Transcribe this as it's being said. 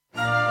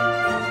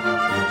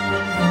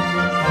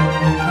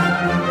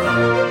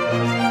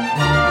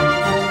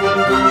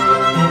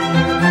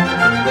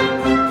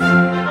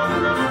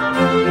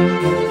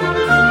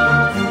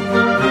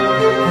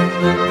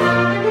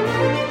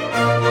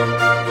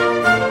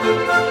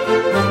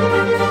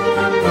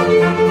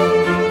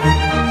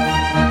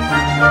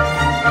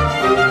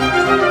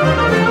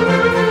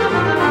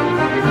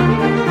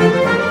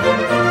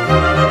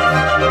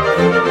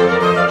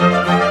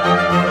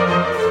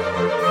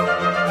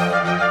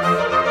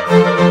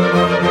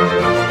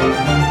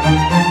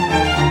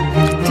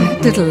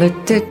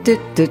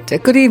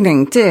Good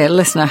evening, dear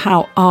listener.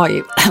 How are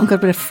you? I've got a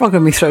bit of frog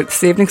in my throat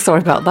this evening. Sorry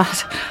about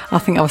that. I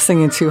think I was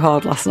singing too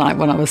hard last night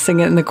when I was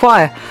singing in the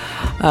choir,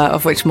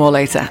 of which more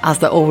later, as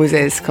there always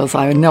is, because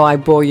I know I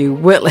bore you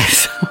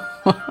witless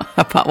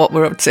about what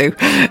we're up to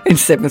in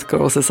Sidmouth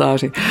Choral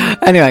Society.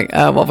 Anyway,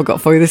 what have I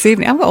got for you this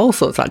evening? I've got all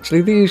sorts,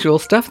 actually. The usual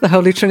stuff. The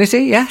Holy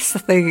Trinity, yes.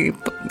 The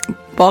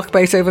Bach,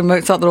 Beethoven,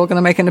 Mozart, they're all going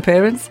to make an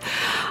appearance.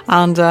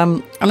 And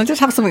I just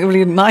have something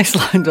really nice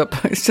lined up.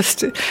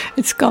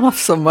 It's gone off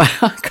somewhere.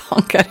 I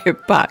can't get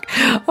it back.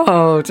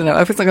 Oh, I don't know. I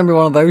think it's not going to be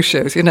one of those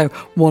shows,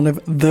 one of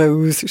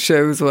those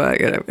shows where,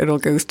 it all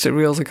goes to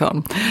reels of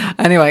cotton.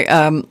 Anyway,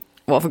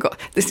 what have I got?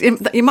 This,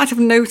 you might have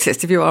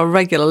noticed, if you are a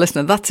regular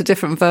listener, that's a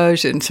different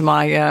version to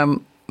my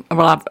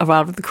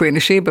of the Queen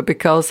of Sheba,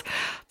 because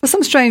for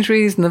some strange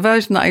reason, the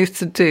version that I used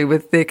to do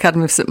with the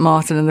Academy of St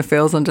Martin in the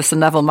Fields under Sir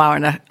Neville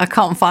Marriner, I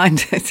can't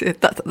find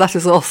it. That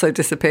has also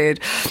disappeared.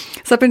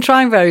 So I've been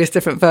trying various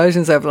different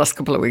versions over the last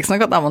couple of weeks, and I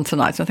got that one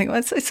tonight, and I think, well,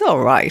 it's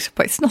all right,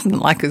 but it's nothing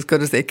like as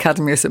good as the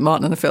Academy of St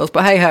Martin in the Fields.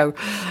 But hey-ho,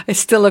 it's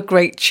still a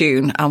great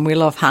tune, and we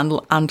love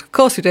Handel, and of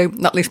course we do,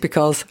 not least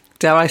because,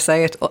 dare I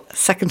say it,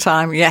 second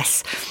time,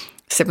 yes,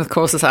 Sidmouth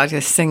Choral Society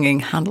is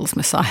singing Handel's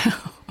Messiah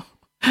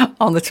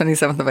on the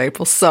 27th of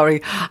April. Sorry,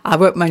 I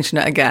won't mention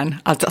it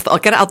again. I'll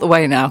get it out the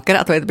way now. Get it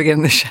out the way at the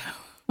beginning of the show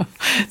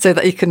so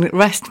that you can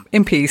rest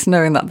in peace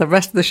knowing that the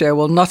rest of the show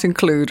will not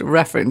include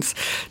reference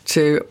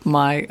to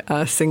my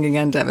singing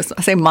endeavours.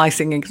 I say my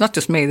singing, it's not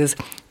just me. There's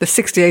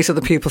 68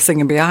 other people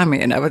singing behind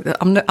me.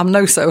 I'm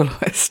no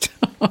soloist.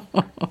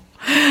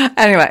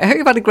 Anyway, I hope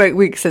you've had a great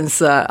week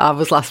since I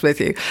was last with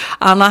you.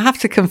 And I have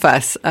to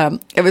confess,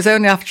 it was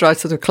only after I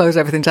sort of closed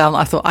everything down that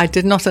I thought I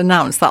did not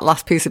announce that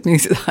last piece of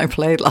music that I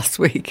played last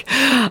week.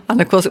 And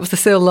of course, it was the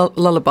Seal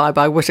Lullaby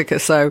by Whittaker.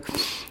 So,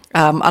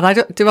 and I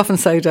do often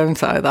say,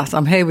 don't I, that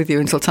I'm here with you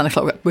until 10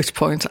 o'clock, at which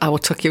point I will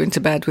tuck you into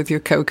bed with your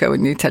cocoa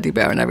and your teddy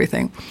bear and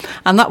everything.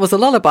 And that was a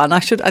lullaby, and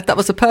that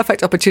was a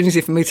perfect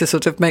opportunity for me to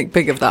sort of make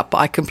big of that, but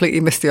I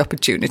completely missed the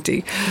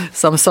opportunity.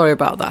 So I'm sorry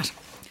about that.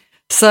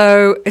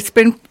 So it's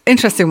been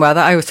interesting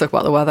weather. I always talk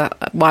about the weather.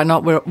 Why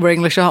not? We're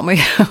English, aren't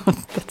we?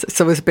 It's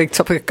always a big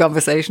topic of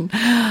conversation.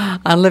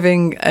 And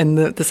living in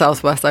the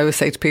southwest, I always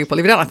say to people,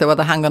 if you don't like the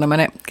weather, hang on a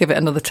minute, give it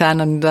another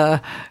 10 and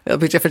it'll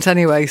be different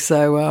anyway.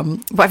 So,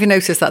 but have you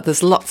noticed that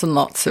there's lots and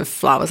lots of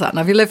flowers out?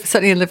 Now, if you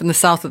certainly live in the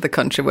south of the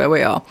country where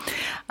we are,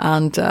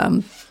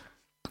 and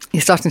you're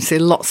starting to see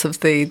lots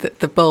of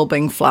the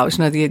bulbing flowers,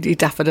 your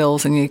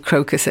daffodils and your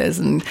crocuses,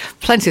 and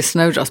plenty of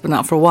snowdrops been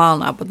out for a while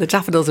now, but the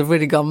daffodils have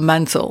really gone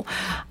mental.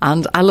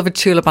 And I love a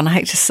tulip, and I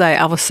hate to say,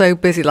 I was so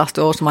busy last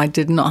autumn, I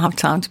did not have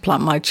time to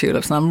plant my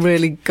tulips, and I'm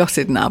really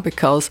gutted now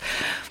because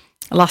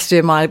last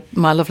year my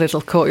lovely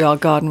little courtyard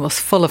garden was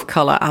full of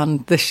colour,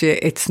 and this year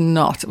it's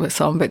not,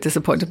 so I'm a bit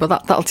disappointed, but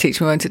that'll teach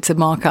me, won't it, to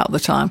mark out the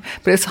time.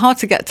 But it's hard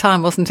to get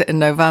time, wasn't it, in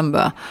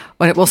November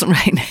when it wasn't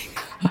raining?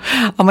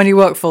 And when you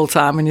work full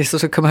time and you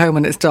sort of come home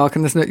and it's dark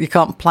and you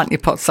can't plant your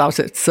pots out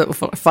at sort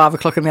of 5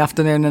 o'clock in the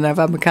afternoon in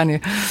November, can you?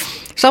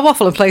 So I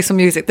waffle and play some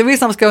music. The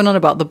reason I was going on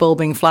about the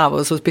bulbing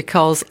flowers was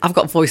because I've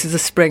got Voices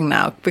of Spring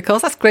now,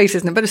 because that's great,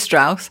 isn't it? A bit of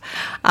Strauss.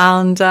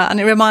 And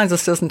it reminds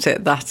us, doesn't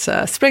it,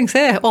 that spring's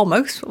here,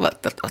 almost. Well,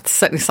 that's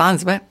certainly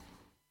signs of it.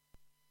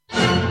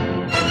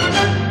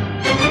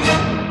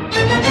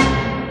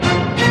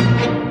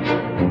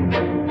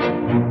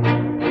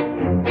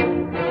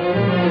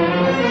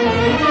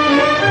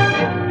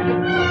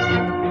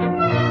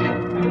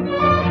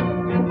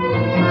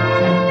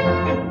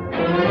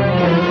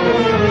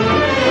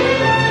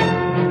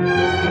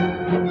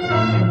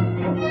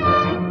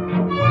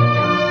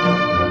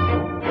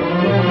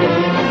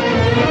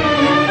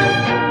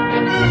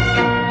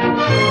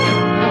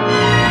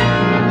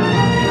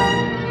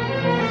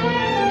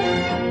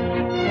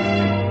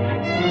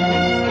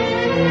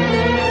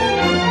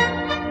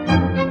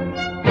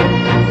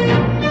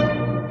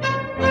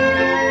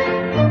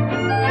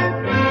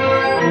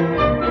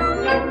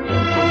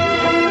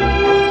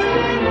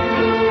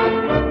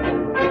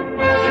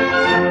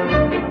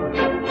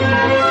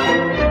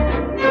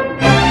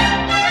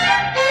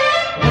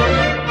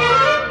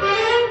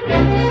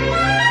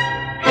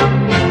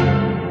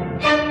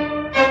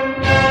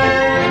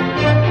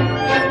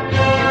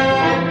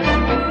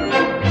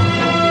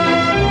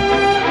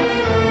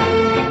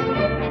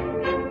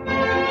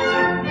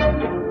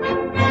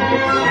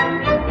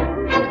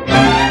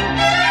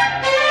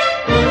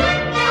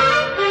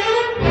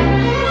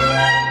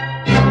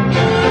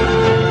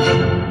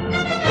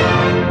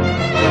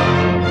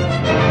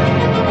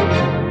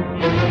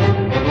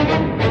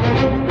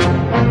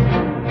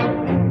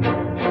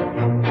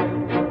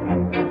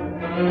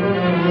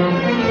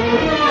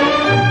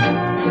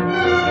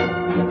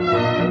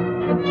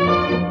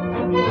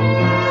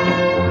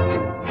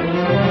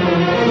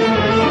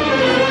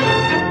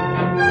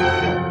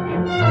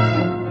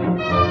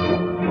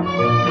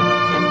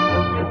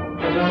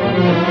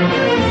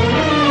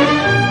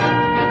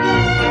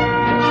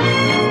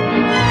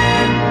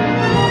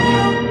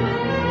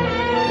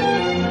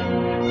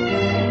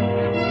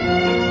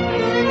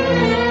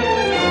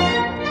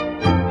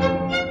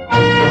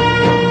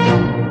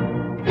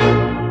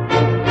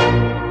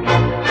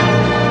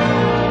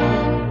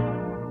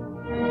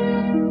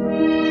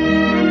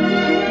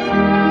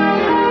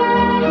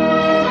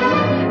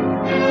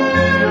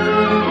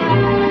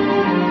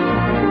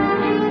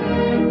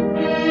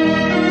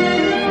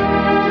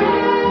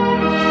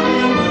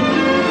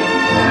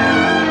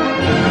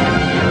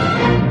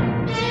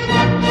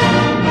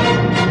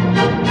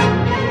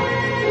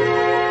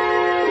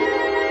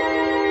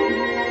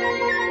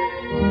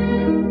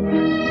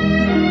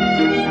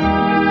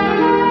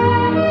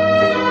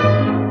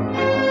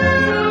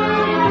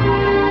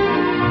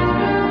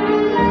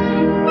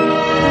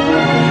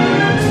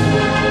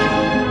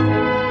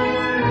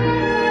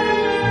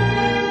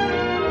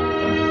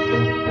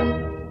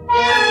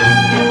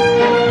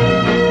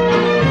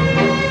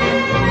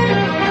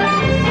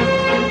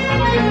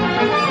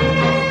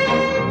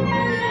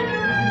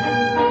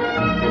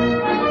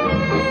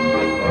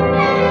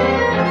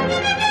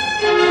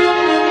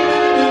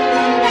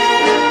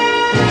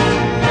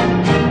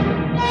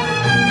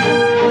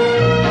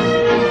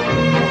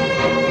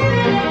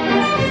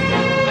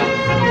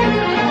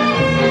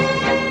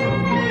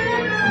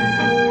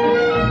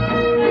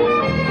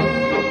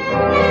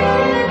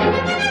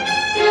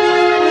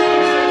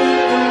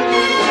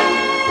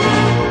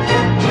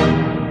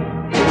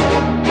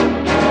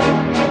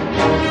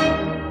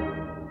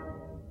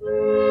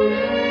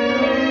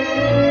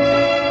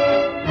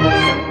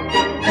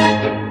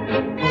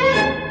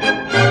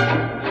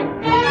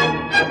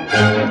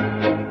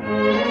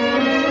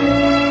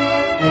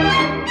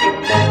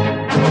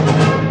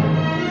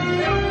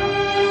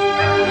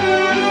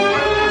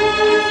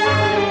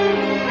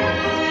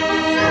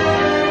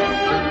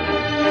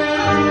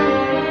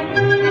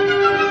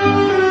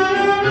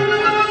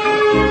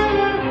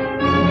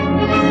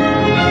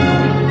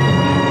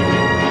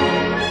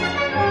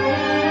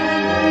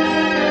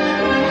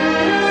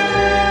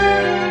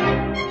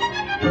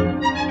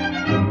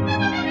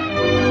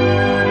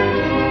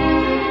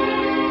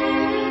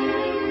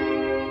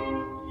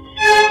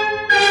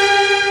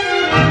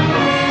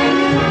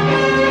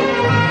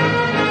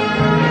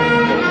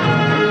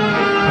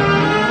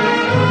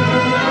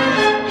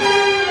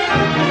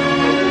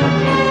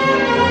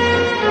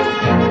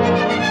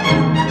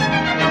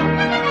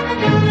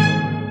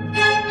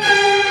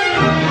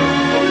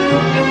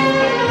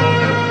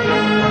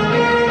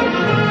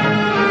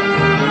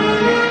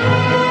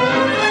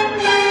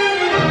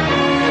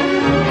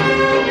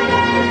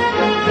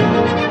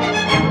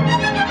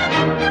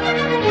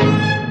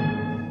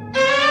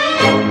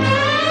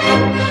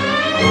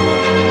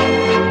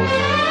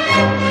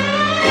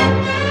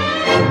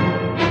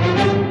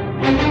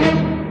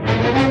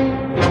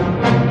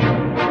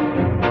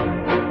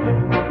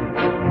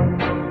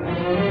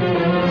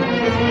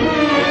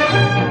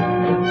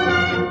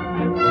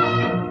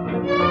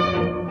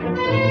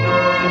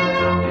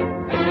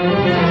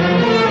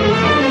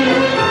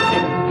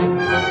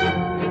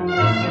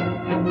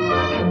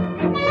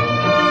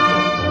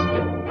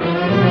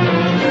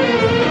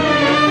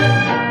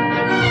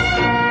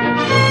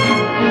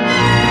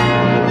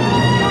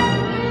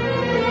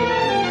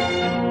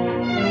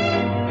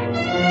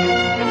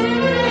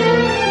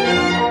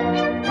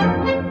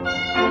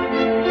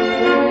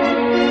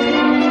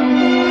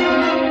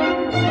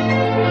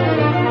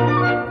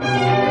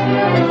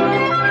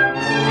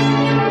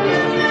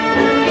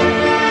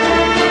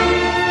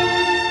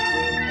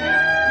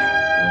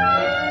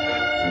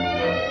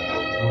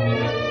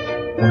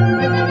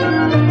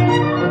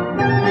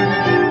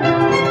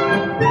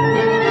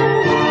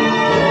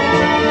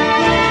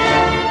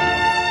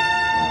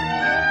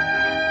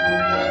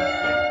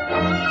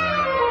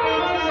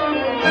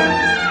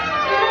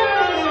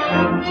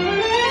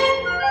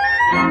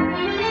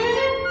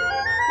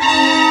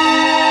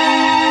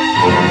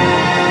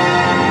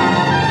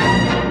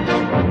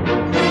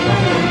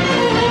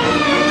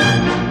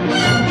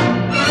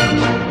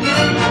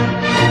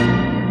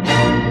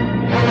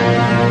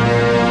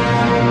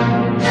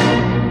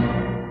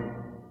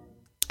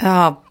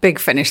 Big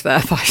Finish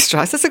there by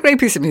Strauss. That's a great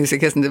piece of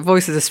music, isn't it?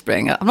 Voices of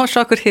Spring. I'm not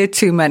sure I could hear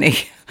too many.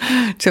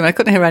 I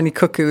couldn't hear any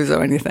cuckoos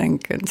or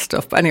anything and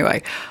stuff. But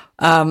anyway,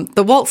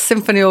 the Waltz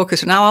Symphony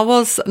Orchestra. Now,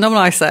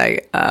 normally I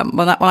say,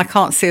 when I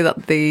can't see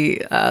that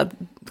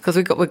because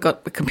we've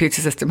got a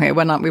computer system here,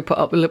 when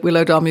we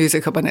load our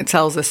music up and it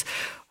tells us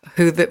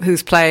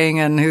who's playing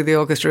and who the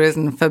orchestra is,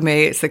 and for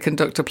me it's the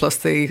conductor plus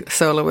the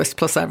soloist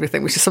plus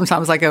everything, which is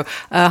sometimes I go,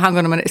 hang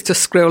on a minute, it's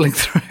just scrolling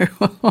through.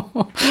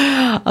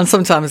 And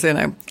sometimes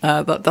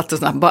that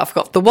doesn't happen. But I've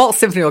got the Waltz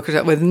Symphony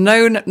Orchestra with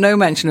no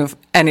mention of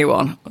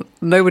anyone,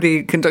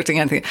 nobody conducting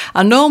anything.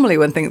 And normally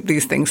when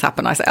these things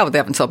happen, I say, they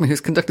haven't told me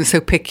who's conducting, so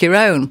pick your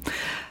own.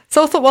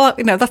 So I thought, well,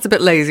 that's a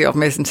bit lazy of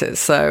me, isn't it?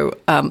 So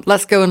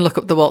let's go and look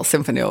up the Waltz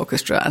Symphony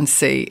Orchestra and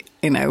see,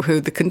 who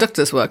the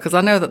conductors were, because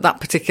I know that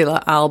particular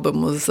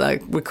album was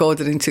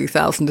recorded in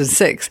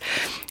 2006.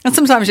 And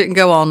sometimes you can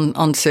go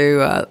onto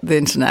the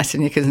internet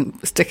and you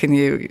can stick in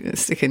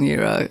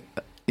your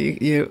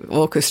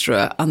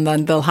orchestra, and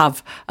then they'll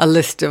have a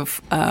list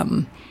of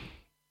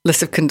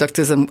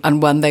conductors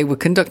and when they were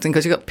conducting,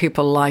 because you've got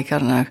people like, I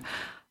don't know,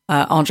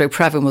 Andrei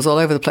Previn was all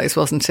over the place,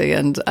 wasn't he?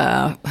 And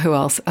who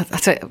else?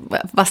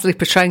 Vasily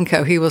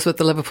Petrenko, he was with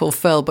the Liverpool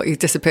Phil, but he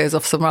disappears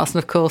off somewhere else.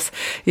 And of course,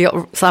 you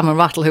got Simon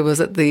Rattle, who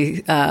was at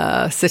the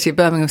City of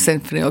Birmingham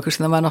Symphony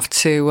Orchestra, and then went off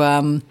to,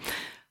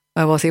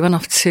 where was he? He went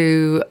off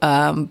to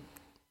one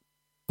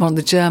of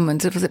the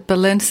Germans. Was it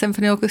Berlin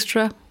Symphony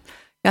Orchestra?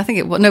 I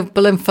think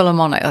Berlin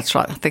Philharmonic, that's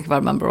right, I think if I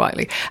remember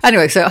rightly.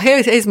 Anyway, so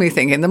here's me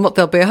thinking,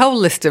 there'll be a whole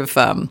list of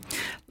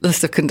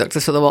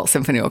conductors for the Waltz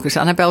Symphony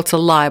Orchestra, and I'll be able to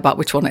lie about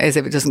which one it is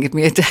if it doesn't give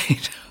me a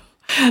date.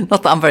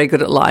 Not that I'm very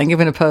good at lying.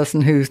 Even a person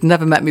who's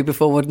never met me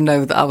before would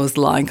know that I was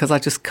lying, because I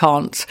just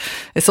can't.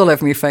 It's all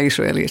over my face,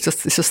 really. It's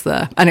just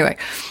there. Anyway,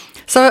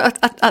 so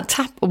I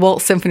tap a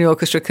Waltz Symphony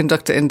Orchestra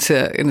conductor in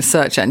a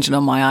search engine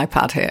on my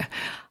iPad here,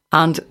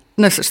 and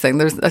no such thing.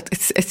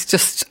 It's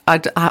just, I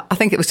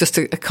think it was just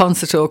a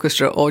concert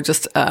orchestra or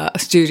just a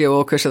studio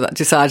orchestra that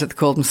decided to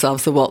call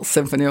themselves the Waltz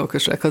Symphony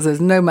Orchestra, because there's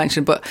no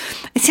mention. But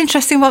it's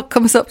interesting what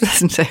comes up,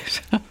 doesn't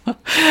it?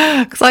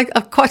 Because I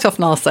quite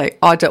often I'll say,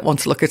 I don't want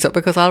to look it up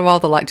because I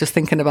rather like just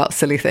thinking about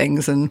silly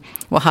things and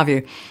what have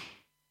you.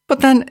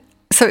 But then,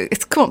 so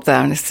it's come up there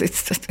and it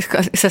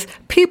says,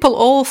 people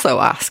also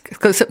ask,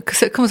 because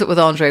it comes up with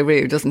Andrei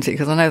Rieu, doesn't he?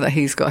 Because I know that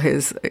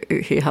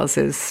he has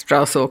his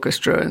Strauss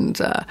orchestra, and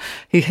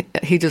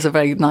he does a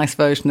very nice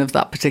version of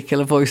that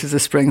particular Voices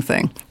of Spring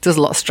thing. Does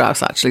a lot of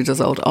Strauss, actually, does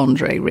old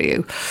Andrei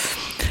Rieu.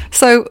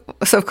 So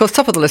of course,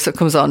 top of the list it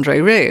comes Andrei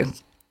Rieu.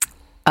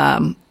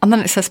 And then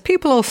it says,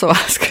 people also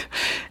ask,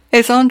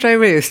 is Andrei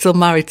Rieu still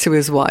married to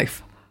his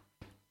wife?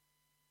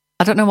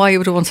 I don't know why you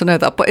would want to know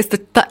that, but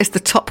that is the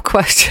top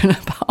question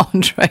about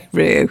Andrei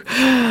Rieu.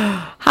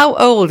 How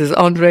old is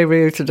Andrei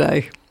Rieu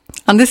today?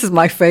 And this is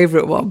my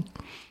favourite one.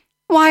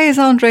 Why is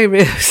Andrei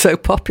Rieu so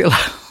popular?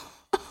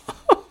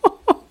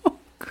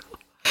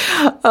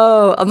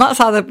 And that's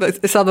how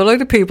it's either a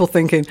load of people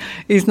thinking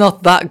he's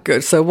not that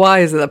good, so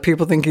why is it that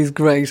people think he's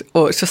great?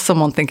 Or it's just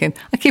someone thinking,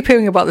 I keep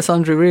hearing about this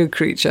Andrei Rieu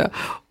creature.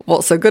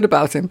 What's so good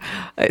about him?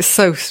 It's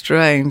so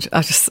strange.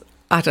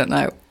 I don't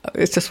know.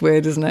 It's just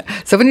weird, isn't it?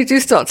 So when you do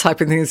start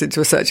typing things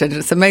into a search engine,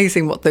 it's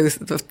amazing what the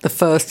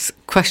first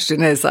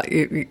question is that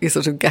you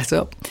sort of get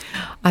up.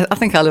 I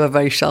think I live a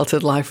very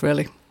sheltered life,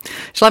 really.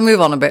 Shall I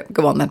move on a bit?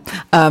 Go on then.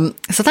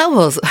 So that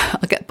was,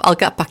 I'll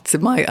get back to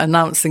my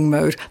announcing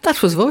mode.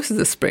 That was Voices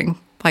of Spring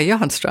by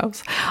Johann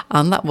Strauss.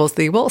 And that was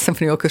the Waltz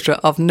Symphony Orchestra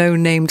of no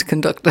named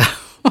conductor.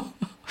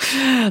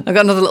 I've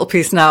got another little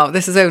piece now.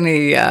 This is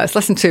only, it's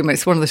less than 2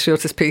 minutes, one of the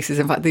shortest pieces,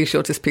 in fact, the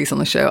shortest piece on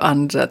the show.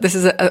 And this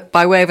is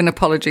by way of an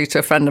apology to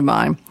a friend of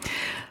mine.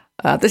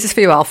 This is for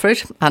you,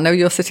 Alfred. I know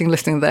you're sitting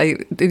listening there.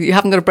 You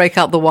haven't got to break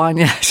out the wine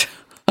yet.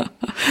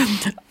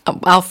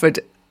 Alfred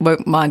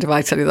won't mind if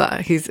I tell you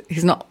that.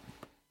 He's not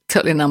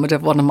totally enamoured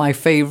of one of my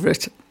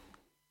favourite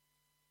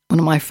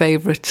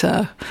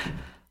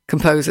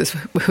composers,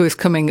 who is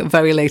coming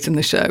very late in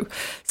the show.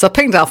 So I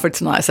pinged Alfred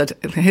tonight. I said,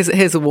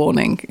 here's a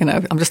warning.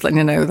 I'm just letting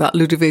you know that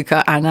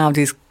Ludovica Einaudi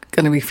is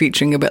going to be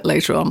featuring a bit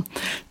later on.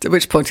 To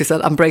which point he said,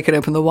 I'm breaking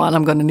open the wine.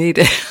 I'm going to need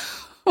it.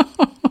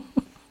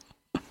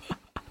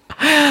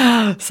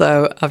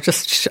 So I've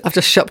just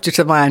shopped you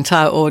to my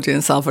entire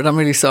audience, Alfred. I'm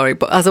really sorry.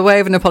 But as a way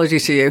of an apology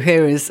to you,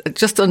 here is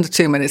just under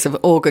 2 minutes of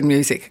organ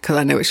music, because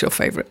I know it's your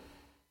favourite.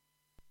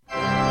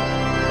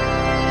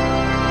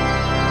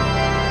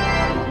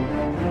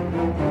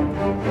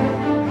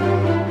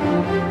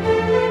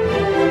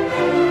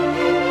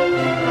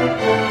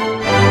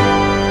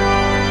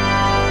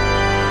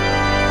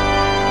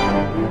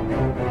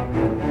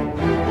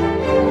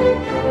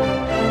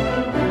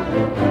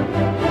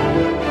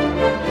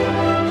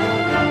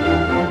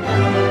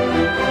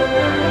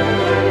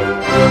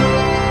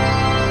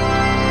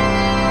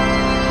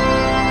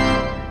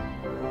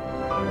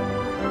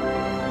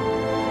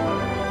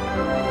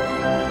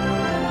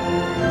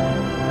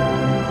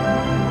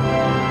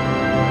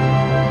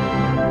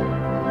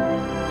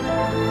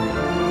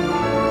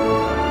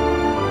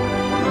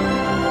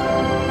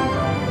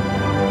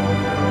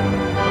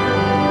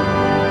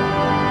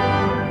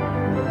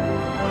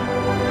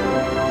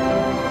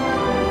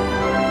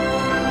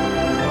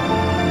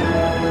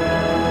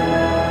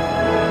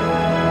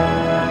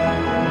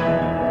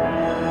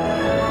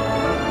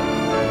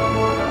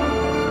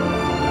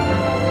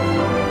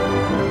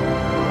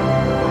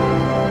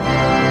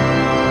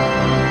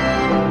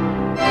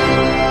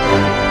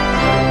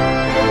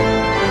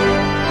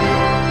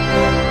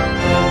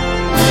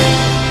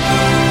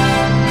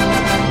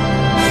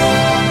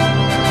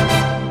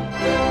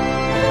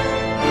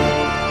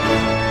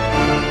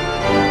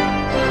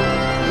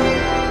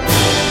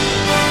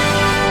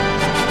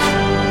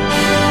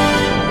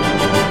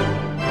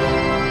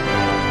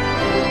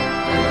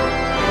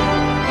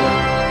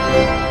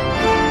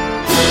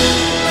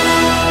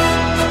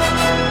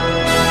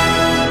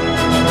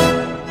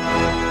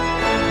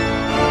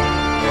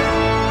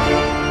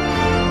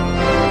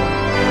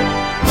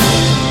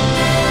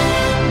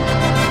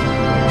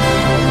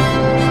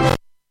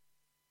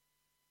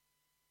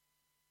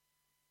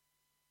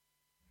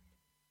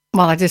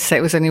 Well, I did say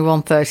it was only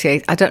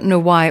 1:38. I don't know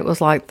why it was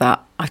like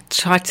that. I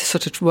tried to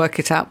sort of work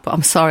it out, but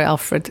I'm sorry,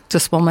 Alfred,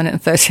 just 1 minute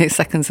and 38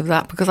 seconds of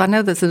that, because I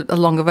know there's a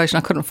longer version.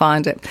 I couldn't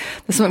find it.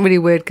 There's something really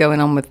weird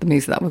going on with the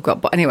music that we've got.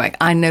 But anyway,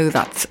 I know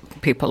that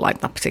people like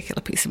that particular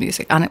piece of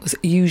music. And it was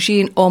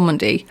Eugene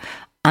Ormandy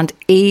and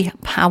E.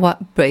 Power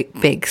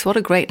Biggs. What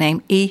a great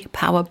name, E.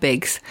 Power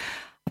Biggs.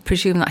 I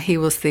presume that he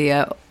was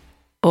the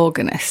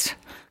organist,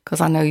 because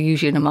I know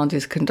Eugene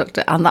Ormandy's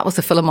conductor, and that was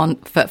the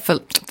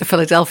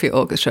Philadelphia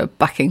Orchestra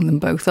backing them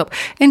both up.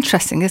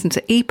 Interesting, isn't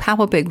it? E.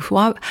 Power Biggs.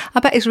 Well, I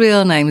bet his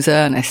real name's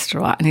Ernest,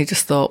 right? And he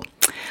just thought,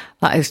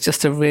 that is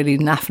just a really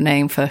naff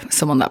name for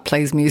someone that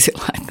plays music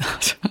like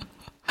that.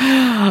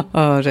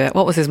 Oh dear.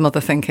 What was his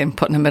mother thinking,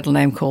 putting a middle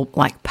name called,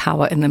 like,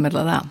 Power in the middle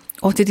of that?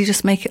 Or did he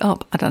just make it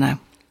up? I don't know.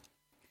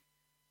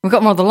 We've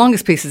got one of the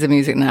longest pieces of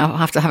music now,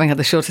 after having had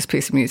the shortest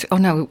piece of music. Oh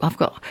no, I've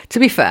got. To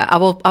be fair, I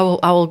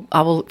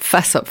will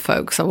fess up,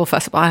 folks. I will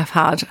fess up. I've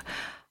had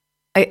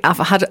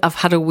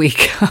a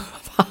week.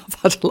 I've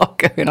had a lot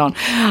going on,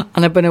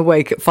 and I've been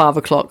awake at 5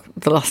 o'clock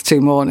the last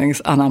 2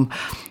 mornings, and I'm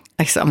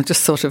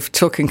just sort of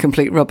talking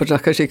complete rubber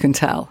duck, as you can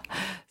tell.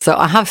 So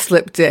I have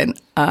slipped in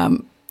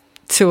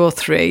 2 or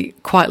 3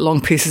 quite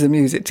long pieces of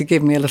music to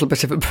give me a little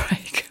bit of a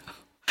break.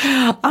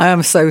 I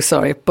am so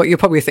sorry, but you're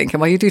probably thinking,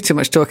 well, you do too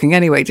much talking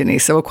anyway,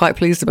 Denise, so we're quite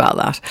pleased about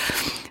that.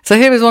 So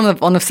here is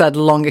one of said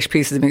longish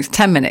pieces of music,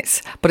 10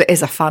 minutes, but it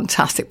is a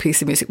fantastic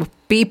piece of music.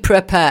 Be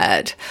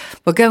prepared.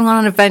 We're going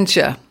on an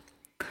adventure.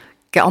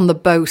 Get on the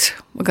boat.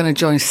 We're going to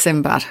join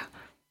Sinbad.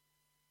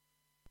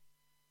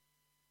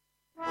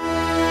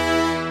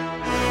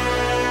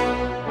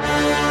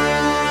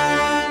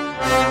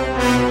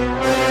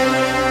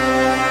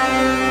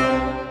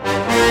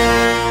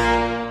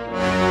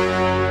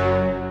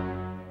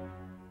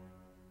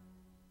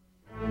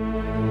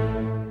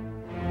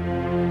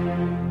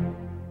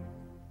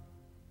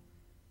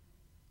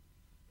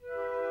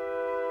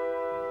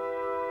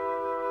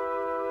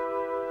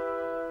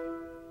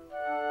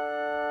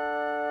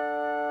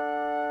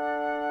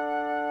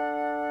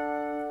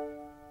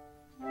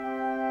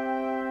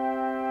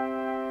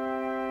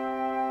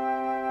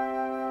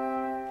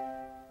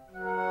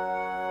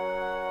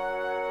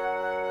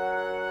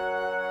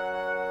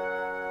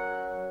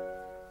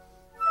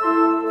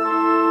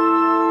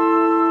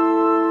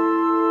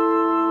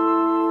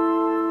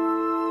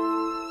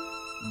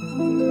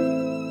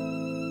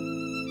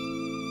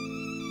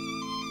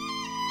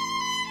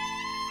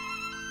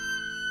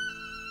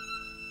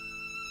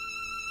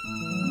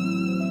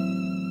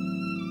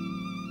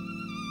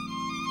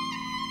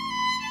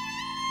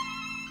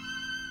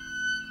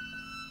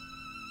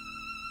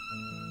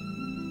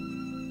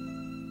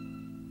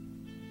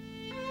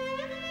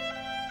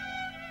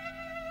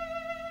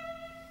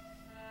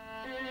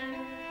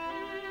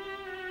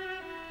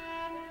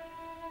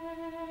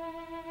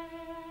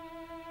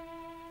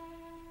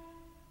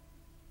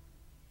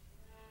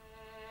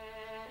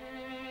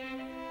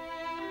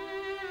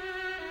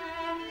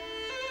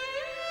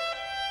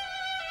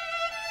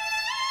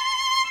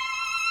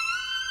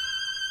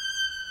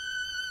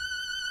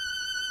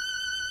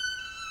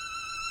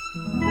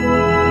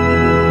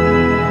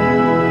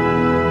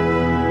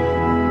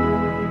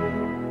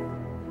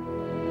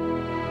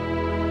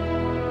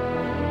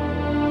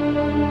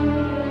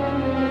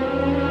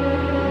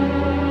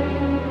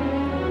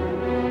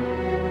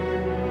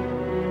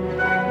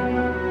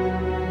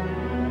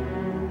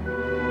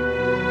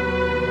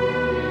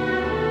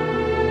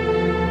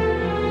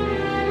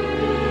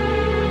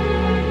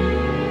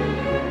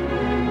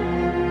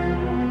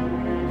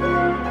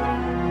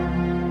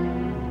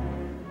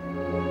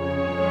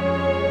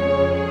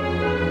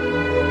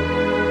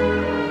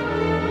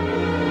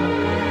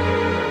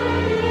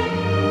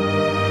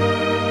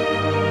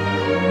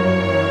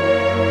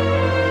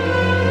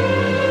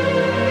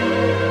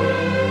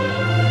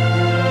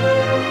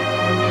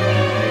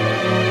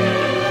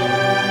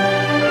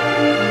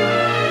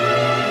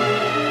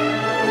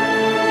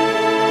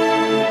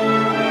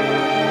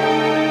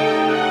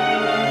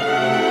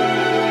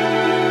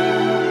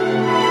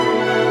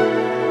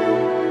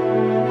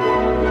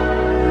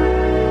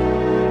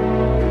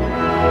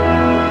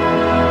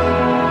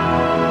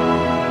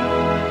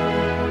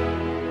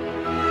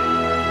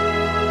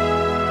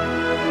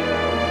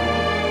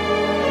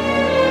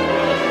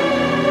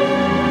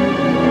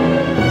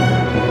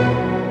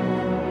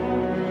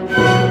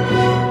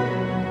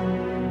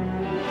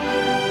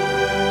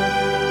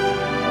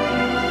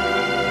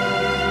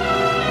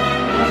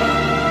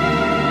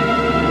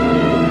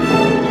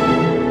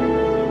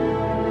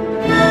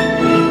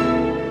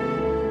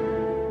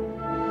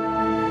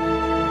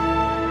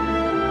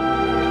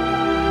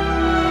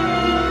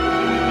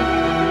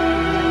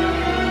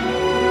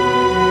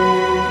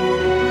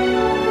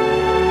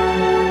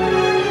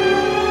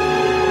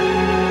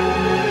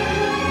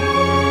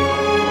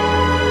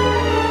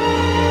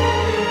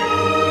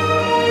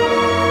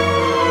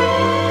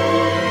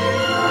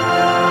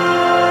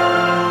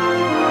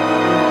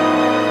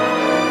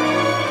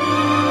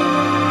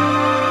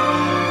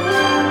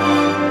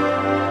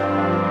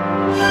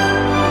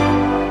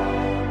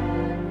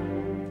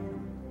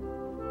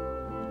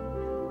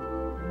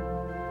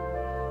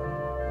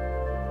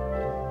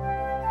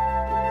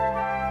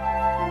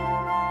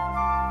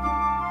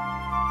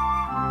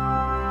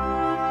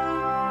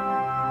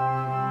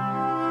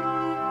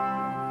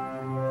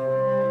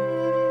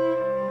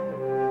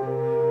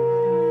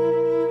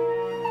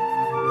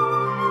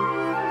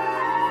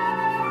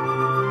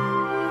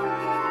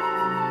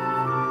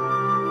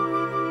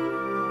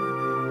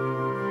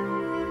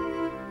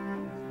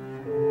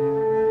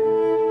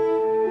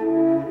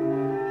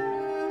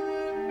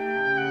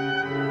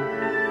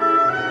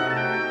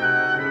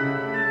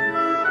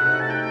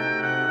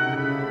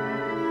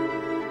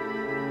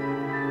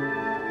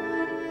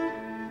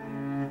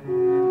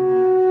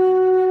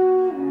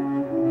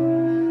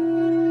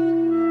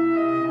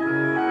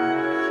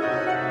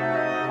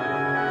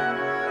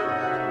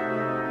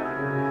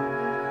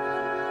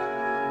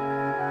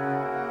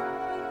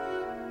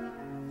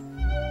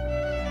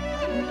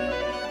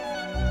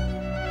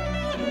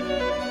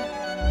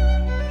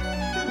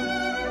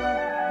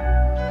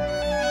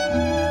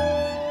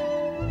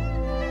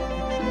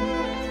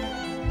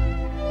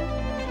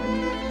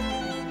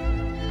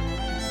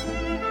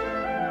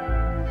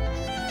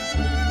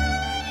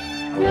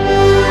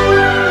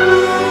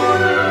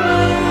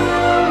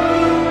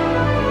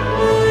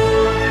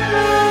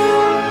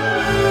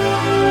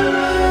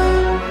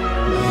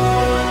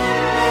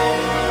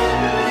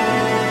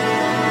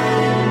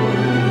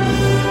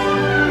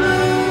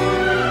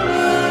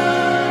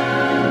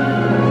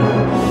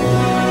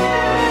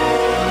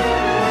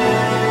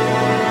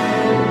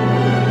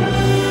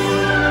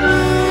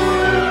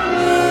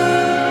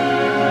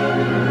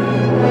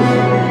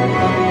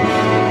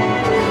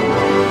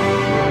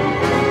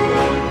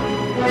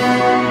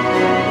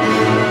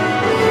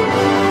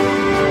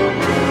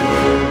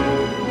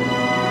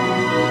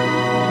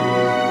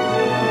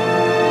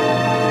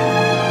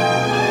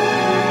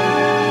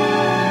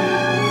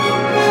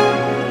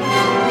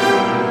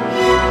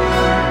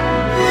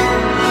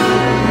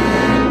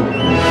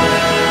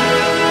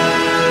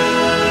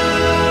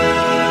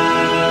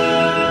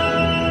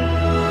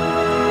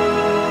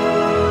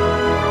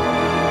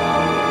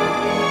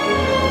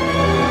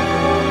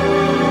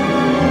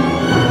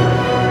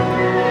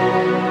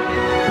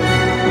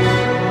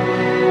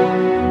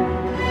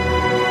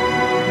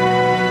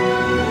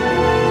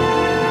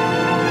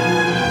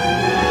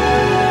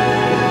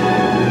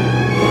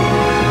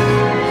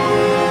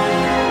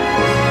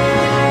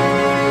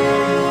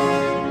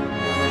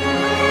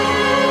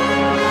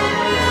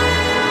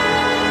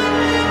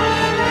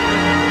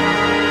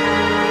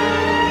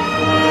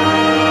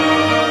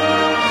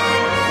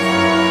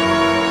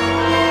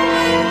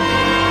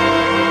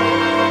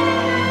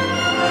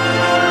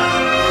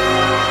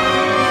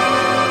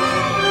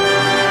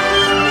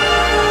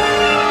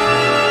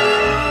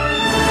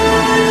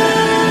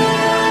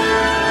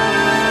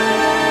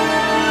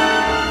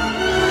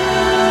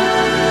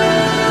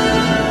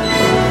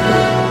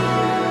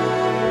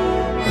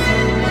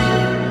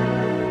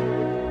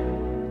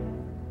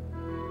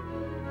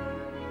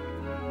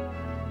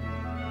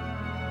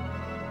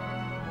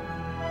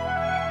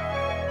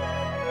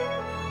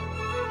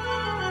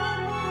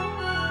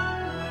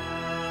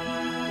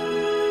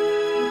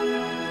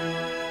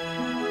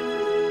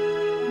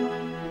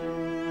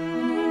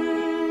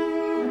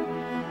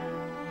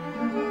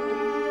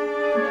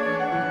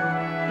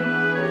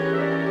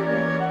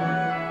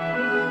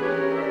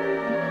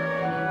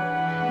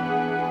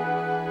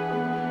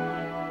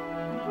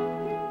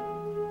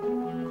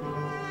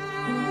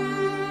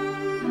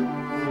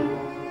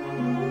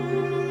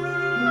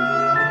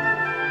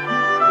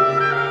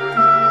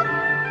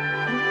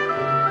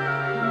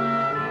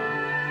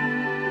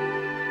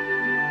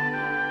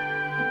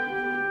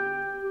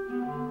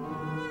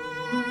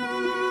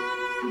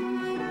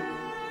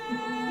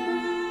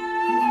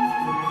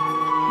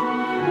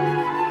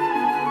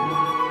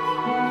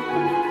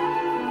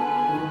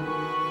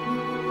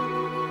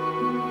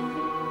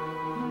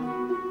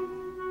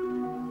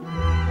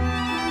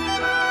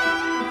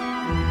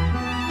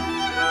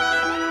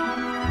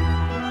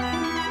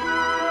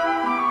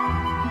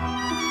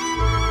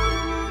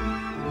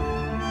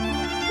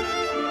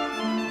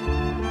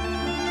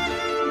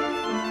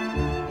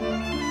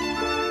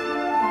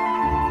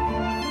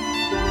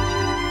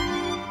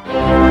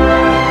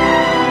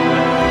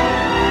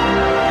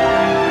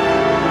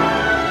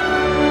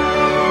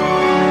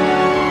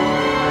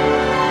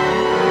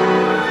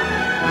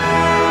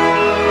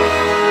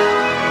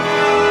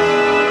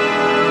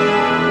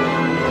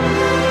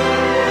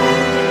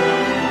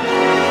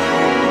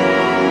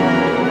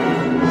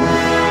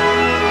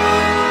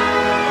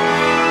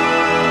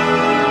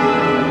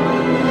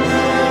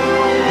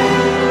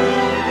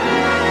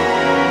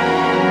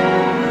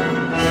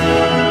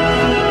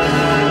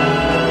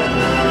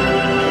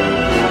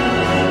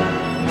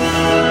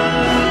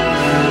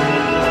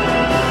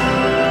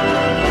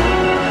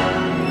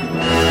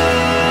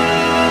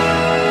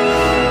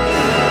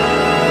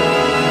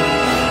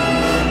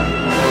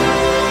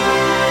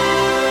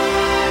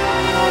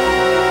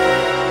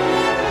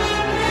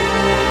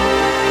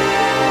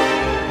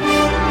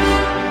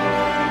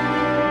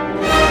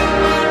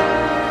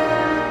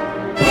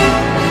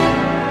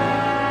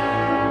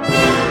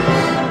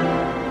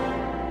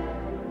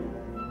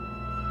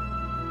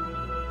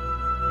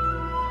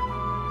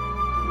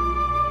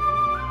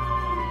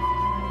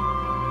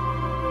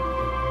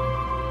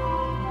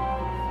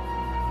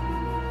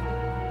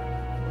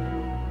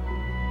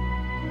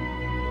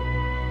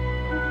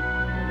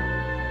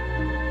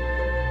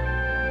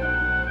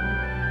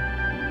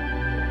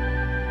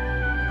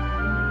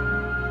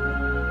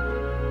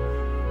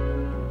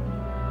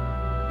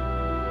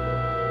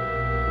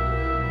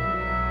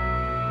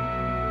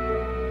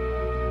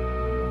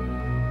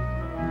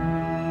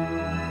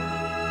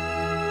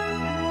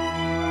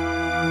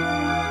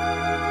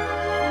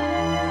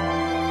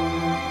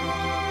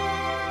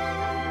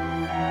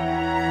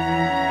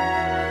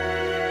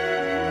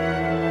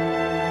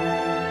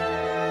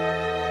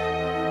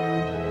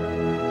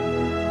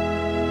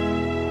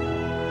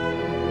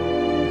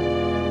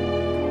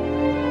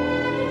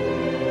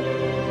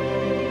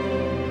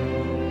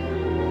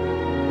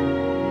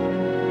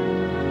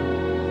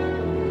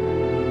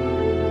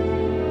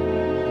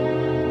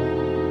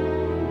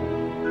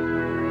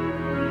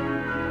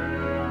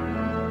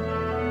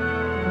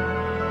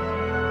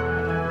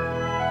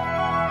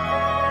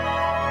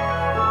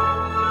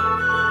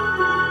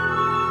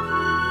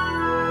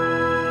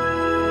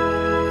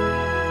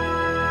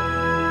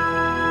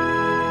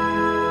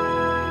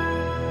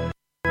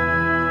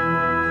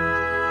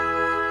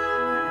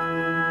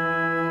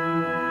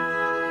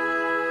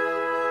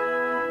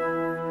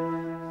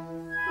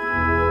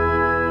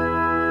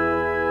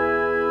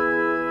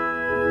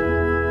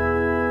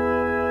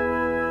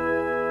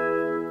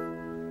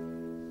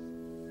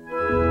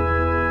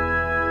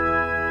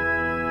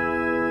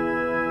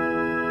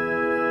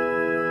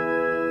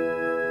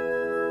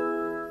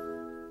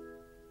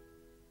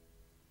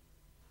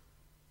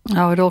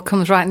 Oh, it all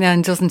comes right in the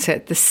end, doesn't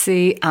it? The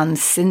Sea and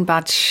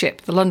Sinbad's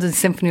Ship, the London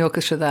Symphony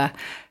Orchestra there,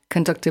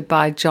 conducted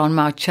by John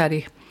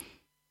Mauceri.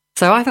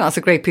 So I think that's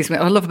a great piece of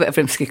music. I love a bit of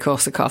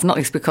Rimsky-Korsakov, not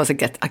least because I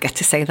get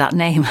to say that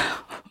name.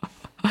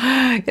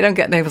 You don't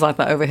get names like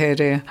that over here,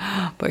 do you?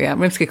 But yeah,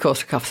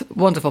 Rimsky-Korsakov,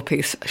 wonderful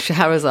piece,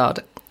 Scheherazade,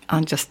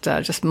 and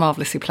just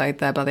marvellously played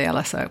there by the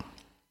LSO.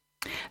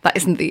 That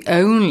isn't the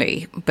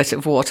only bit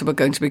of water we're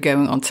going to be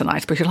going on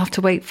tonight, but you'll have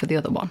to wait for the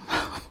other one.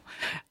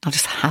 I'll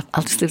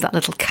just leave that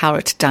little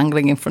carrot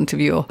dangling in front of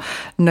your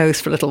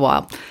nose for a little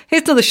while.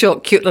 Here's another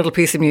short, cute little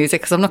piece of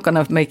music, because I'm not going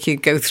to make you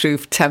go through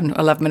 10,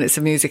 11 minutes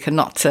of music and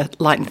not to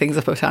lighten things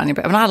up a tiny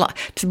bit. I mean,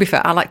 to be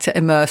fair, I like to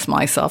immerse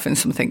myself in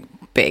something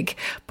big,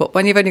 but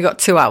when you've only got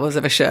 2 hours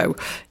of a show,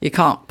 you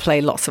can't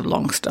play lots of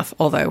long stuff,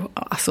 although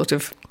I sort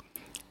of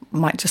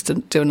might just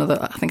do another.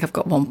 I think I've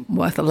got one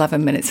worth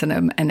 11 minutes in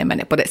a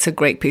minute, but it's a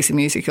great piece of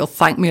music. You'll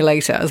thank me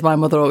later, as my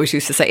mother always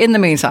used to say. In the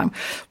meantime,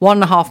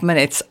 1.5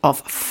 minutes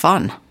of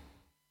fun.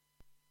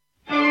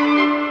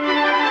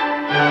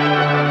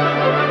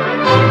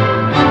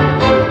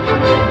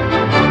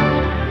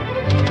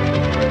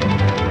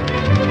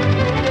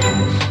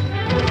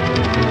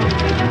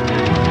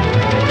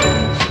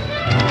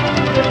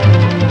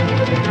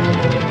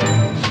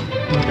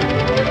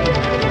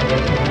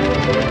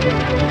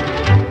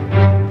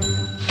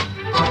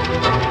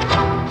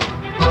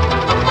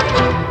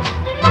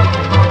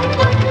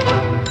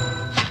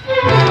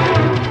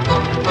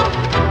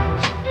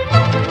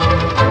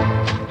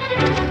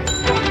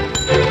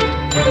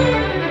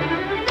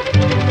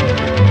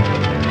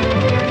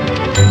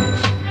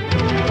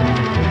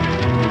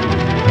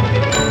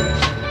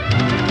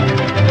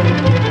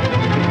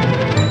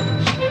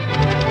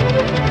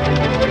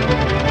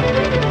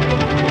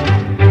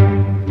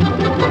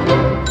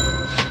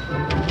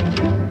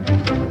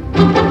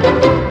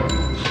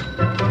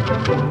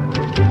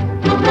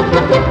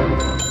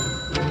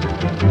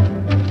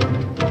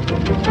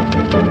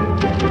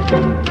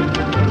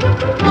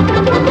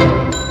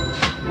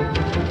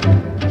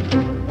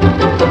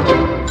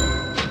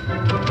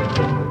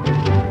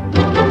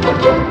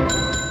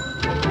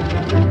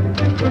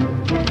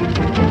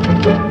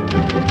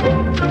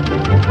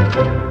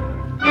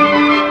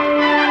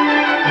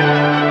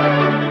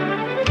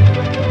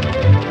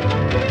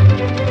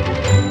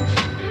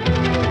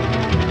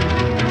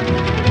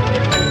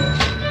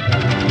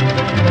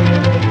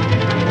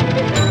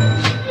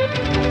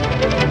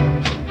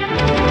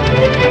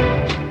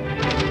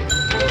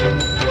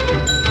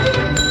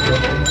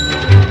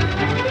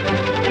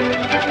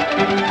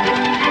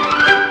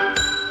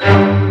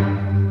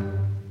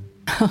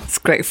 It's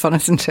great fun,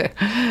 isn't it?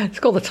 It's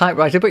called The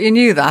Typewriter, but you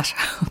knew that.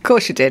 Of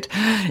course you did.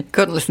 You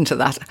couldn't listen to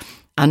that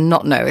and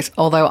not know it.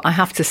 Although I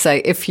have to say,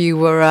 if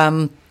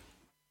you're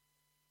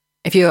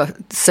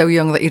so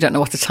young that you don't know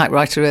what a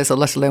typewriter is, or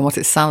let alone what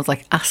it sounds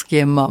like, ask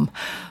your mum.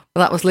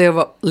 Well, that was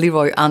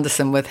Leroy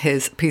Anderson with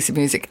his piece of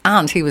music,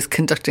 and he was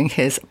conducting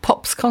his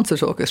Pops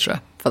Concert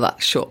Orchestra for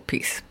that short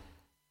piece.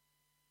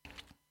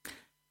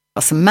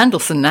 Got some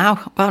Mendelssohn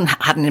now. I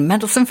haven't had any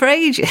Mendelssohn for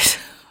ages.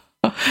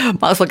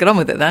 Might as well get on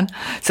with it then.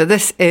 So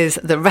this is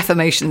the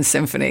Reformation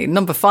Symphony,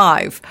 number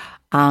 5,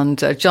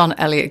 and John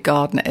Elliott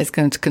Gardner is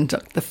going to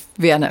conduct the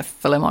Vienna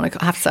Philharmonic.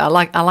 I have to say, I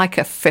like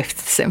a 5th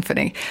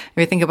symphony. If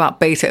you think about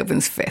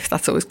Beethoven's 5th,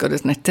 that's always good,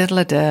 isn't it?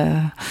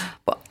 Diddle-a-da.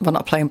 But we're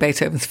not playing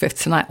Beethoven's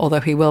 5th tonight,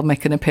 although he will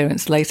make an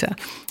appearance later.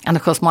 And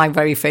of course, my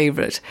very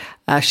favourite,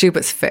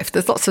 Schubert's 5th.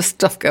 There's lots of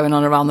stuff going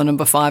on around the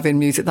number 5 in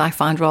music that I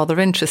find rather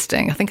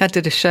interesting. I think I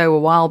did a show a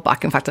while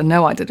back. In fact, I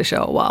know I did a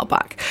show a while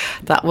back.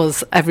 That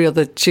was every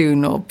other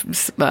tune or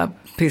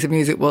piece of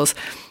music was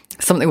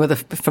something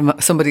from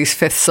somebody's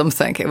 5th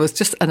something. It was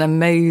just an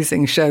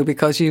amazing show,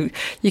 because you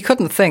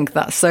couldn't think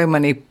that so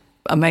many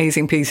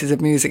amazing pieces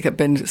of music had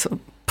been sort of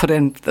put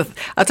in.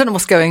 I don't know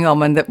what's going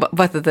on, and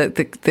whether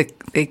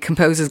the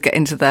composers get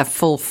into their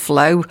full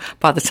flow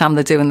by the time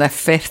they're doing their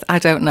 5th. I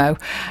don't know.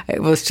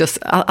 It was just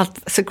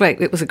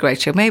it was a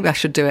great show. Maybe I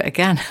should do it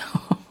again.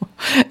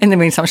 In the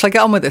meantime, shall I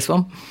get on with this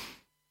one?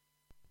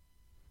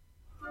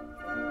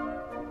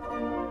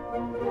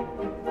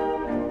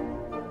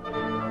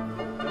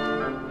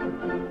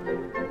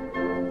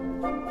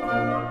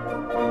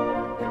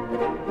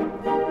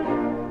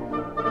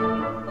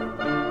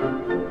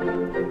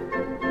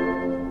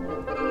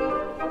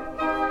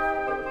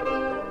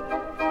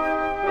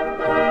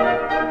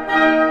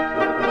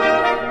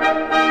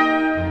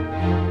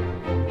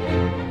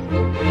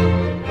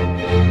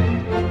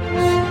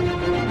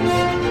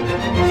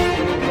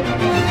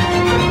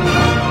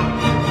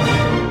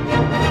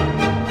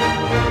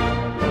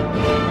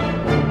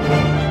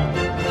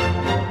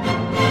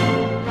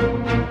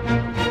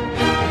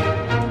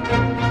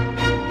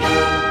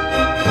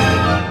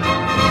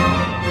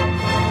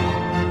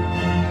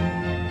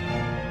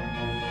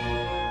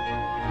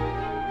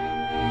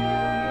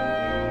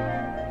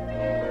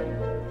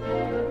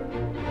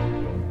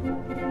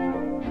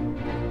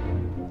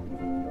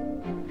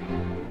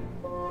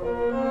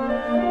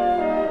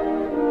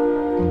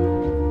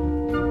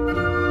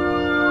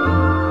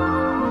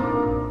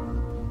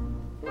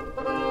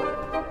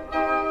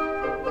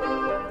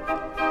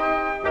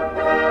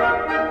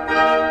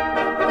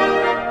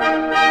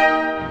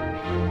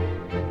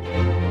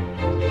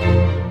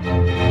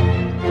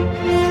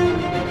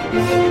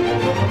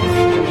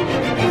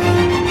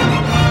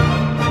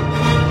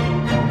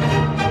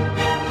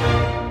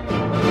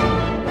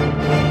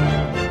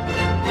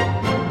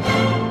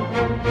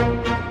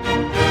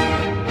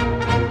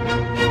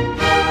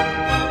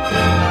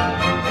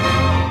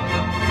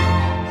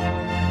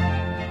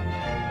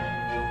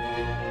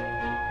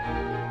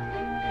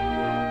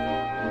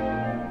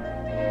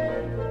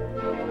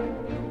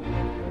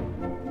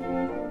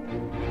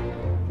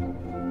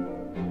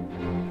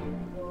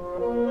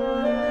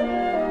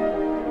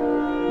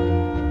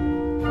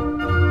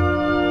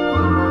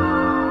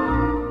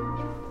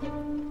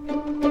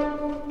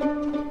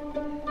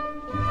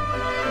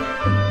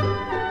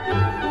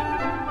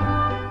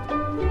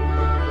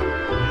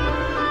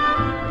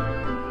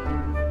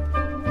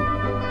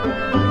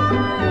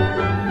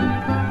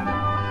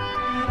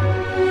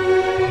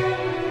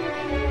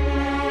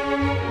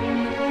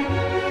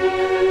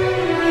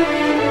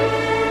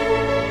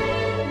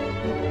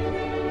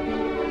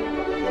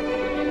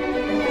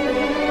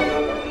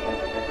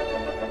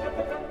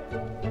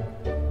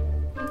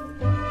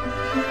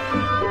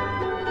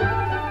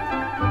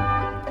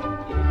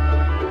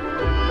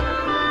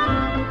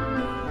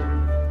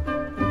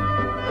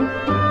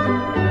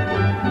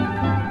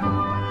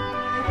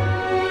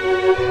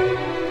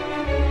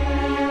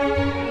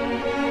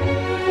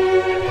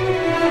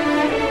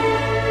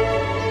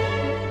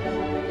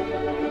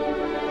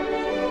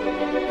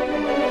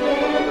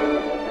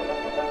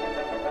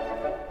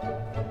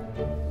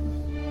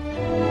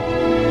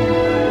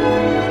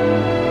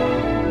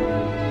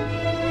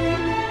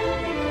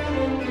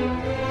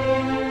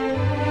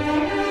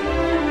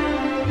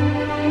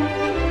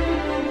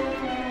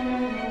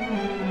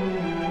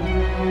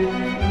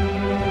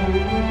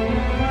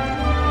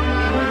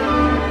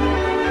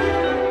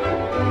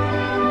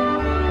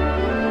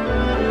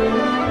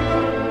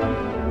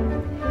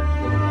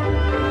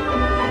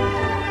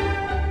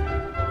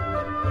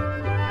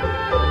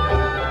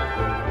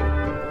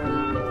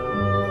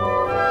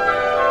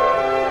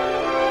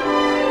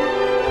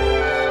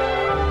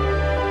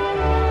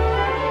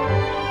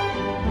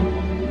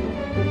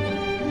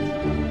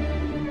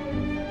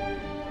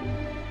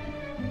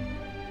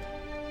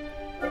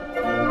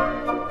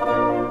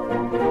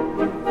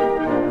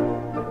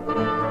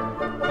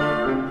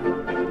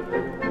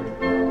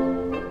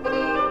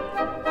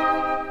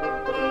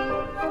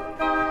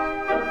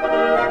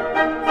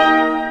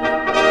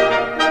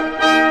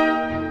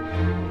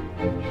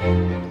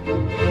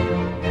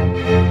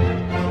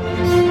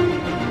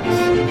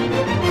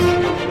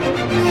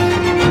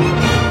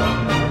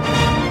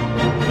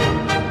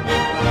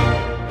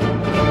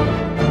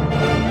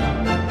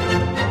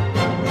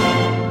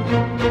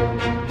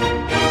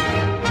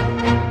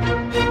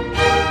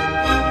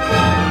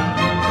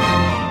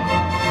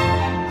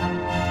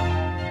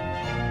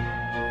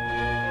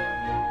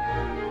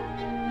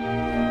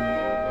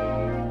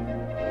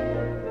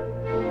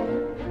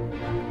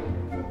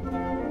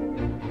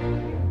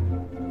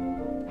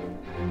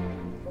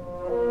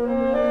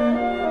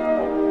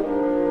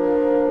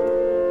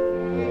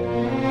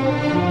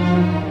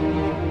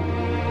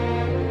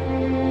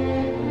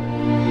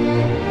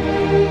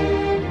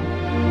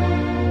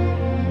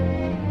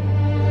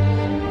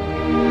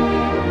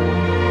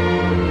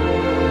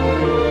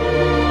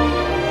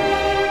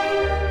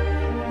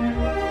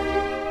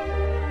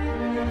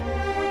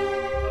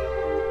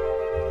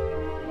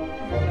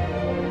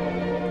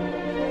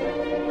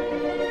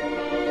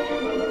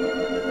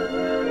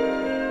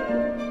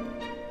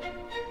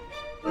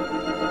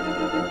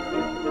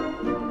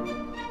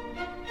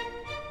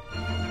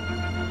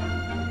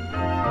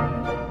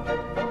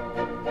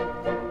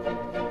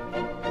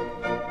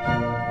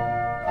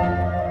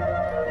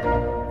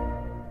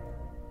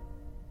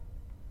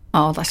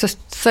 Oh, that's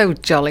just so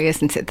jolly,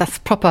 isn't it? That's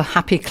proper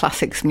happy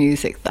classics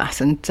music, that.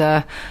 And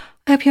I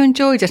hope you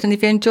enjoyed it. And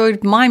if you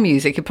enjoyed my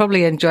music, you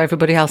probably enjoy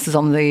everybody else's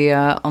on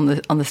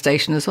the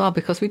station as well,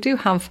 because we do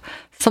have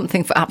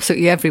something for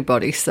absolutely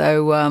everybody.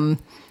 So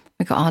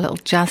we've got our little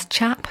jazz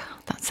chap.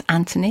 That's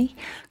Anthony.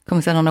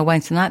 Comes in on a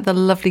Wednesday night. The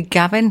lovely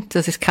Gavin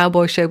does his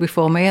cowboy show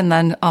before me, and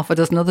then half a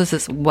dozen others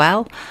as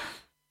well.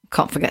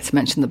 Can't forget to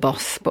mention the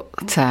boss. But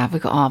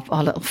we've got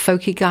our little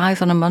folky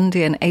guys on a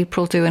Monday, and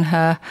April doing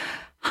her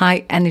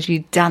high energy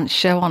dance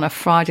show on a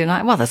Friday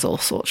night. Well, there's all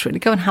sorts, really.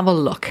 Go and have a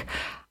look.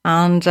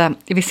 And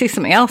if you see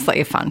something else that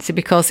you fancy,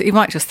 because you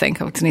might just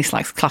think, oh, Denise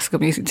likes classical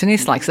music.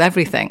 Denise likes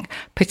everything.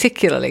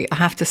 Particularly, I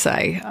have to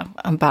say,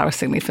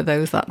 embarrassingly for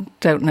those that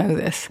don't know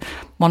this,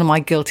 one of my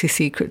guilty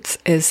secrets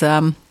is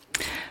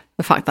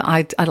the fact that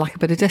I like a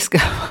bit of disco.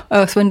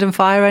 Earth, Wind and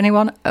Fire,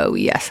 anyone? Oh,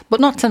 yes. But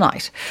not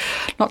tonight.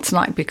 Not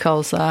tonight,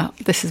 because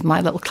this is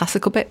my little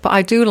classical bit. But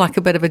I do like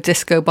a bit of a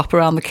disco bop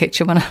around the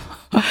kitchen when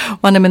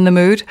I'm in the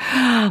mood.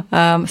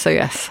 So,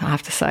 yes, I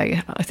have to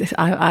say,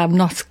 I'm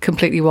not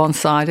completely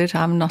one-sided.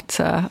 I'm not,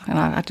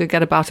 I do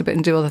get about a bit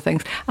and do other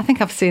things. I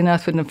think I've seen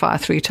Earth, Wind and Fire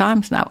 3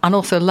 times now. And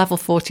also Level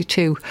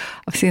 42.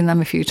 I've seen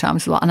them a few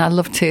times a lot. And I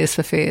love Tears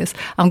for Fears.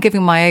 I'm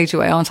giving my age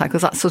away, aren't I?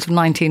 Because that's sort of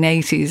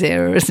 1980s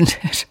era, isn't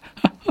it?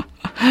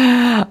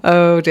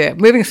 Oh dear.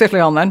 Moving swiftly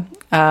on then,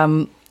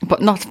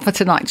 but not for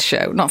tonight's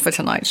show.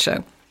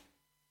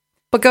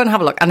 But go and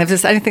have a look. And if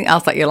there's anything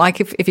else that you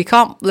like, if you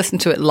can't listen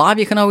to it live,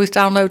 you can always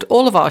download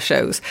all of our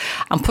shows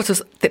and put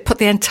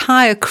the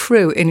entire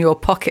crew in your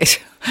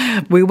pocket.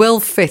 We will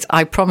fit,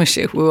 I promise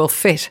you, we will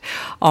fit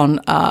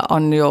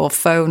on your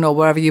phone or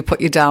wherever you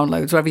put your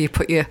downloads, wherever you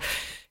put your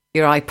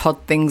iPod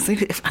things. An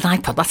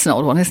iPod, that's an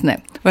old one, isn't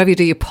it? Wherever you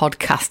do your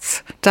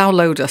podcasts,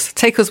 download us,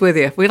 take us with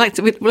you. We like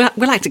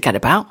to get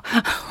about.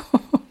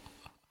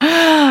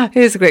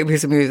 Here's a great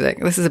piece of music.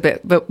 This is a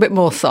bit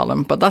more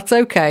solemn, but that's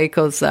okay,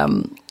 because you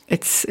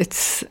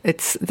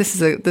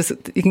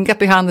can get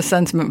behind the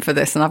sentiment for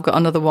this, and I've got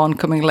another one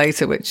coming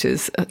later which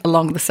is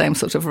along the same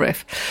sort of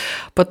riff.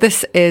 But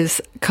this is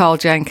Carl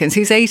Jenkins.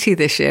 He's 80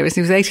 this year,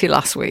 he was 80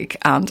 last week,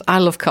 and I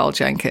love Carl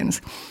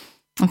Jenkins.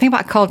 The thing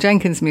about Carl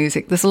Jenkins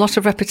music, there's a lot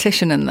of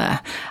repetition in there,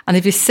 and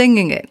if you're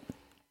singing it,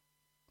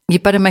 you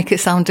better make it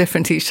sound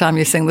different each time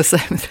you sing the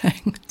same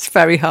thing. It's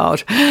very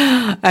hard.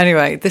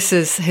 Anyway, this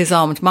is His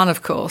Armed Man,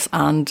 of course,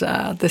 and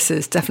this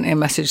is definitely a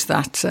message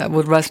that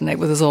would resonate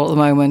with us all at the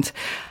moment.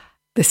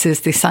 This is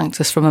the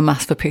Sanctus from A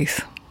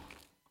Masterpiece.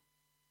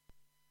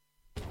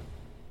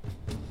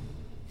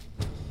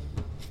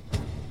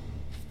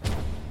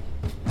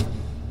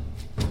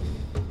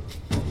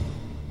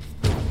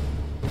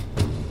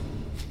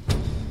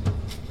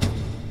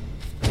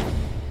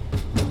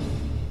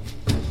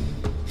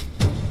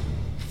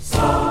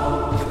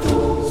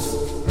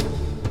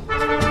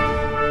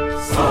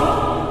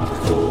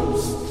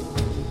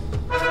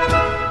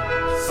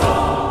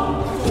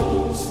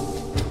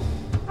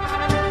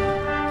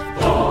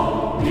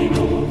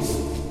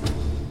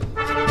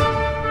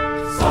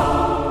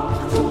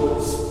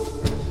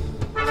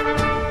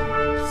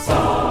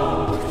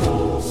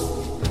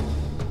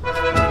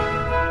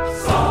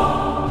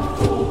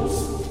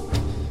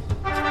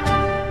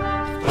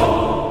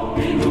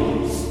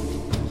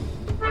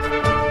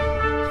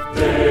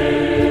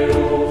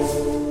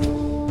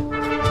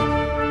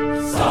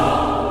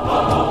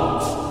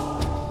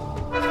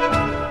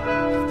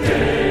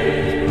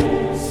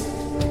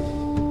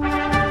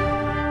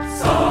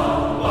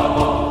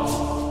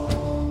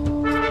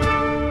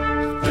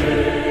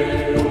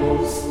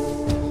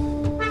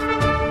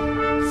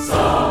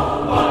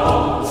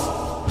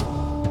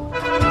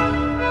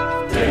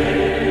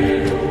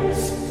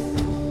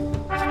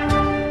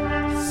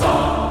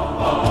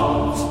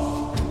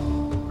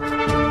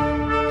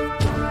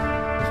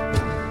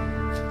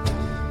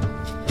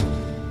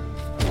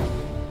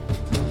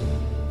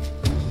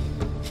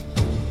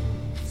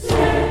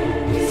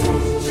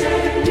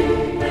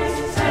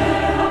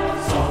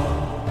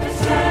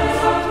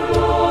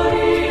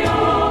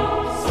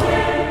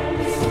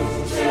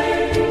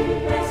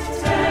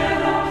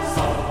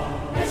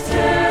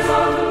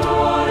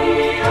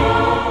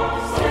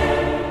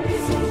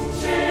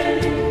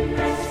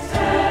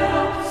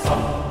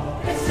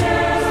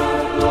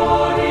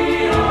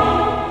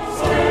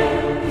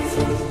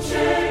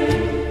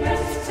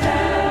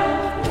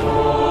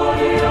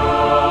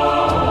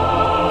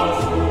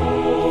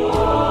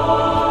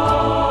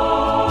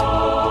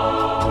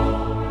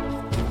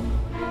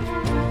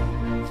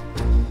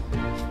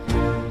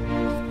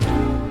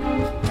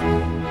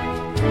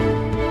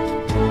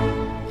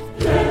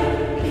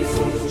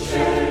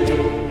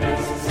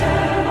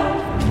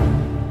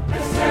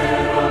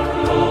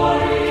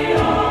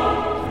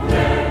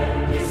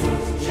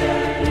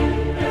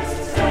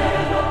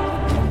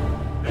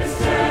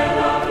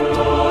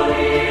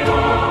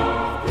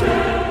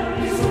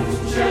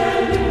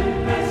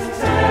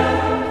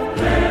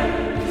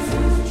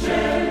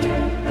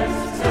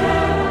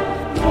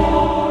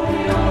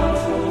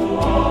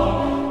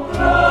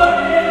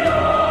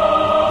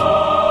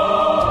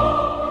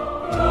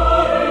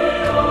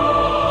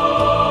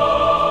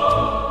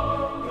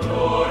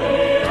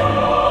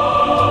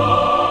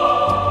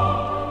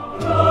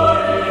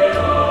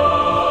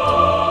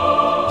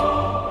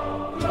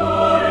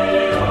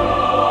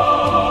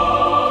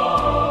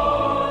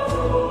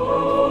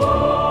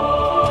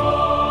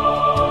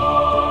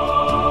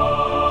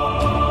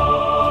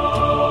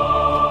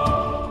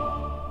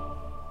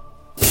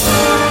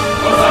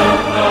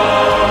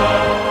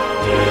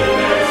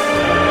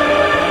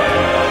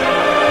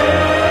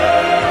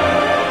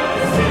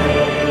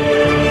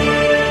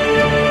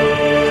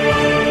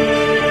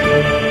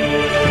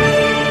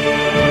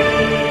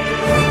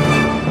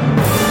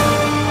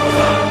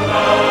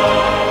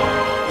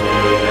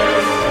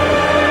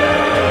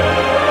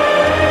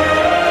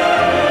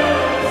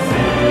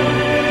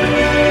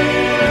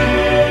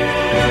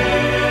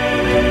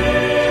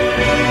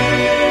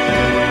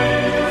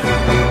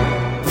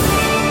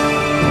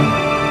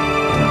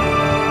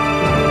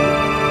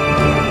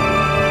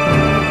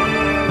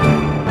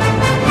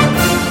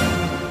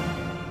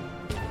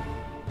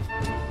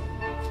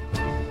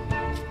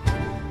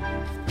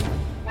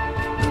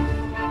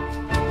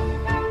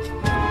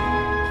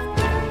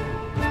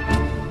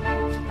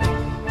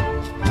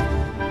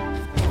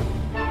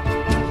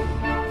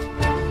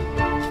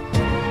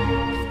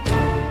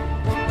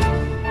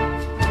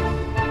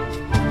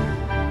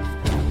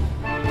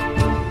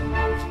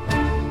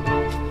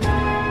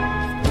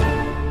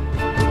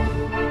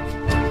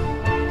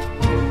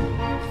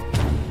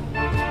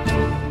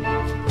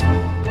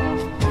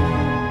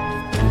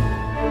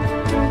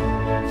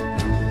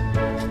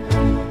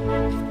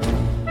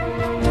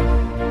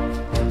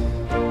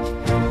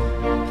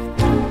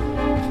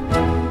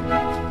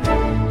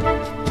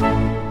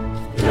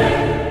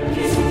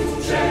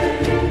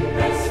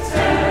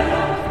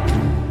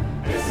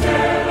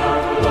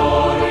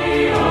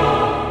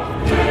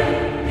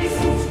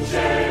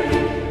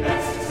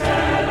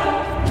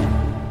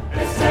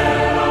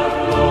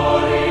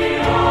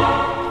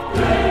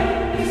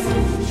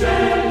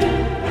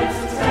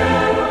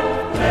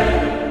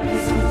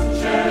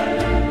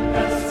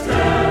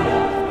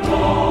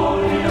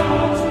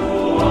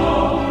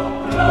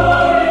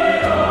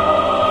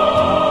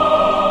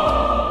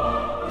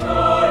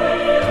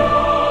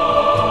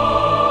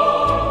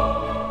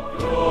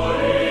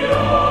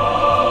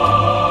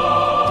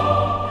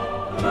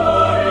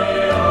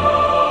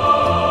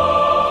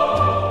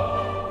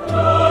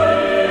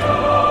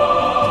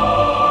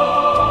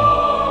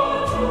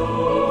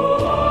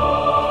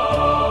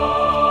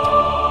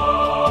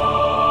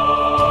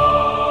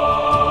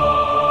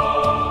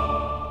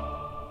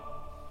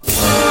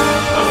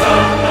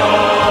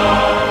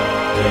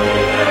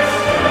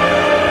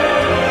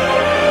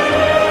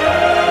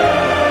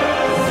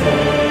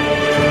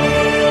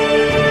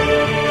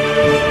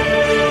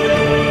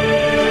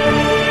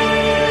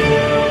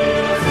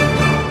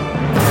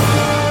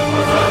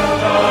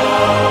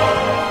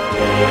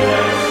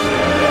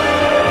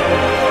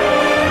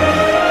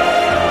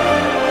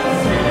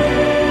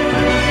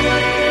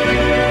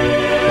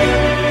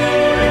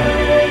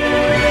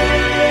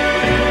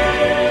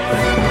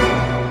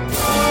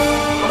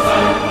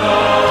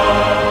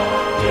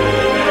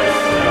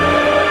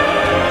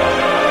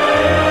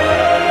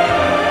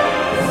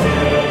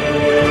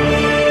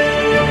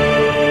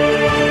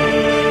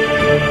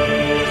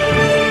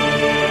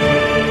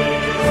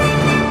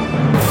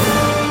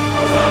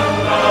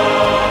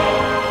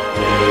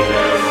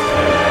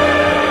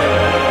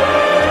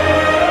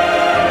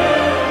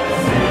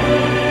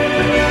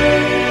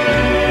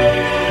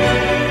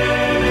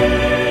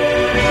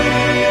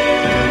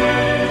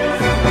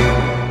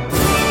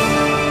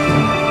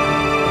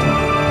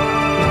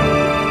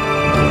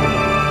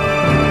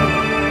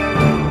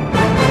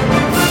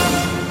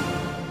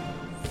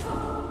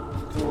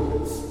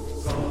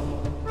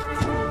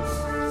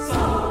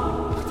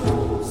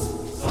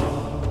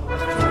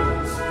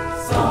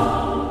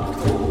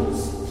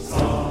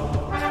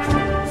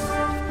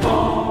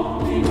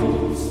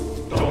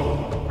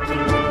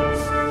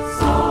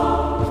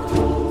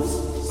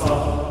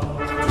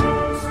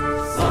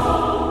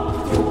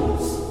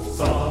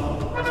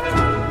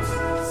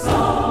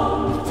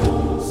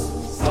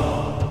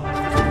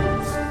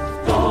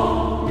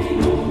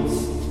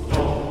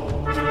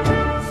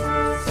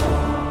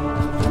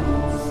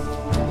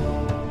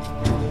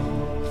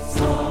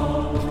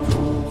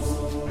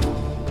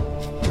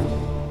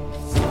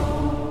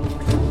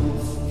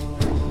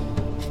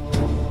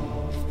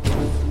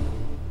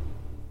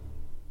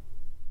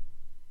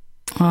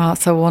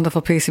 That's a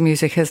wonderful piece of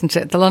music, isn't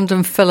it? The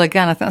London Phil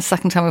again. I think that's the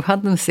second time we've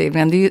had them this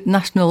evening. And the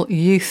National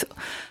Youth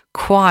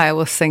Choir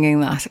was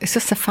singing that. It's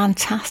just a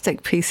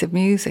fantastic piece of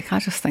music. I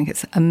just think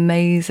it's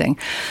amazing.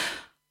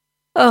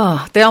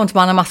 Oh, The Armed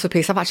Man, a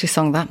masterpiece. I've actually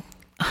sung that.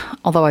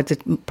 Although I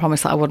did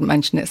promise that I wouldn't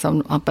mention it,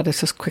 so I better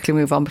just quickly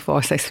move on before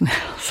I say something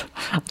else.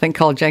 I think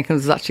Carl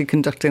Jenkins was actually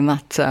conducting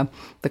that,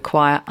 the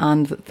choir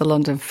and the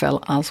London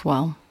Phil as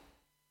well.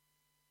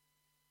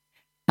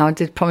 Now, I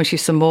did promise you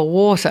some more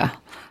water,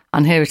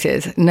 and here it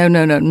is. No,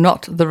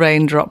 not the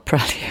raindrop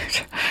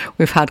prelude.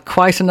 We've had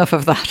quite enough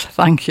of that,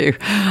 thank you.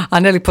 I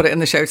nearly put it in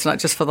the show tonight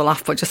just for the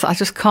laugh, but I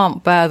just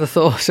can't bear the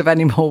thought of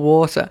any more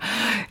water.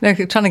 You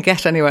know, trying to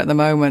get anywhere at the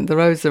moment, the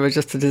roads are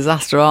just a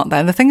disaster, aren't they?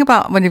 And the thing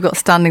about when you've got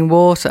standing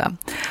water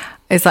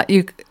is that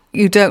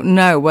you don't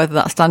know whether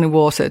that standing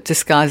water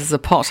disguises a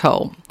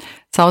pothole.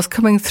 So I was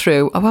coming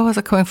through, where was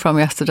I coming from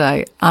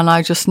yesterday? And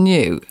I just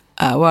knew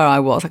where I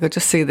was. I could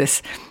just see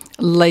this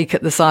lake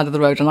at the side of the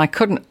road, and I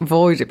couldn't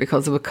avoid it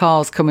because there were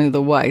cars coming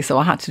the way, so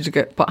I had to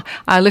go, but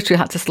I literally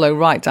had to slow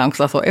right down because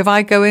I thought if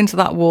I go into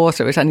that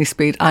water at any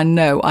speed, I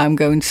know I'm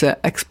going to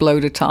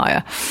explode a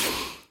tyre.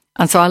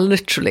 And so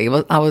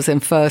I was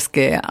in first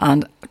gear,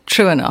 and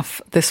true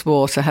enough, this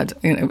water had,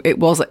 it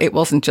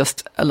wasn't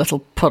just a little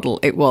puddle,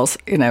 it was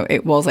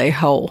a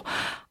hole.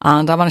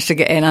 And I managed to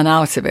get in and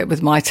out of it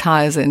with my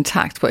tyres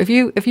intact. But if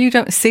you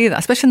don't see that,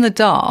 especially in the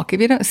dark,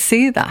 if you don't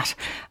see that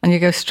and you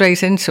go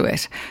straight into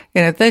it,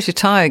 there's your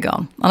tyre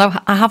gone. And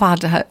I have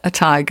had a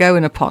tyre go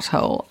in a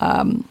pothole.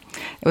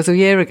 It was a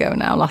year ago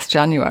now, last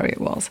January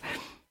it was,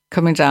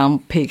 coming down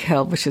Peak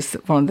Hill, which is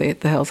one of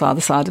the hills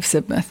either side of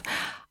Sidmouth,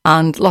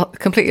 and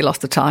completely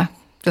lost the tyre.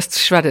 Just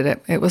shredded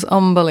it. It was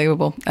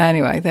unbelievable.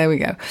 Anyway, there we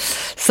go.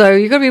 So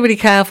you've got to be really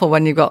careful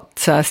when you've got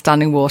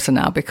standing water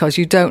now, because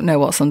you don't know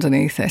what's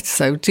underneath it.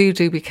 So do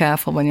be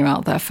careful when you're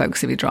out there,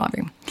 folks, if you're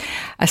driving,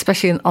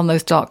 especially on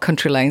those dark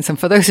country lanes. And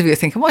for those of you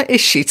thinking, what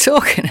is she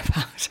talking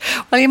about?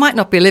 Well, you might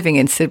not be living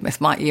in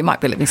Sidmouth, you might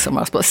be living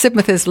somewhere else, but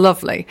Sidmouth is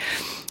lovely.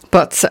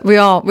 But we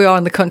are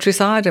in the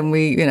countryside, and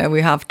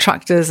we have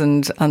tractors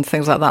and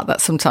things like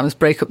that sometimes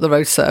break up the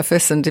road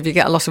surface. And if you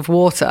get a lot of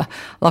water,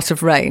 a lot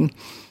of rain,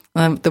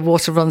 the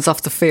water runs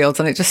off the fields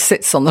and it just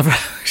sits on the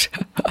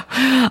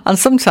road. And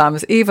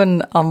sometimes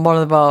even on one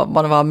of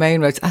our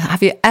main roads.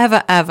 Have you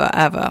ever,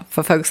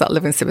 for folks that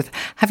live in Sidmouth,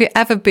 have you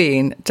ever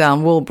been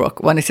down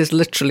Woolbrook when it is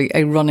literally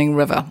a running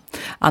river?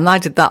 And I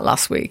did that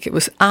last week. It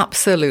was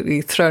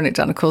absolutely throwing it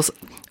down. Of course,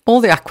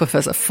 all the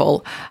aquifers are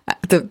full.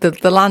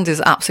 The land is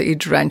absolutely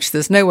drenched.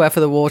 There's nowhere for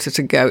the water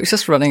to go. It's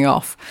just running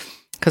off.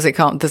 Because it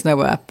can't, there's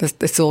nowhere,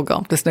 it's all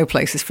gone. There's no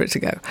places for it to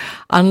go.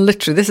 And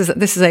literally, this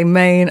is a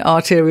main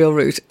arterial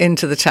route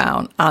into the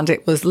town. And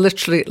it was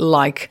literally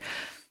it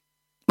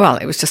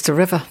was just a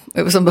river.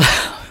 It was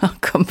unbelievable. I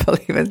couldn't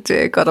believe it.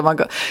 Dear God, oh my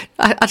God.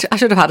 I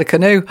should have had a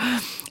canoe.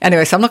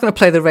 Anyway, so I'm not going to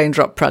play the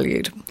raindrop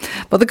prelude.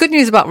 But the good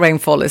news about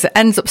rainfall is it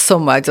ends up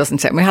somewhere,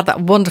 doesn't it? And we had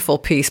that wonderful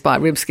piece by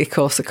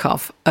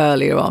Rimsky-Korsakov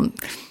earlier on.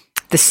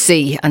 The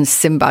sea and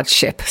Sinbad's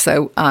ship.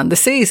 So, the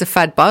seas are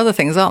fed by other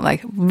things, aren't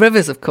they?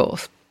 Rivers, of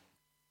course.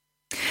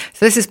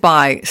 So this is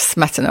by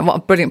Smetana. What a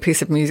brilliant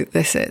piece of music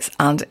this is.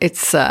 And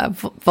it's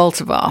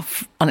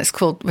Voltavar, and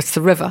it's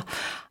The River.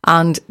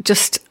 And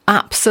just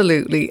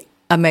absolutely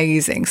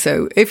amazing.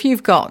 So if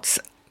you've got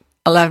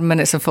 11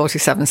 minutes and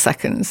 47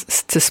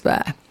 seconds to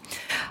spare,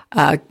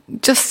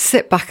 just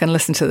sit back and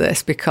listen to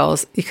this,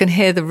 because you can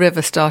hear the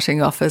river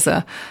starting off as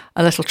a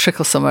little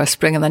trickle somewhere, a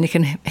spring, and then you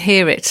can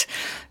hear it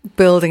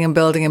building and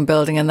building and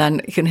building, and then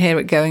you can hear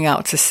it going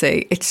out to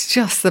sea. It's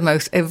just the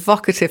most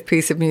evocative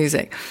piece of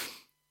music.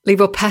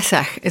 Libor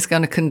Pesek is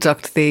going to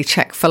conduct the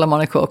Czech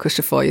Philharmonic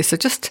Orchestra for you. So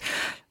just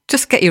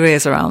get your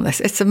ears around this.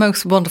 It's the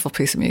most wonderful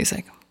piece of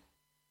music.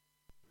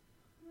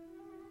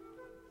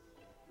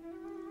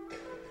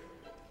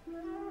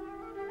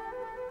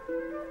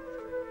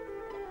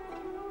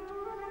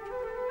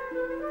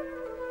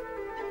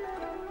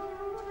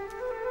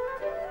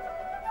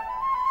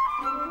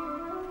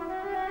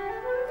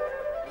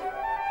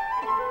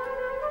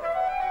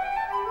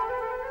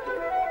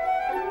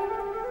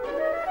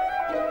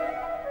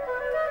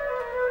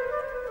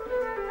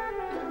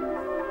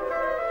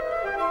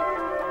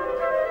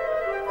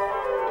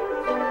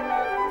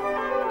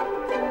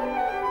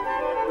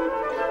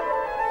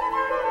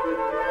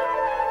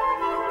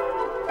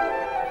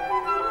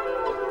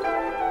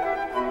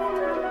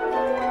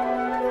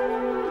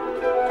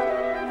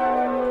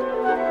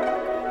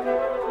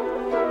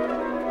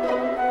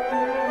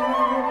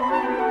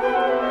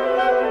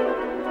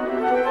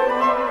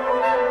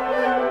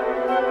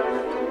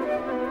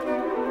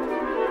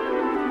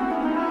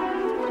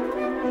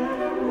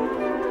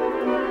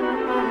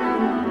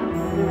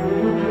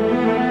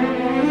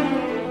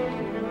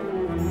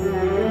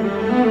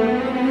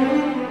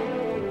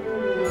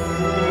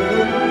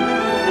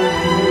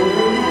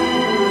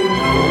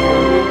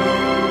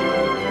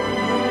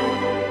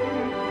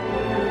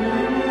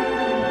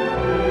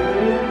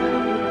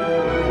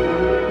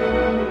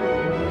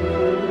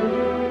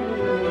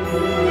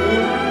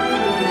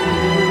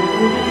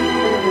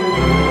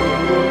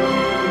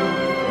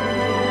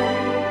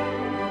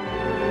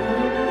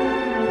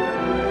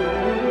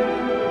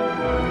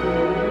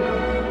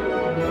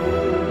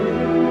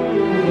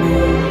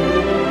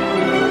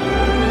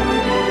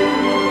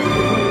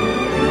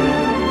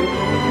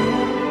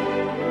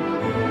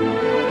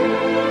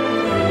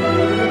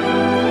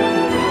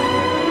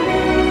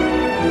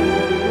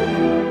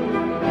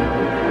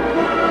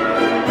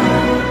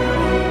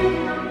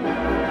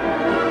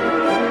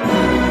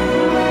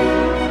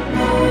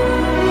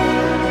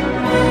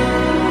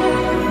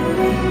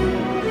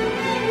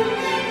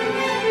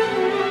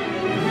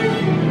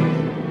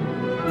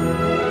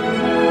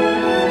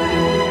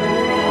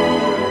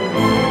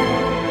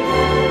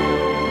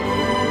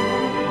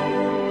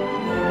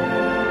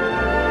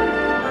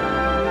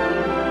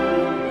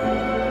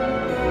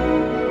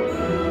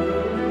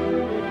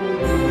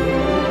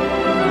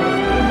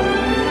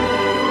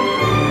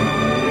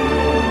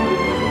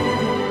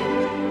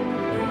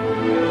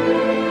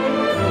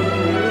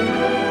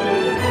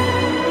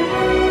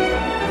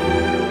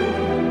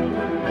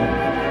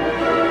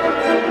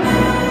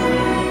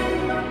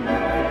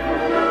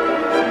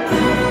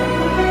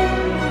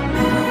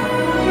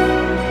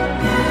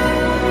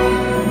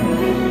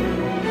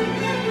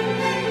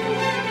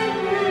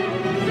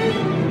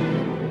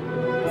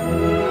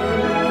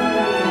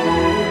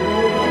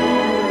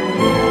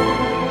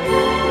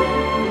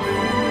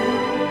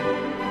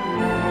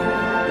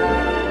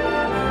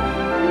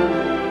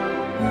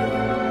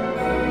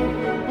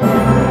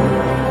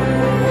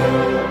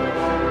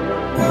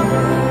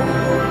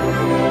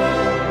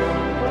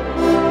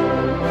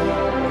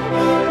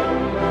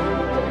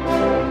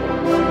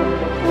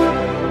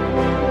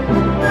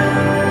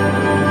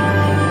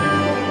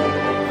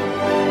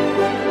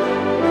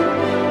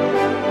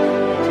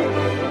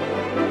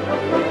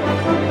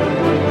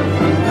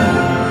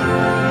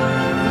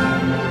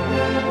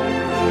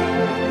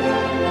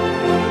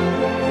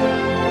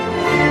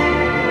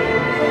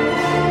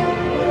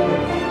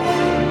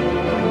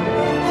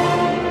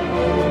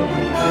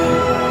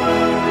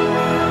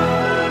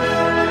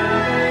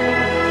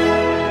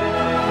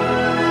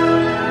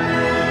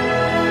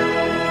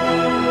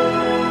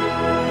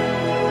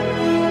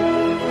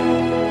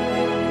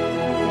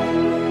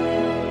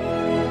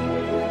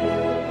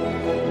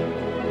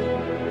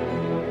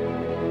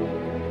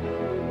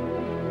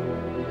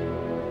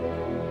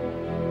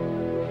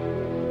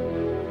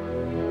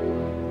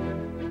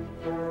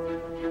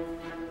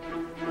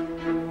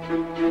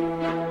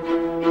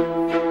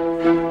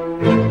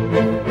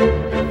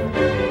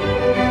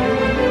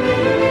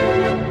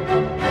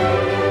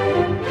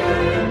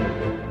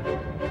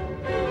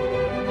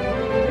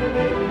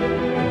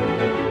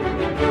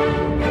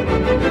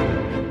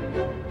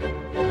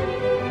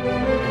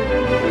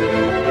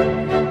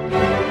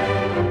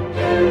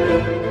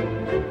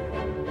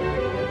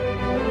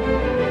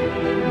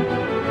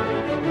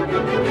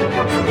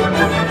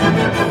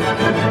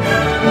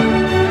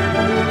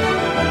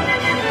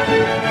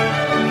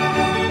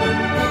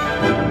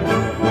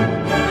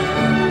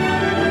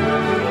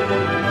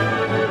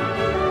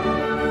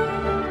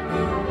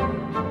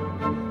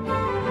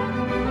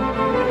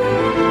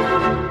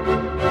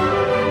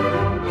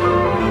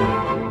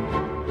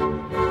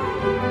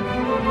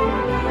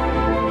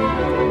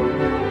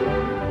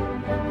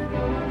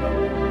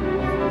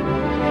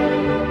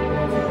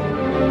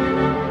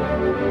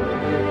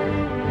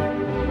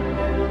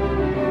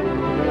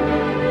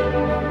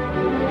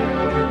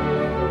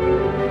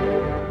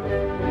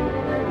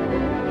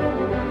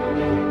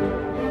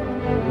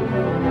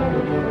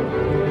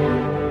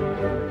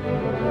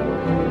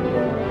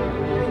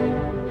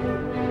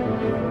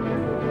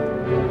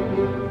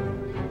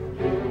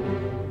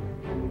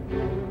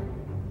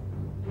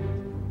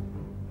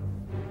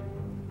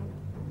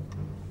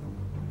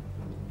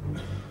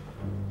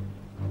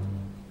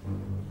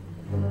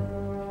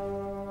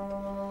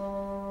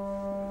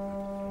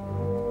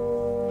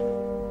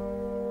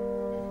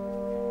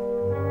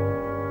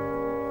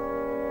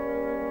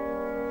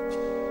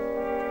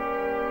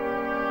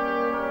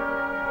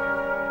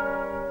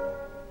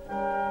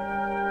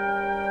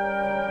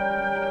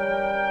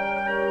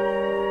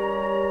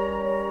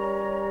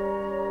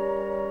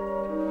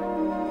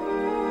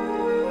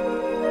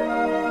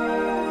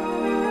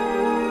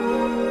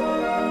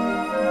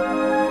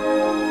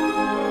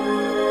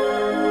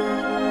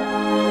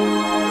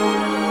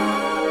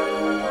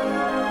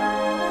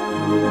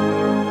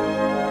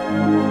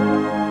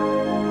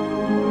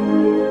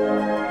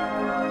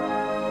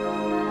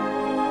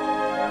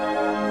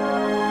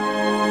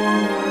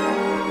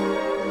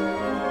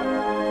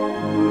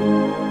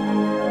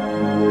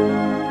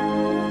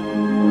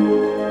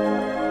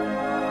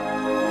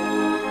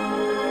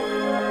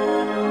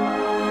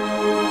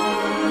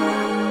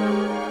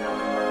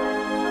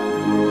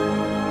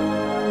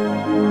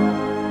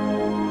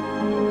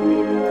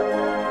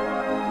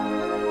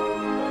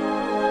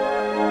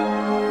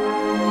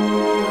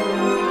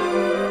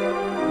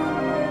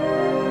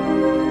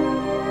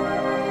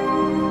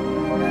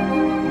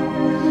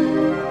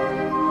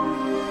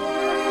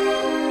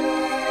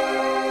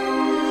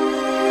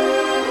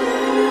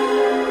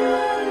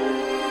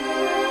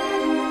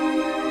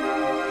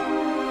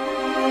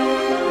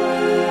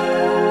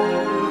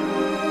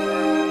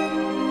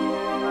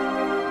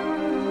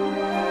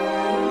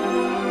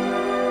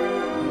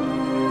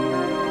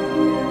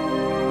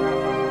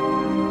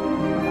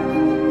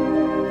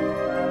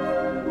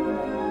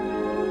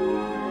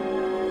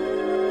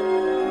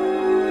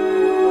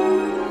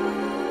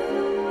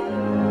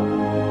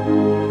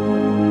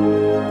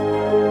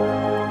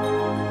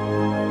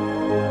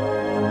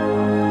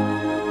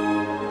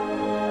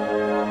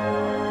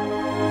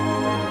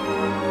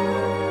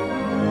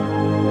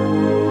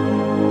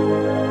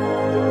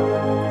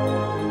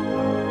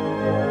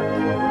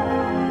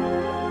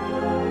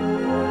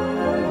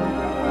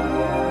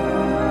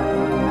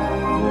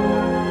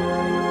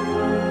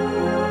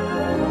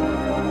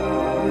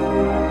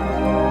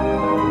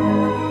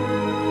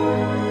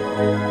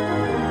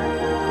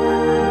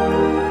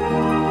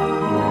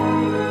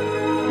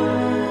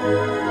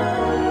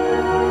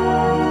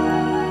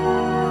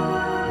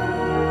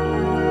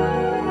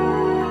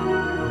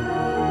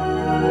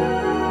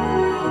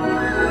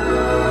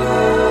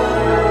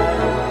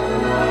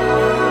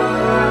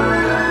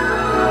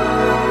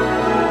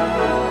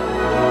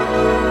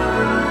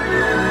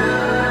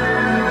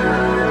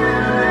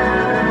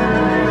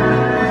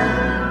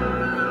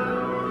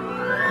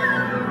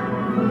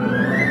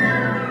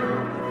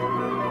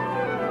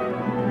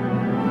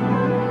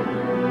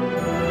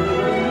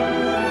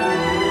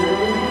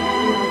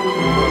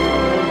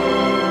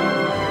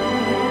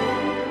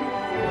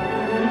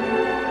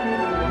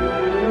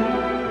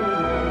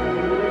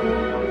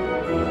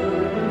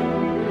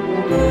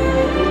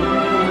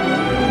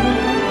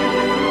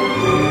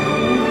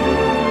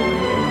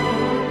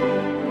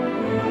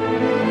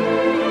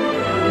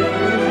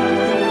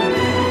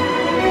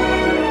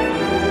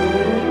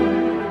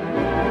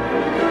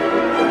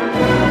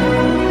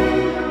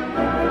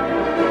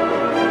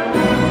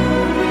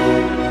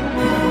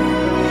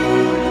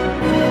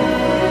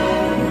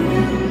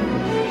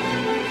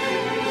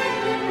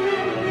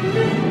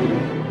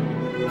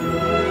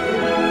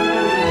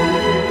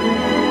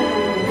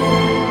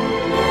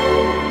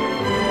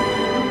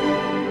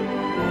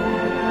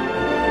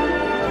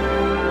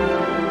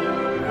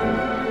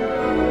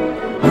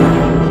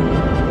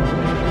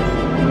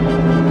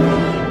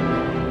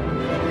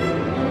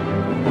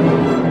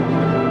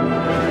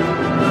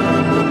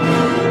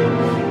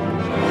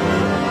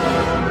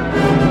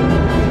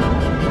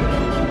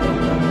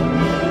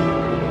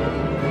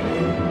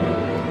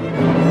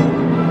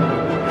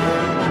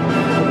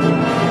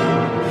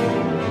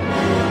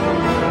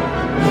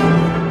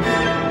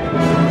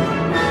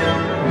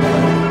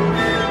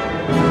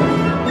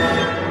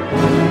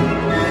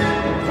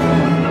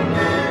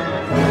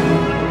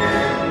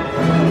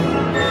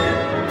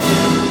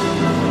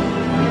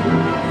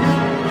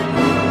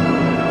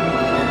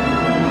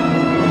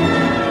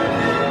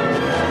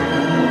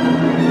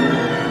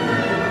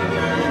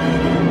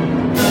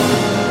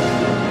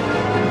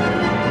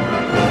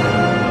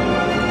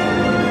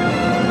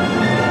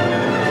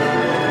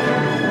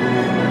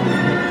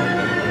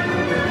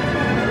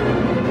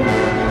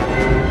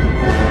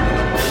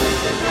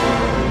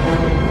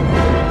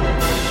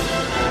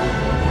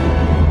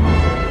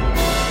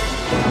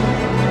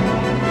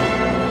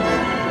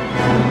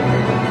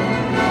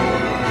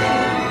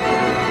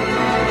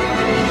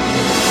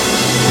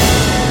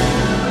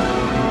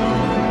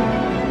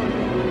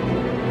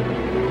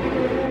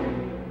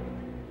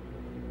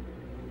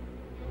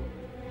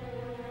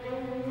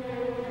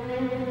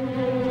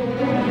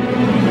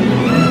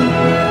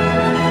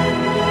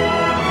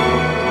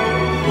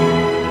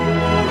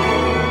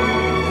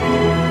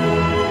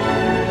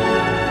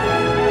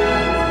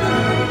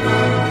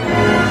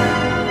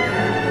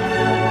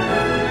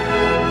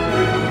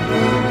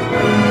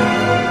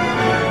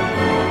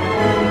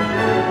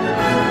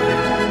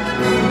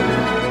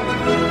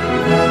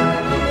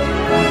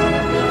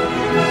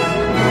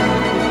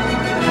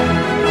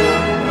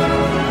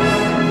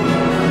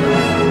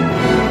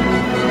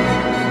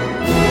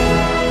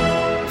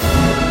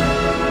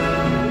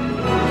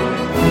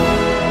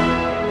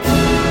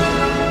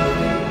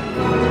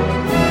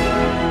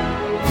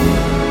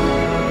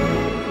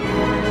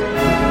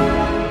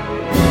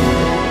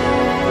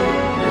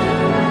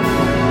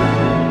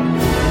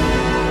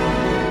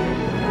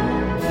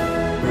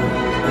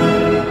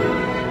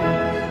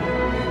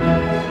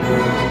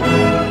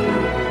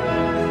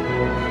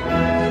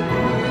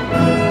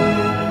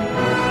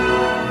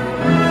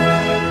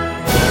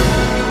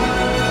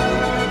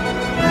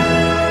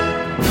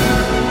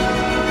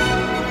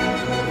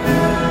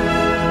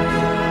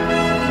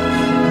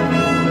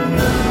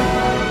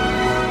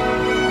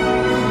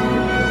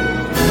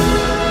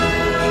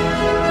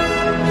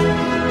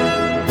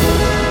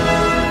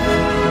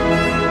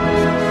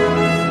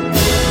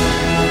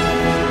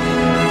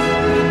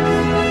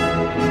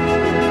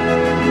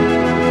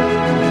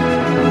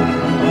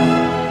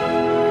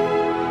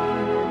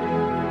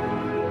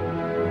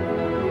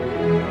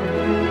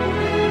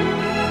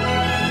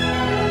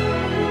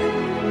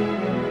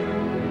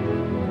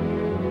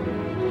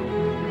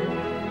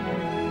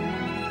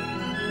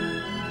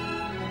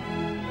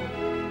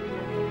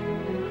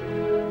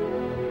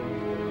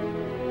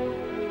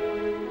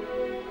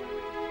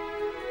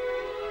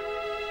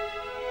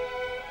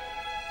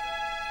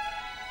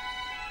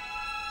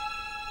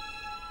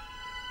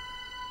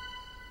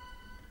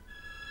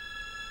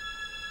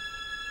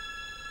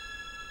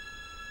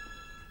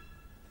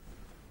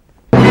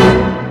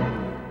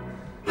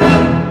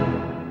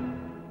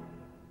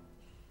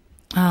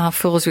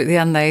 fools you at the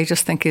end there. You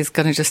just think he's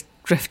going to just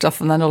drift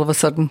off and then all of a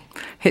sudden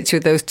hits you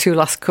with those 2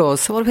 last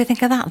chords. So what do we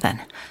think of that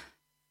then?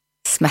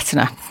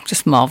 Smetana,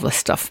 just marvellous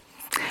stuff.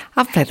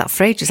 I've played that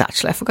for ages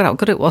actually. I forgot how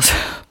good it was.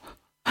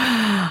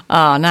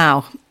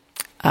 Now,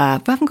 we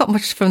haven't got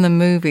much from the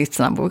movies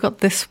tonight, but we've got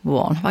this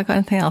one. Have I got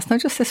anything else? No,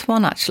 just this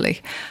one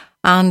actually.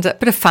 And a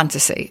bit of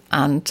fantasy.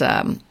 And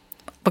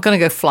we're going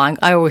to go flying.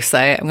 I always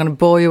say it, I'm going to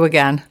bore you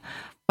again.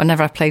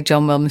 Whenever I play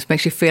John Williams,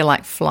 makes you feel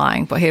like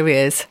flying. But here he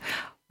is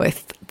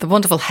with the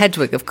wonderful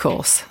Hedwig, of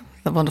course,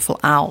 the wonderful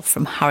owl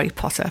from Harry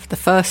Potter, the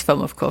first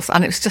film, of course.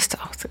 And it was just,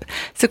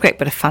 it's a great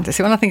bit of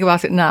fantasy. When I think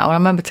about it now, I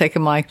remember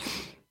taking my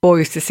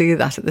boys to see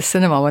that at the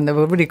cinema when they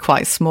were really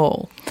quite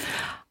small.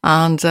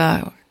 And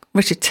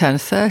Richard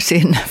turned 30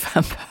 in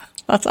November.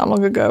 That's how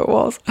long ago it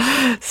was.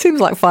 Seems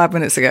like 5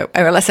 minutes ago.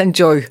 Anyway, let's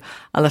enjoy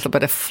a little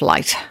bit of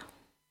Flight.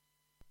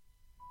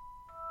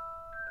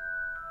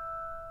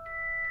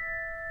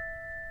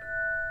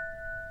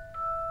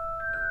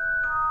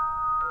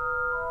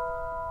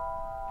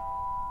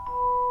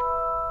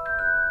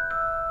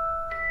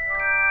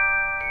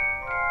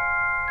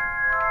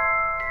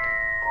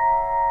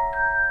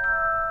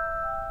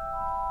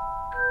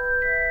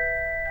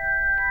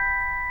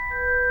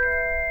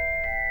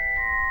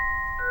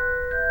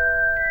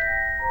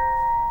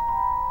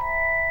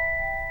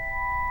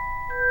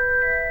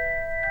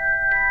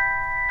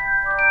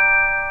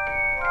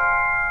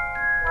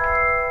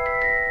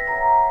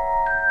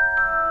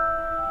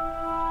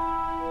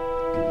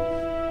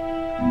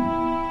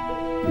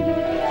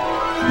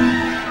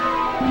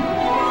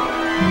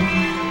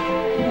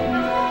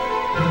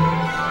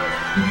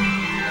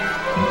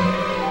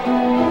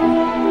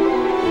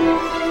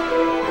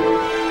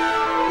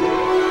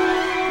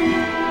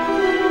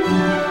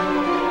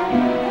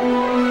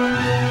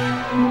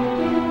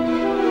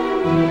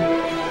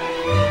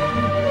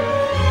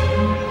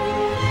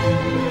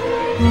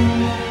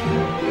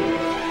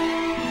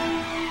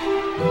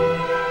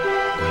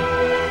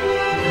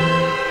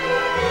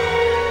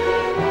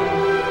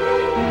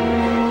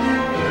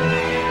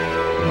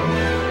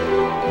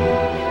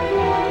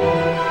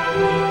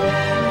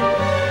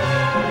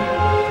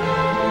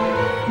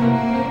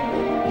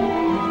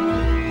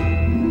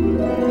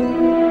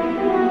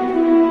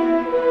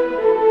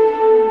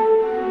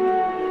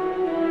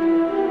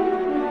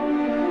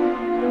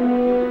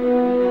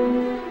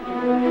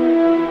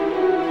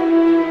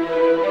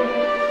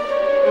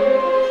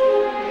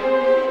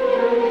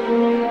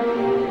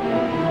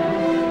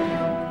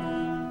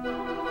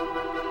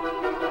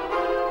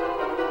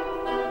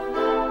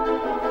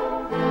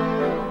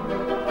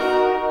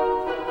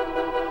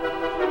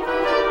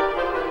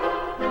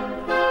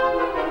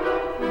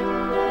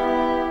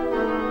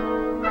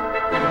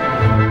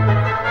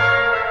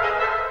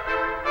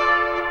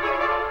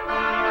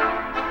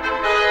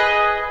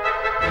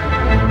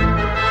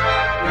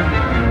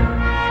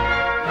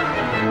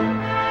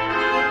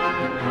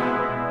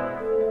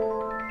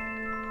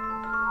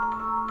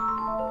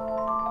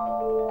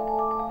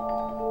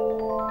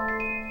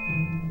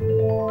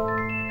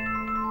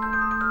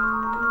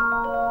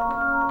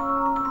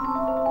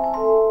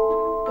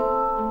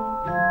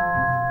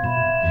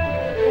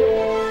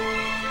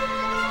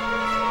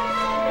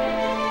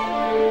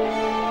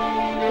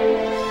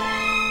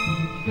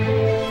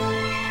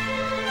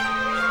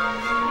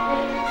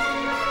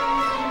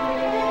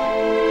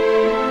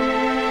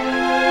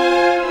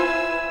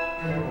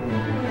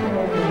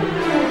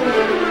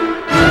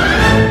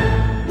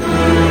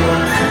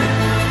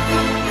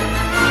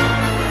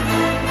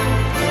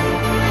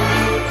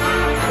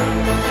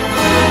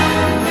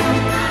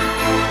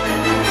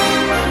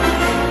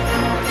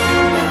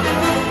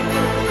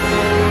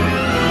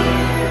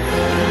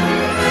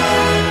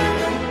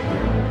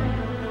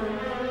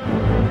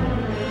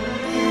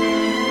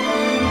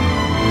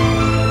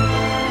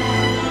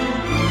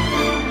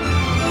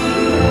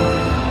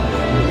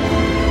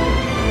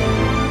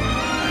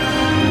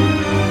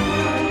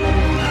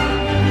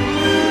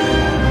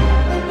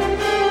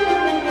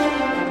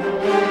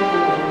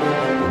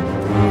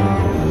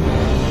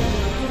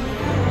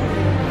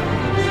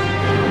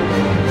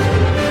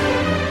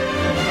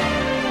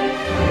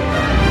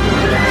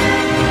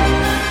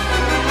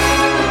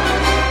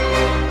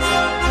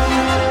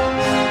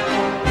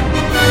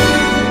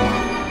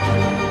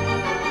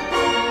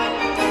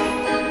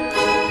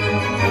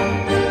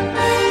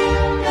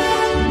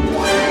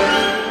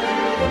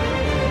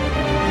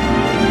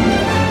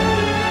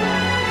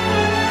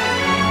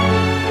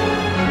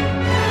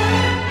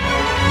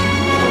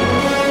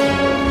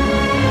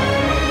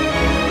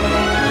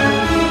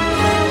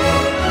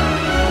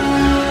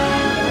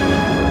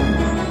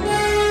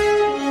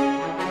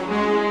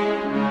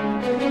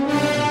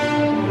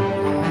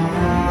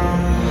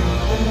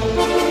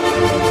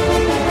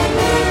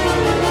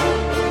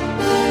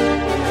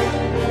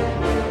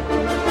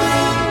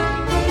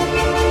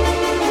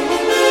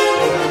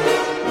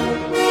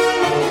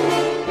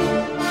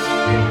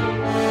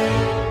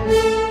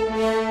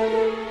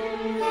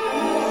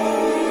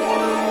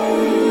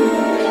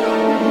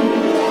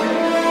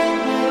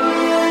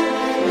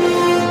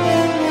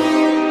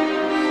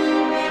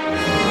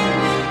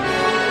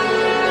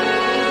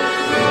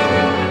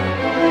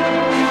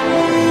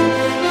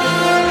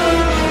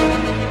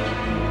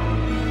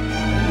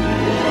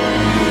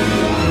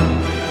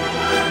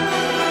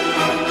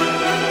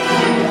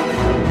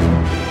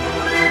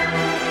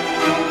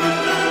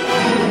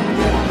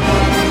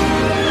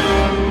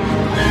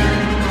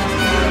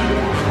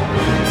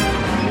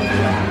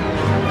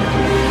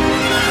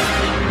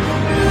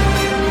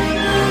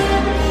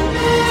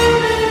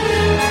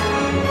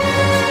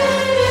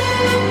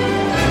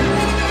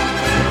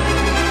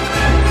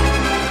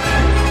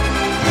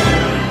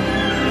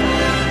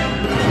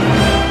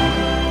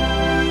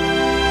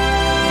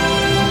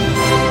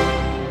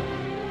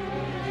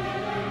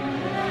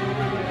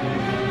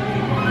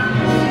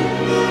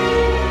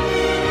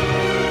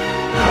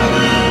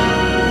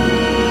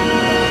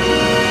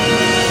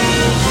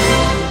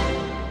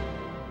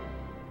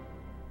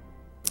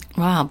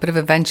 bit of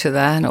adventure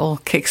there, and it all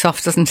kicks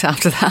off, doesn't it,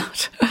 after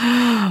that?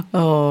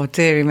 Oh,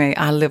 dearie me.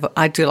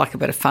 I do like a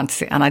bit of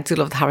fantasy, and I do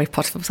love the Harry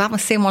Potter films. I haven't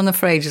seen one of them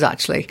for ages,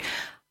 actually.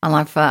 And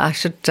I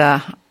should,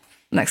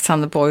 next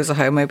time the boys are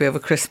home, maybe over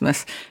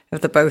Christmas,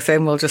 if they're both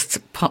in, we'll just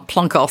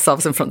plonk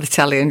ourselves in front of the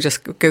telly and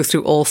just go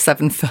through all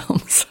 7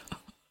 films.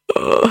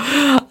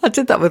 I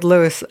did that with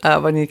Lewis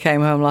when he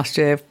came home last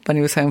year, when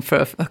he was home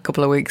for a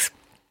couple of weeks.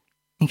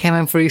 He came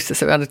home for Easter,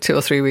 so we had 2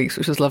 or 3 weeks,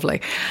 which was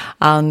lovely.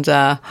 And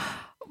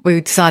we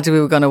decided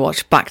we were going to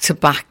watch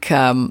back-to-back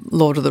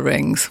Lord of the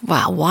Rings.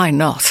 Well, why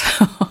not?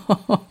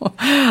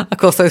 Of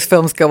course, those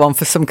films go on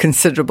for some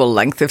considerable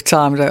length of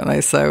time, don't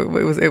they? So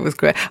it was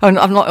great. I'm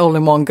not all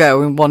in one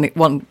go, in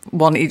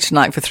one each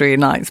night for 3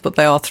 nights, but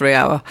they are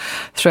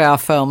 3-hour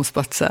films.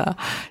 But you've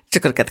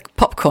just got to get the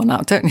popcorn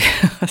out, don't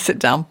you? Sit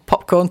down,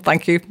 popcorn,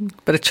 thank you,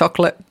 bit of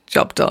chocolate,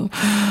 job done.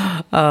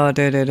 Oh,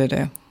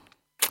 dear.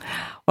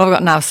 What have I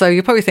got now? So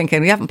you're probably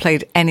thinking, we haven't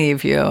played any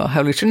of your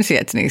Holy Trinity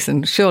yet, Denise,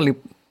 and surely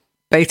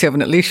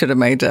Beethoven at least should have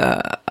made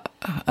an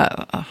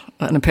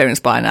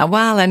appearance by now.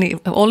 Well,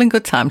 all in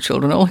good time,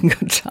 children, all in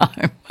good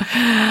time.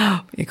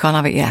 You can't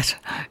have it yet.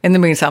 In the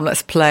meantime,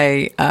 let's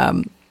play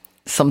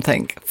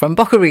something from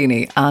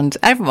Boccherini, and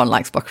everyone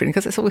likes Boccherini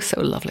because it's always so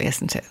lovely,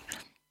 isn't it?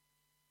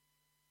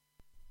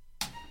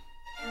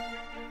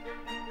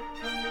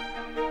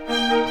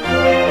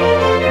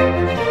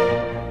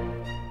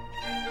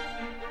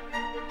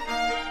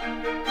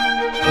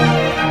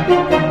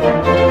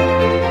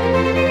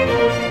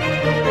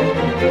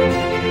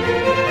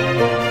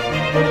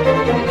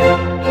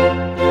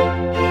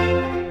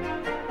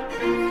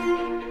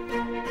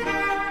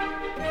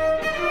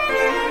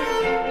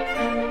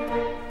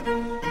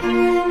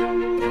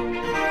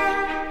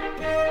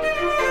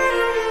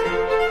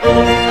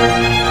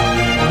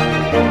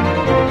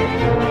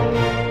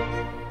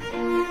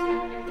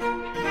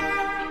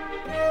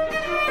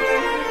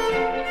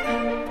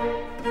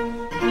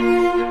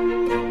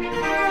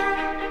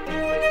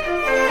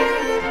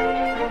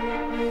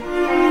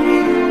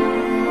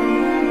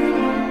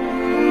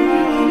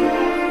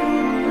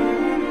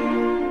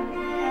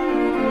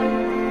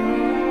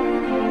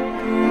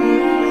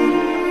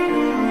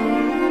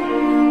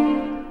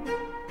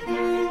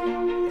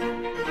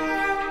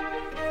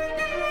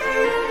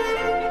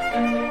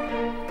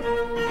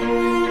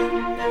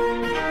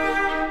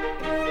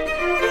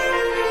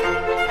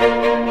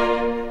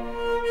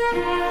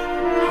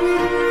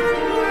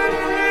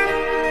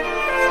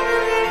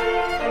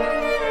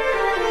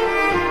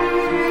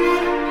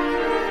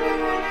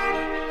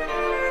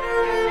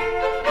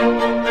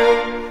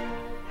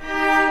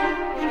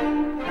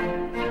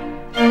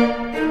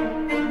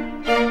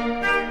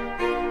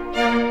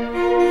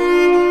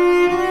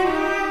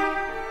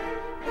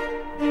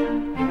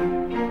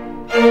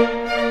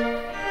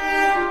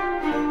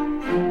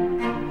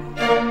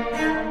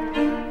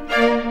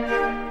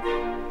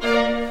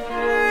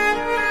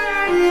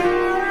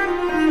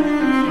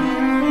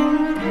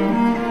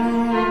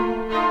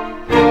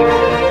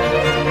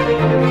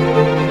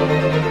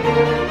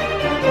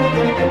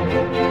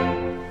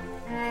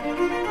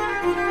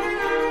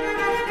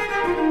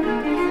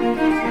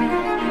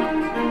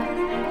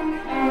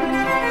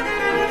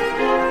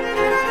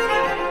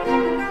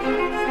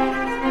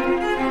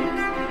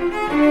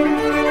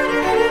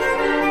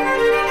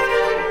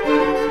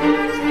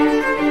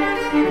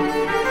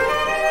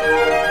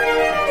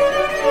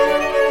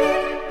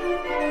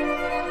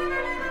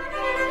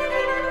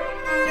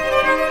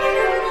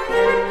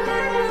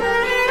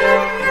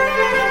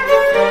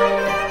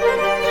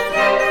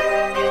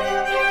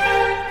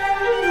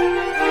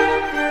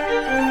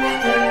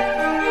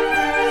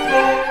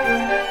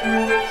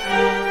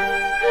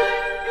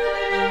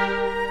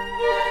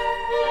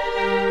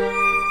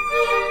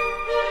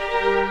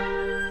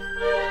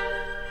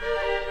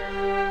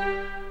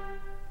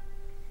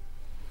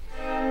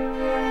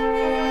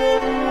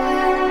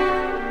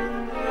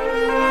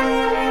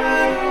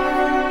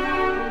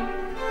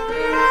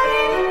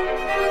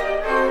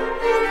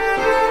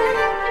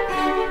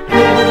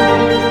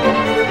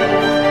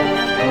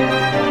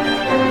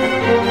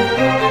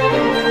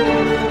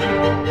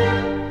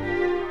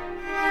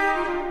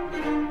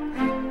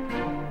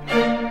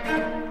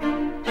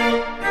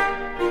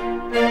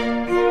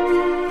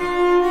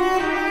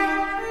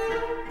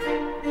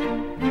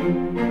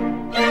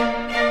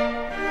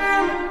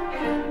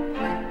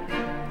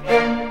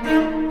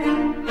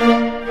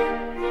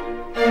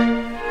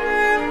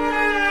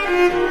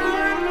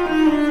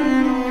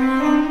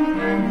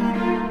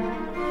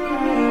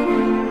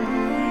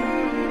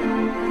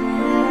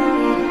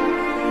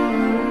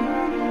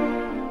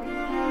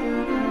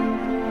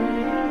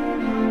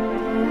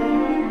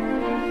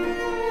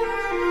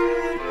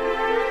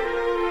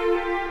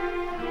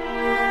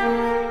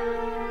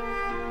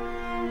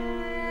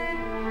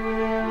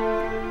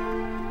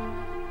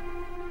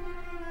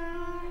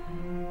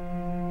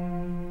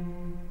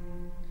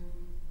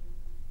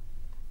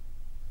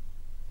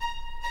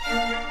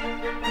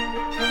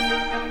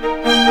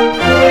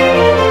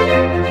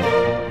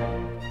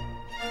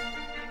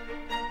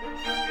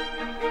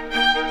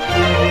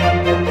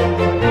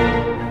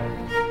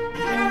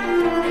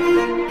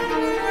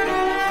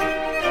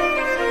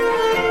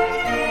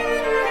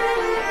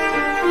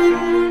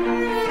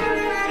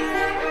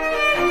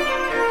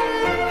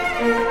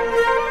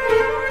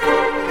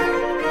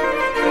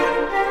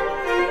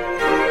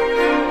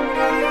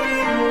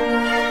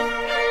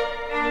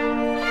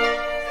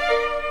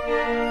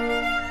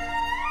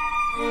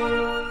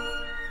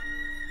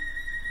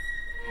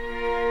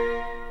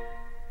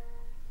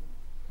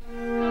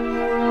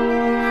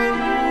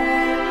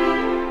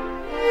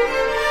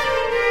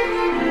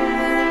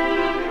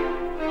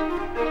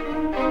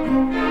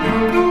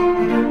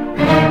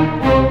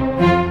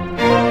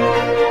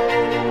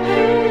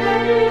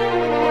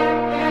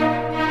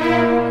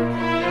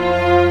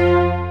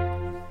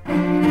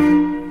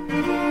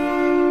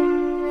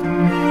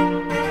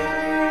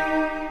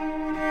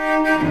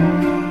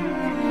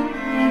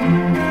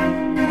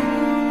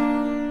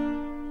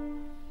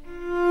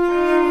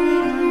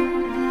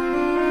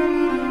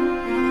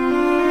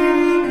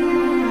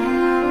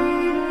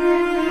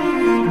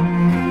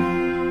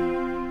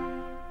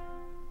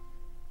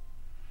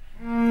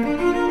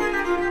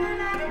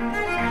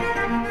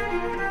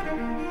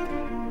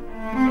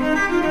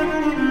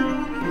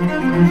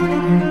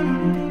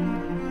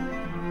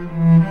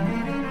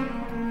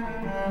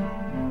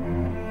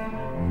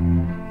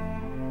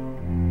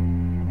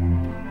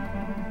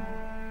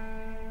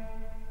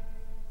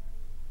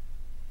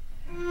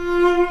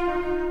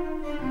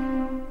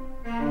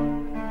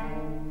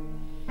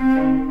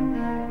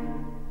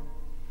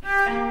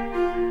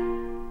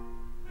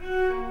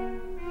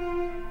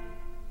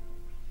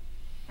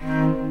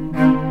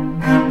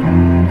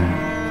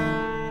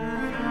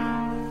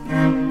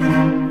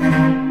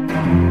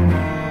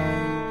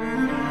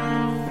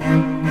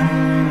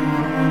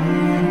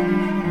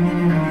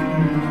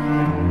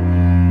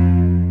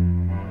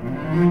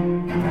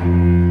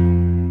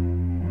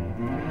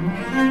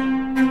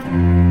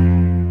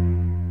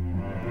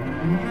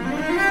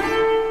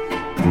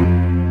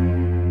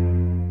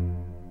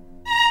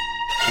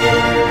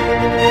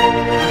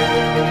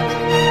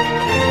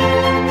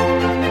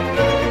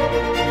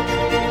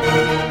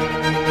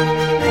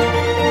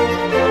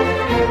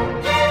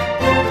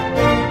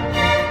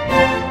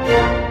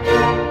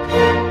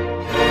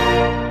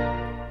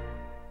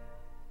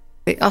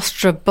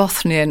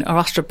 Ostrobothnian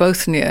or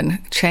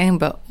Ostrobothnian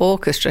Chamber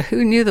Orchestra.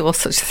 Who knew there was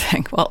such a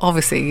thing? Well,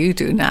 obviously you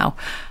do now.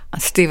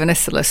 And Stephen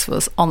Istalis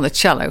was on the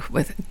cello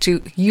with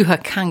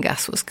Juha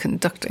Kangas was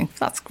conducting.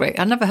 That's great.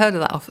 I'd never heard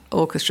of that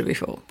orchestra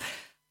before.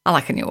 I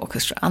like a new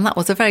orchestra. And that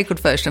was a very good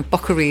version of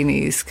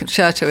Boccherini's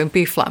Concerto in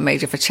B-flat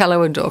major for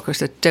cello and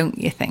orchestra, don't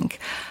you think?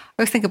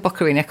 I always think of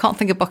Boccherini. I can't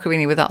think of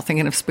Boccherini without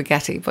thinking of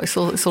spaghetti, but it's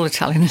all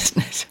Italian,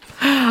 isn't it?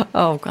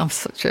 Oh, I'm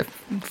such a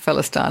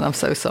Philistine. I'm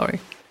so sorry.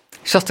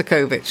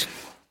 Shostakovich.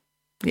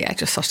 Yeah,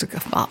 just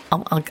Shostakovich.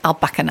 I'll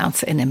back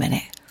announce it in a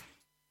minute.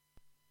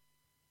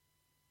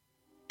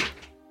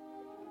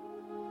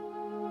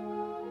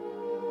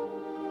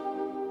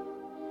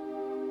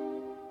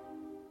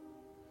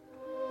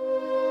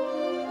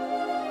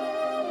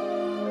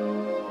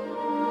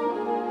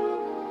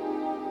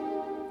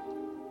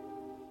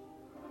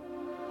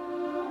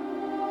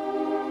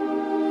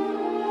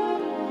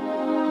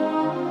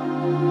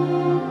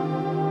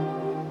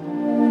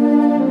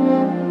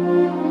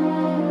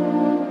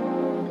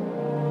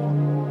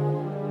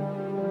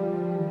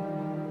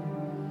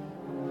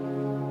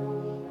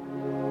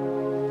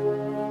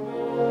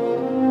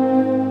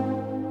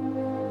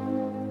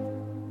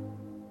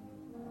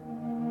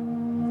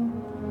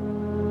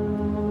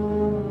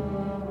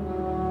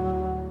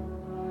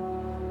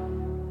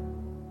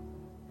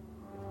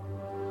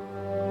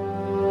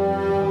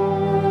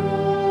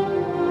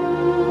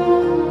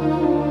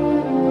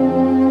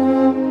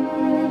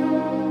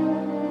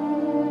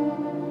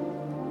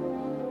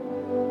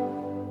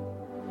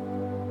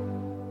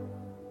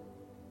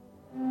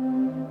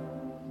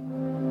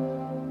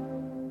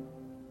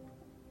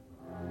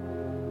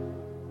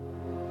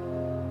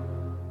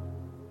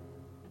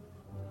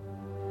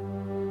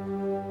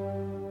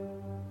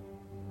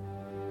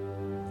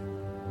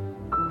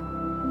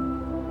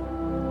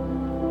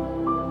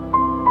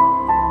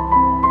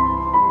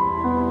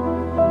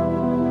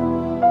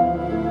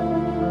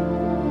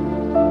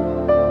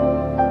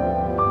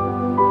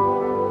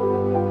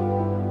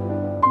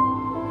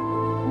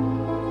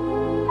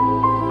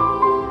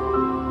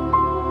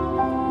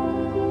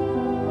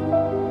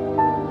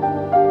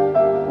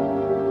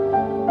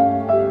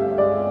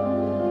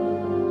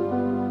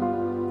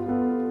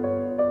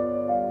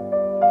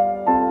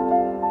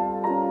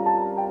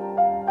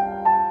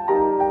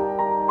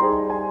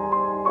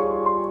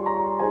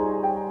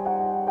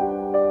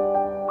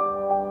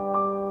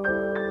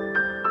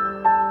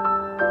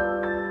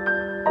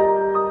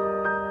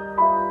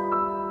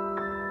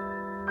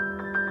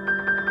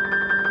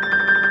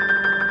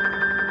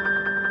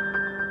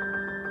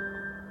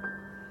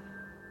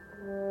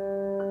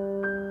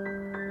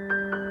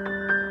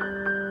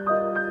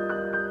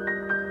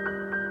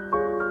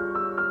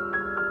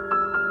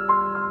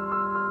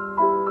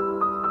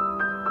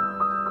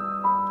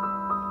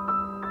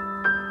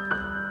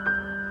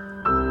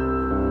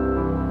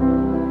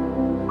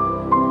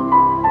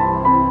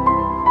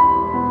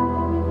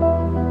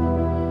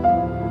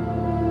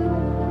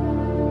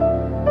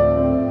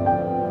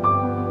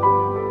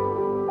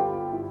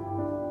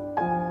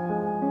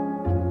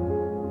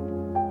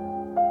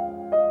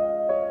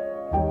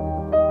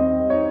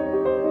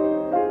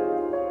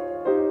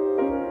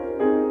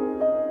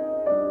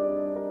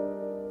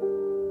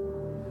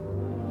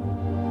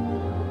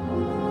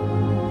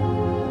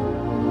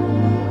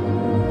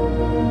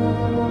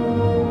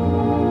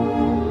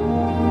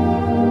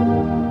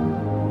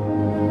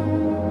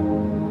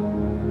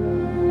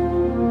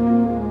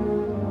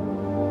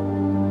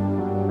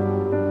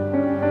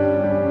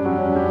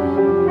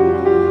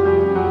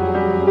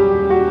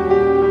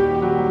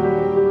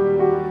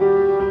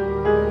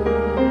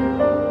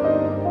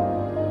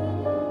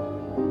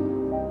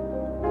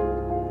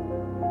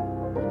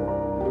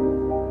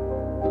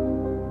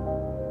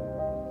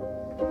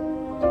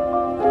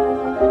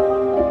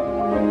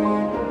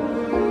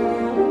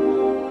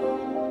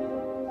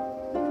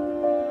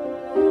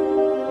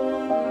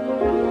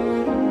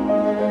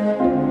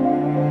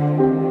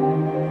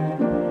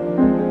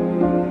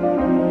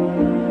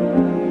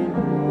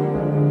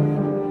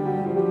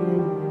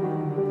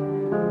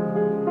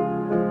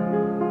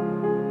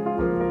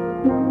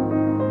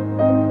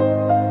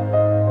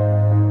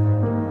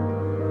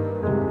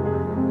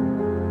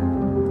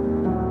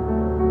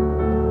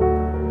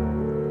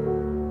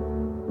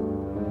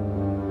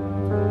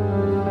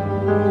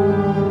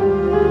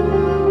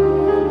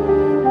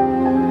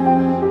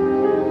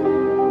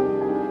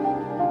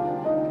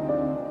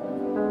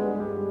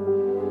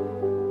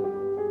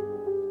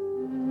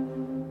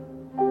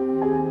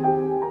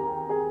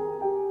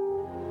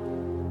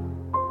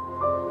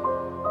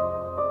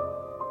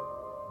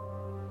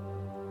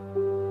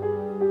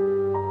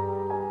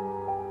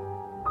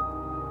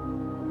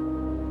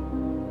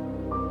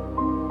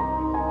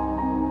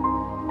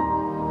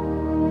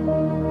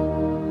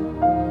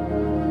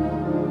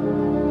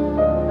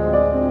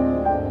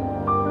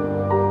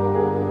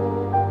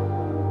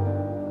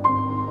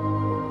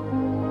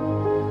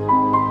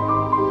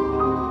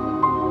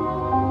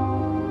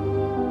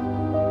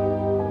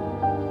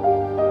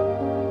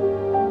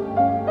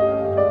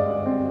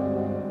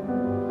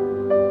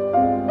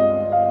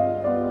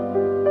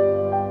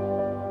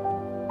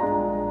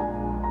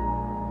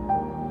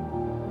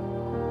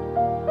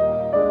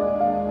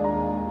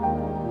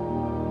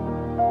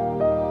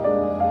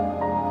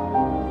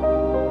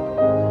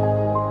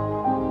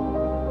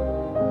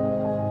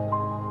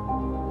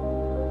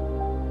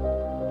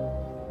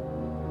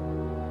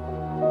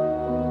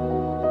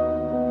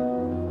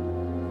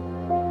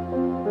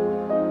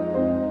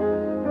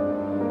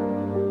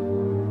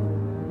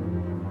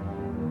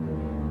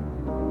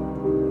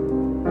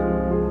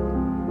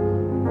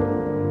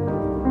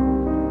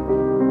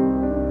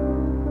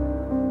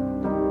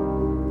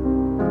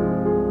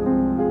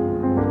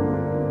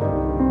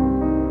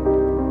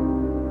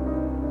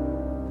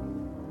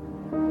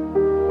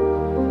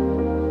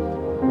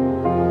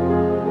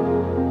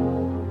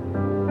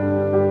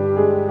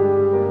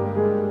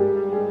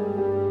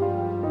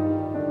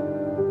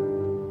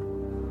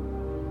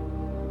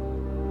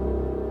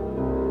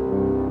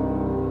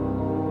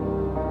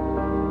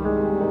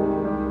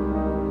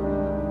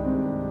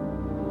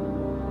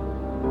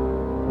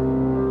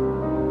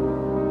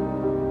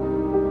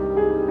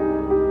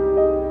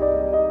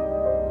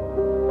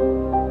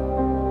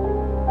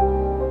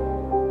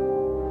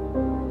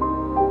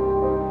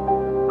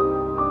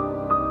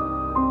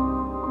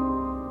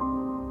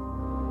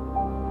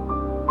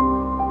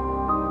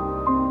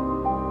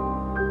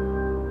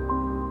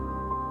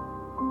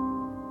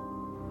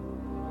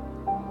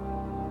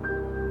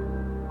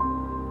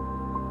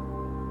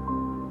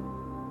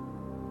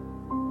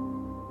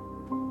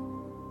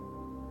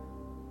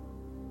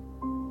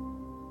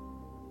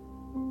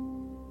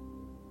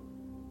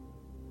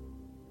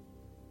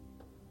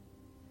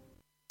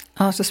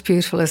 Oh, it's just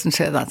beautiful, isn't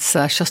it? That's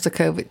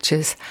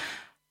Shostakovich's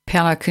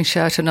Piano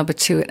Concerto No.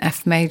 2 in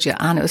F major,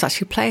 and it was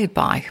actually played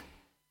by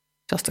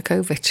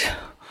Shostakovich.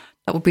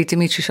 That would be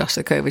Dmitri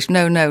Shostakovich.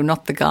 No,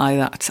 not the guy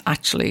that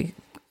actually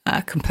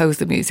composed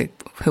the music,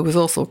 who was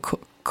also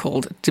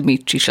called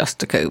Dmitri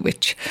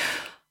Shostakovich.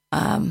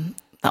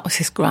 That was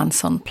his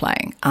grandson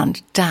playing,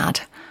 and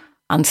dad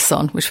and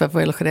son, whichever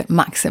way you look at it,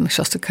 Maxim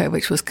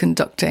Shostakovich was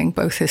conducting,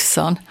 both his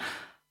son,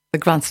 the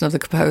grandson of the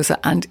composer,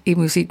 and I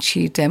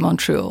Musici de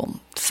Montreal.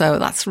 So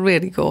that's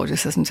really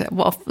gorgeous, isn't it?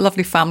 What a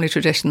lovely family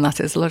tradition that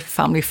is, a lovely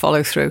family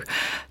follow-through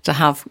to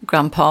have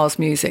grandpa's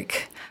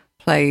music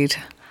played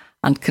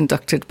and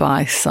conducted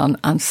by son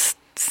and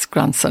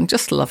grandson.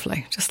 Just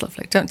lovely, just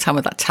lovely. Don't tell me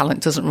that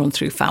talent doesn't run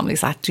through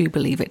families. I do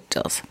believe it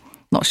does.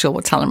 Not sure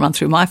what talent ran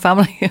through my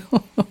family.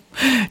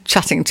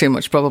 Chatting too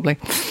much, probably.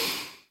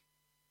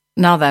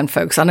 Now then,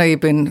 folks, I know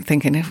you've been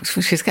thinking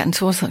she's getting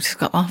towards that. She's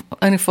got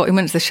only 40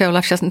 minutes of the show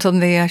left. She hasn't done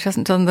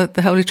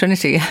the Holy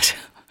Trinity yet.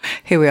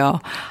 Here we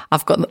are.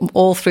 I've got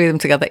all three of them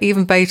together.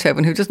 Even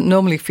Beethoven, who doesn't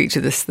normally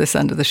feature this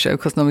end of the show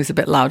because normally he's a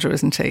bit louder,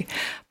 isn't he?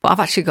 But I've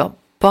actually got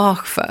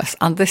Bach first,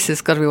 and this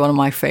has got to be one of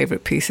my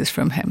favourite pieces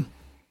from him.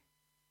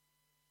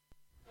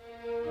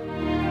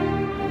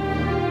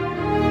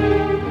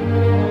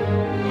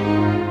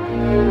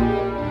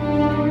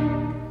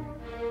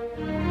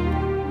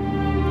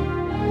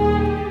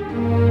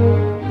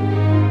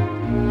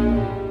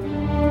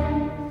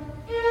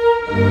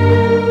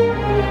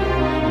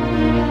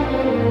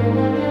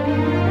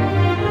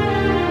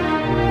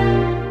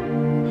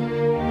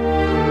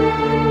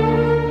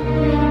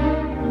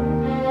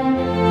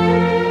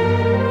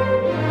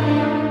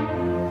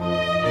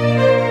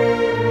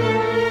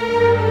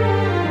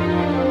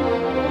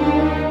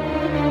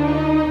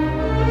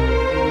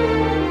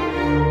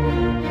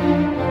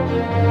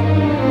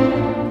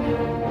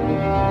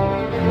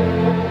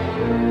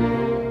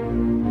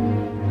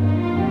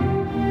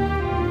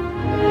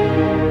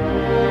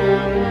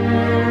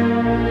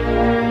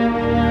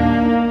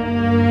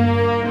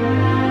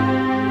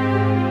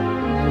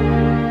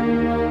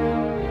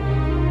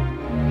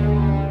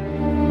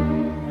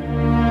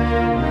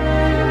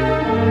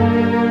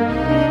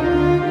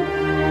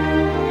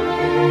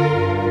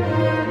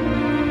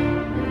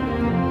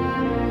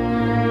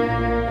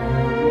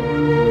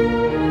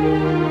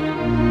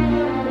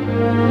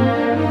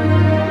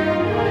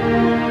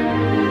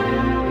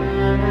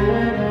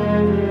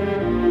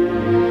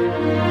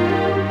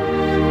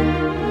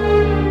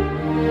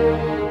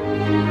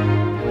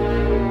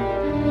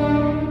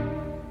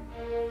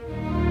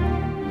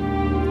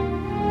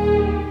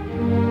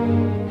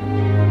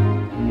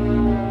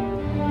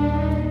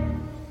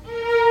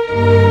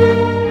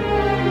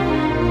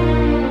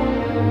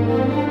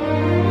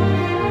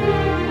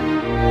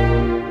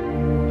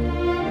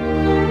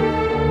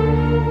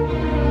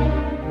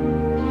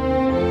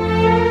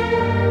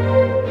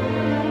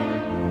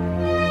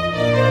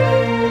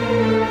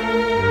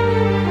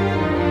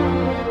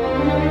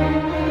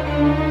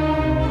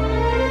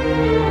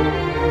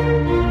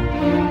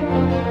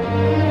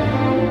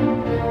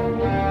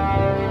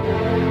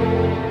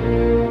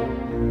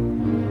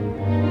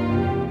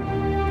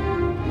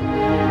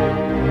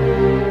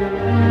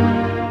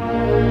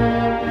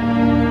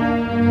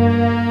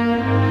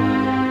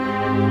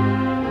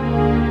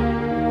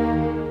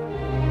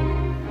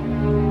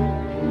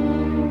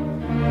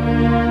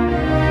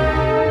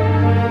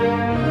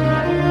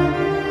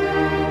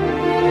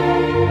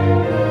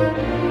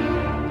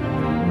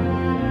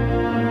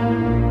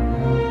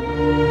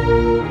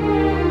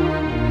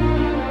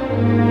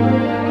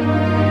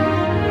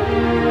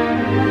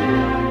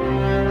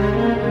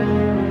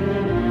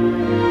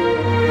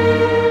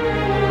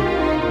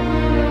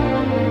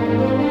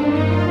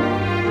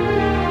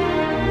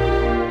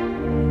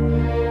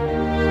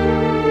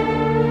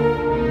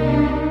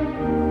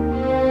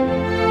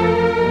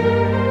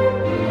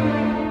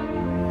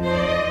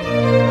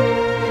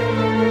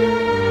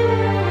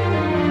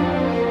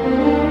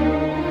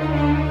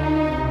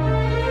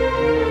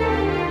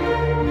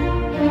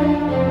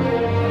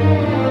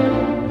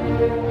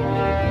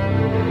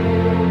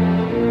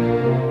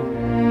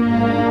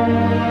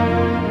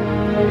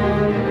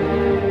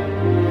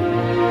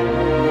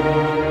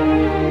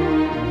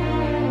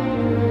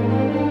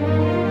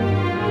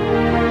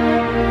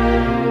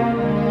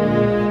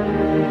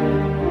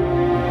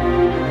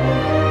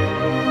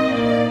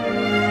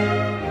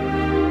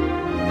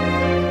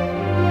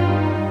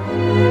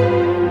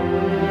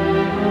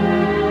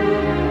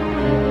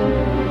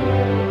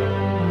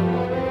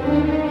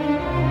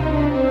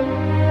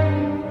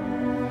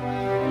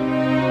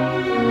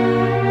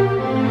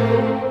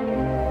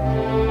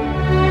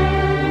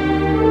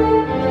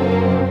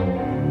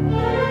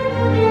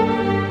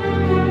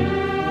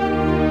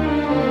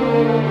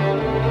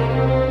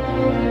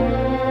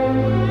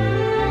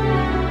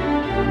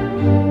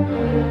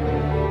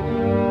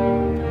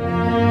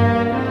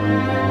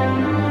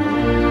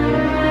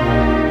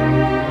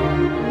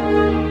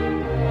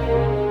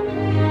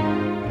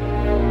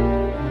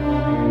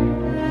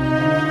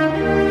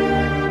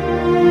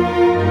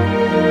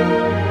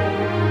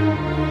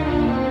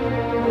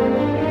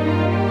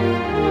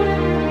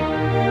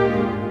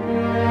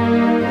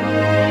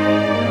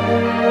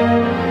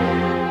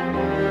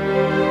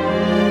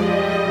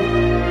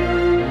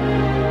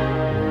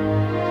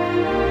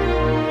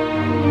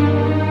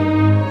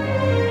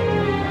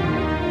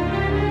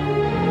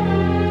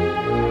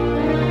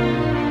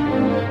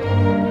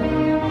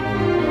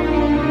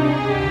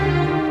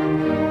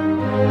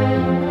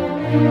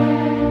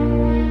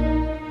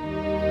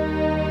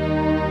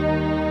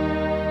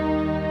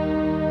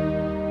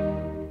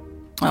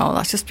 Oh,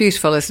 that's just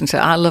beautiful, isn't it?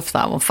 I love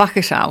that one.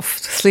 Facet Auf,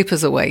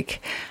 Sleepers Awake,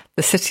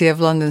 the City of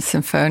London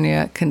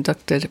Symphonia,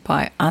 conducted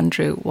by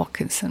Andrew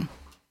Watkinson.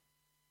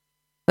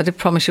 I did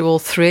promise you all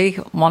three,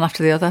 one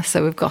after the other.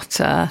 So we've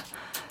got I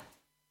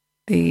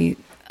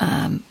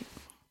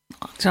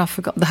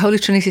forgot the Holy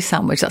Trinity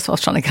sandwich. That's what I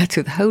was trying to get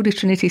to. The Holy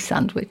Trinity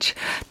sandwich.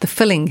 The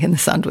filling in the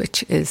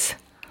sandwich is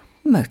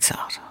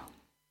Mozart.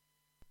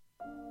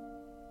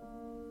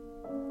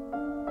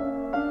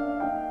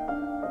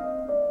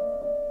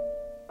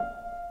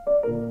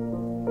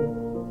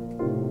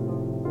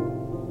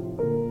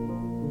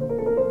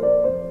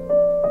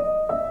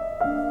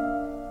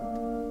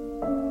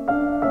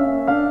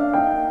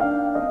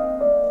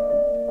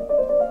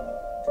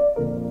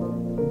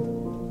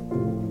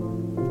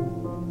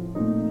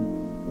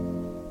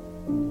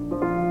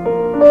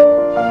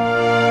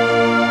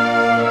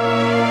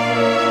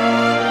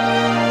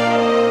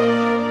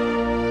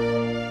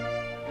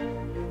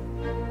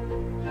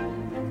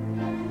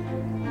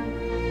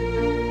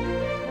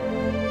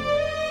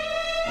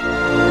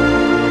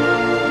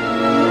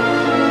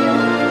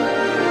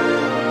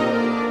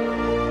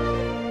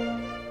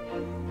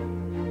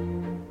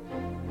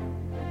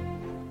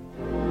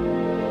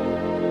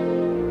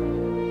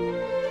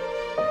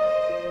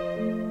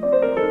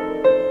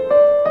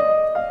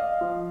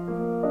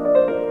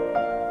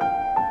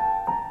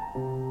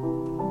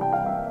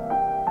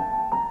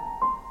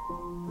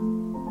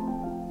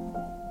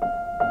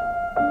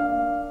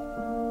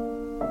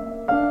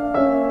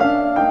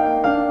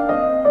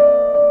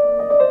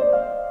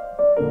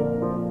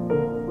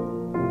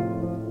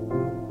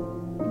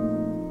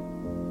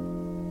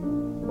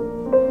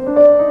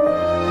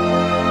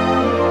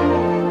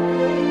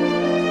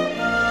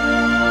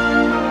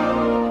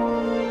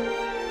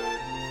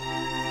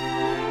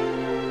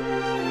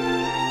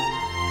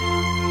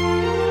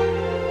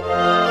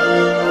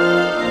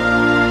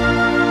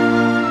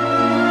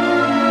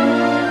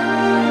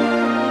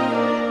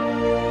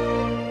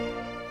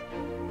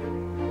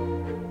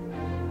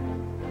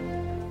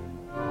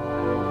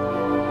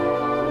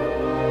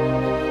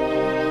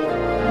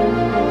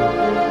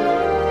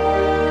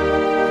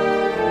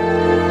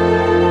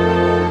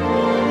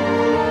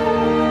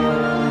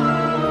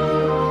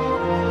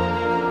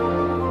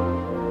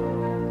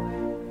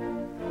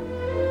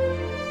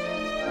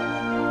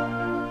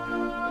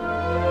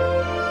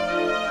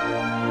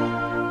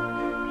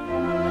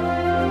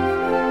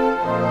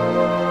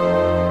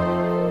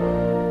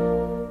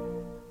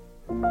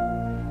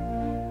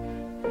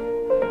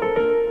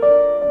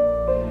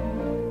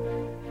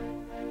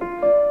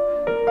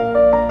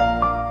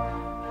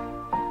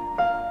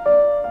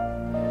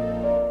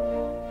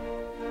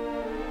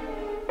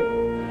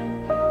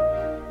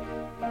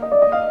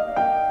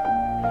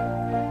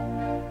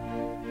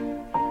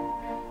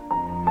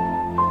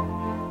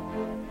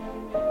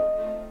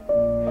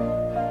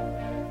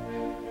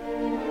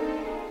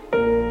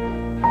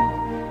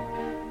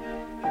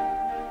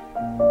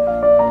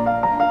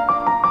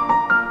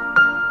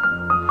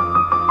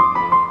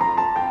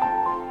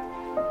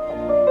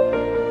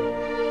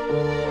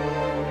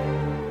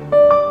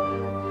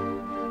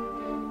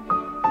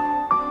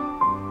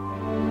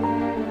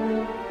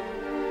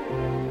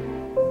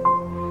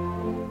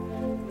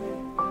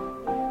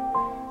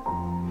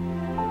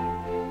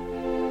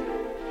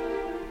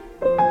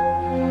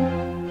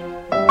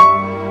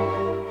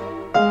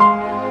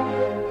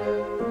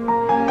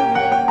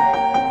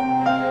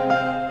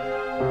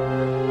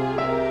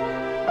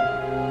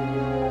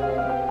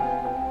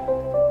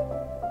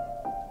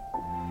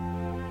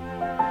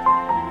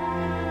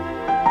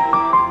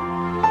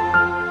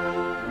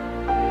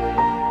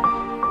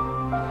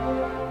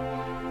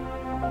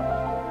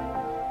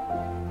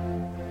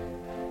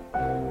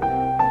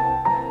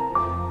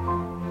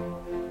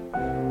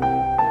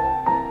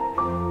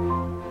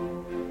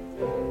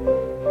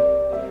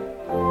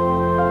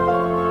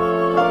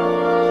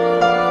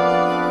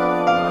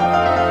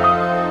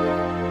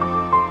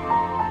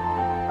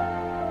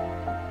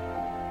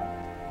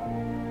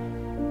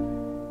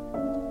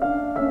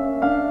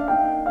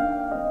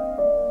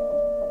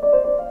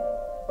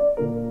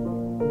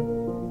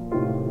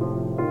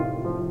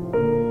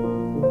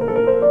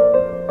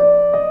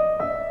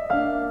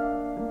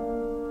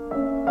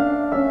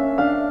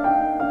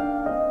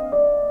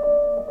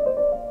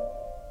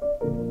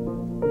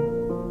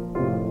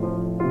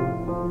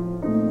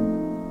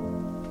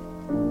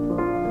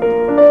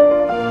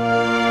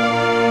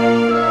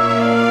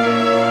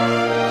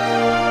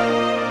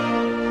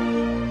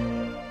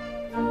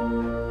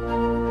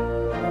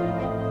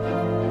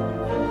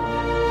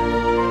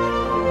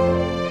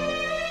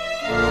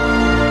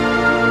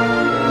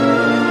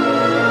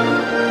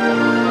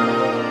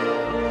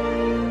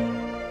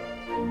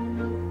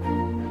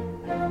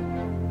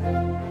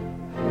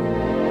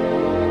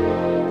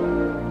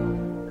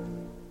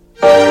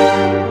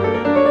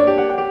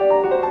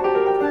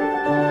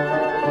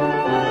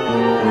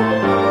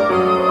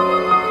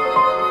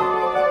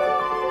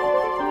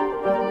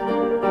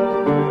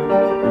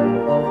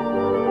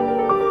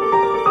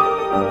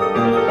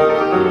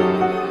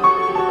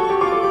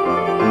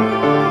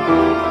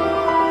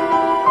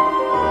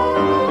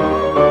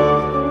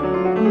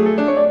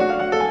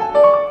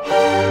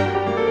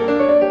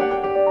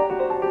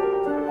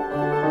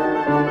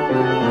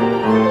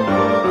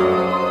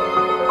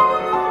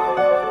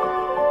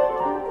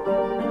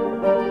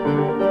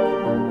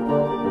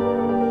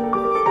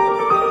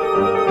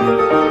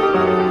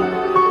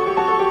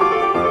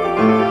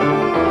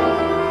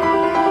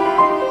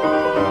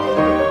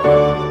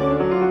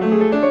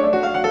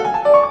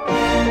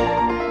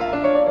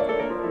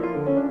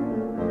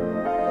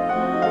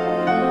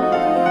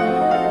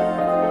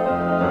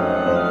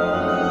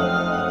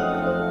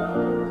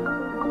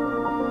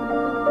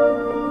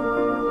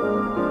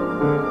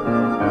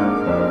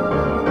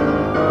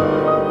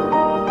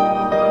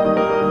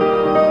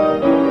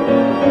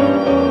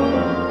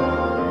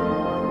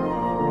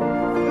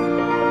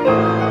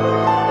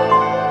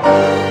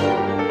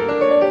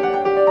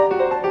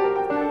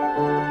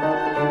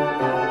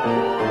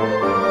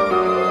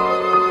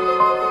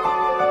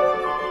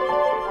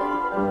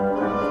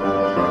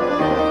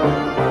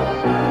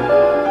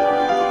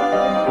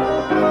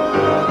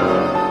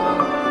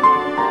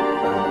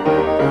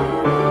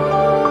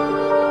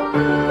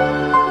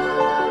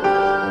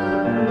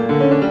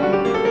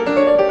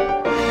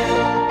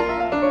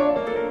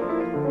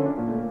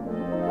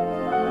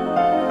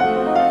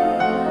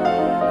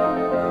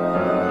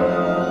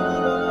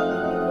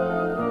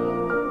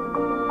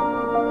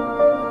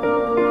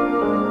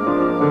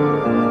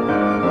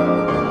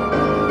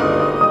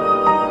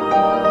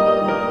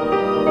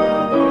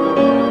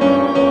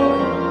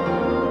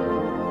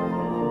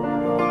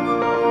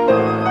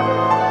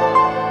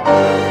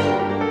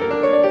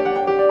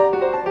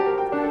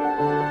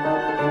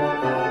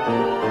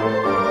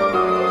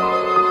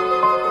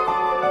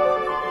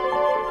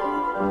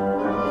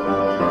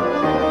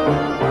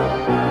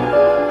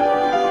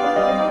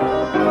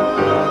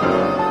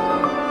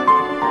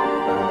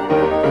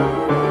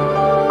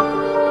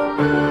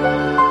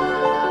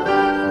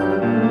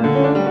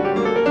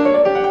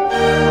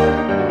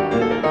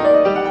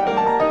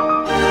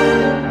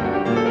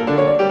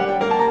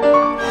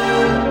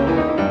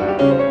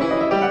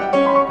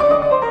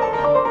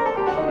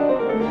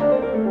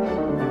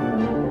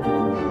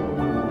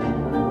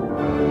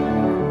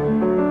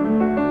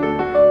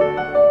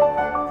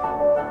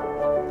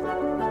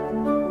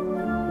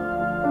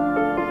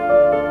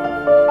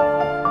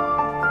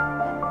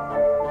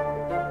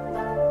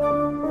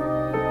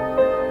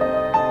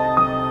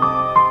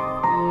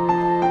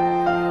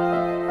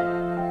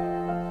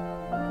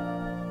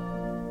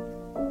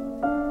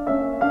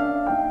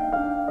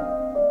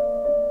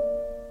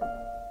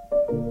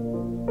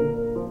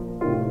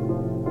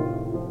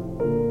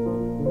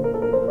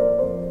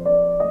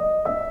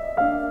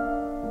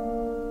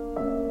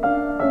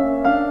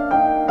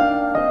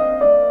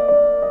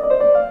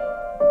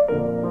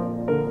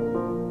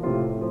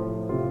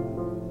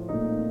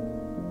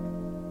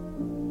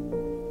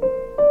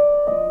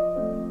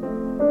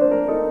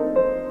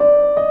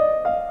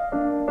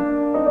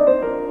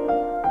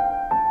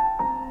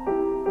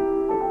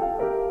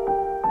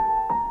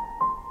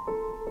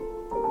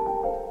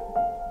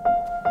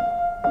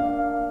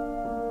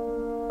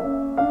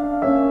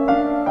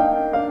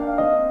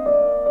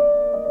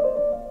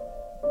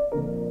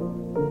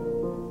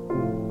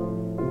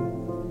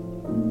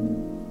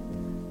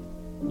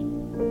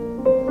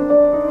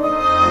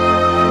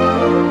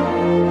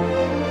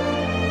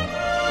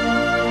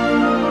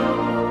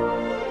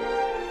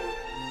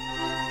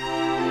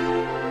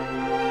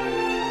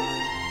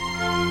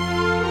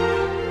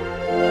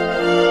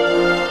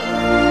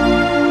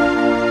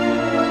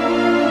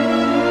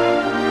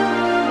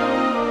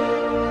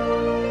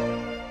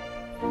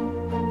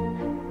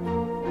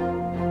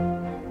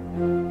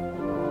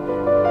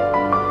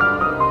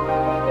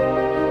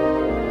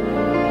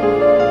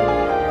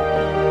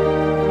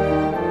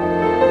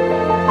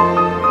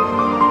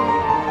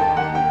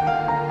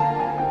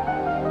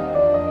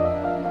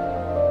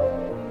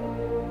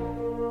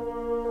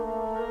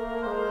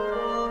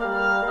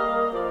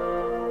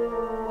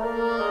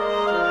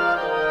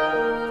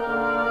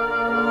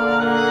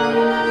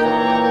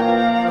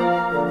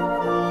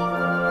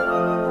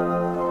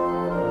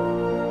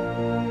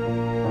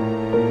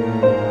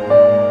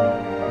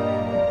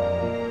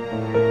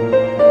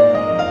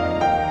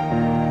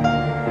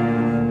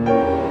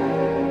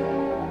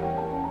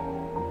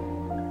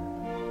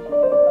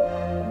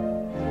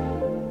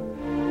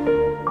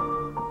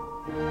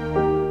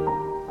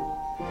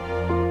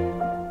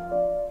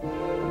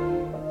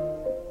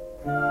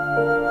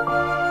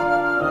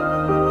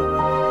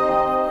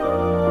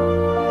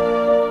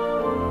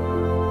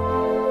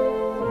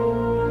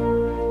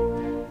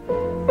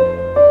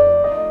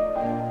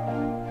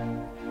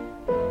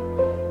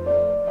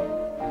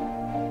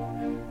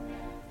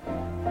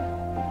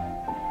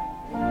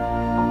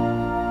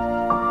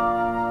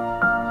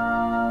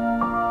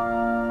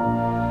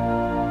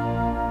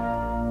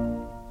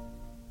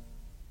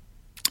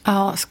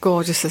 it's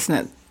gorgeous, isn't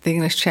it? The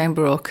English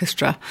Chamber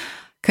Orchestra,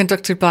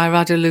 conducted by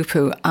Radu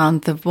Lupu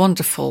and the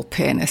wonderful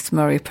pianist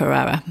Murray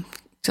Pereira.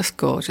 Just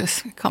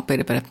gorgeous. You can't beat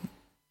a bit of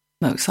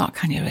Mozart,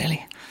 can you,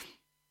 really?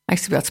 I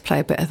used to be able to play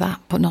a bit of that,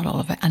 but not all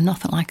of it, and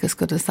nothing like as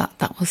good as that.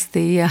 That was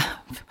the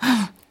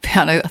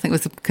piano, I think it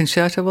was the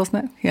concerto,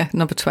 wasn't it? Yeah,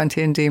 number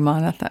 20 in D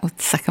minor. That was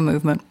the second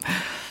movement.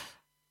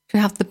 We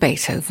have the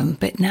Beethoven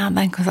bit now and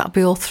then, because that'll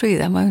be all three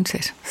then, won't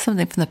it?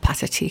 Something from the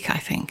Pathetique, I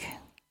think.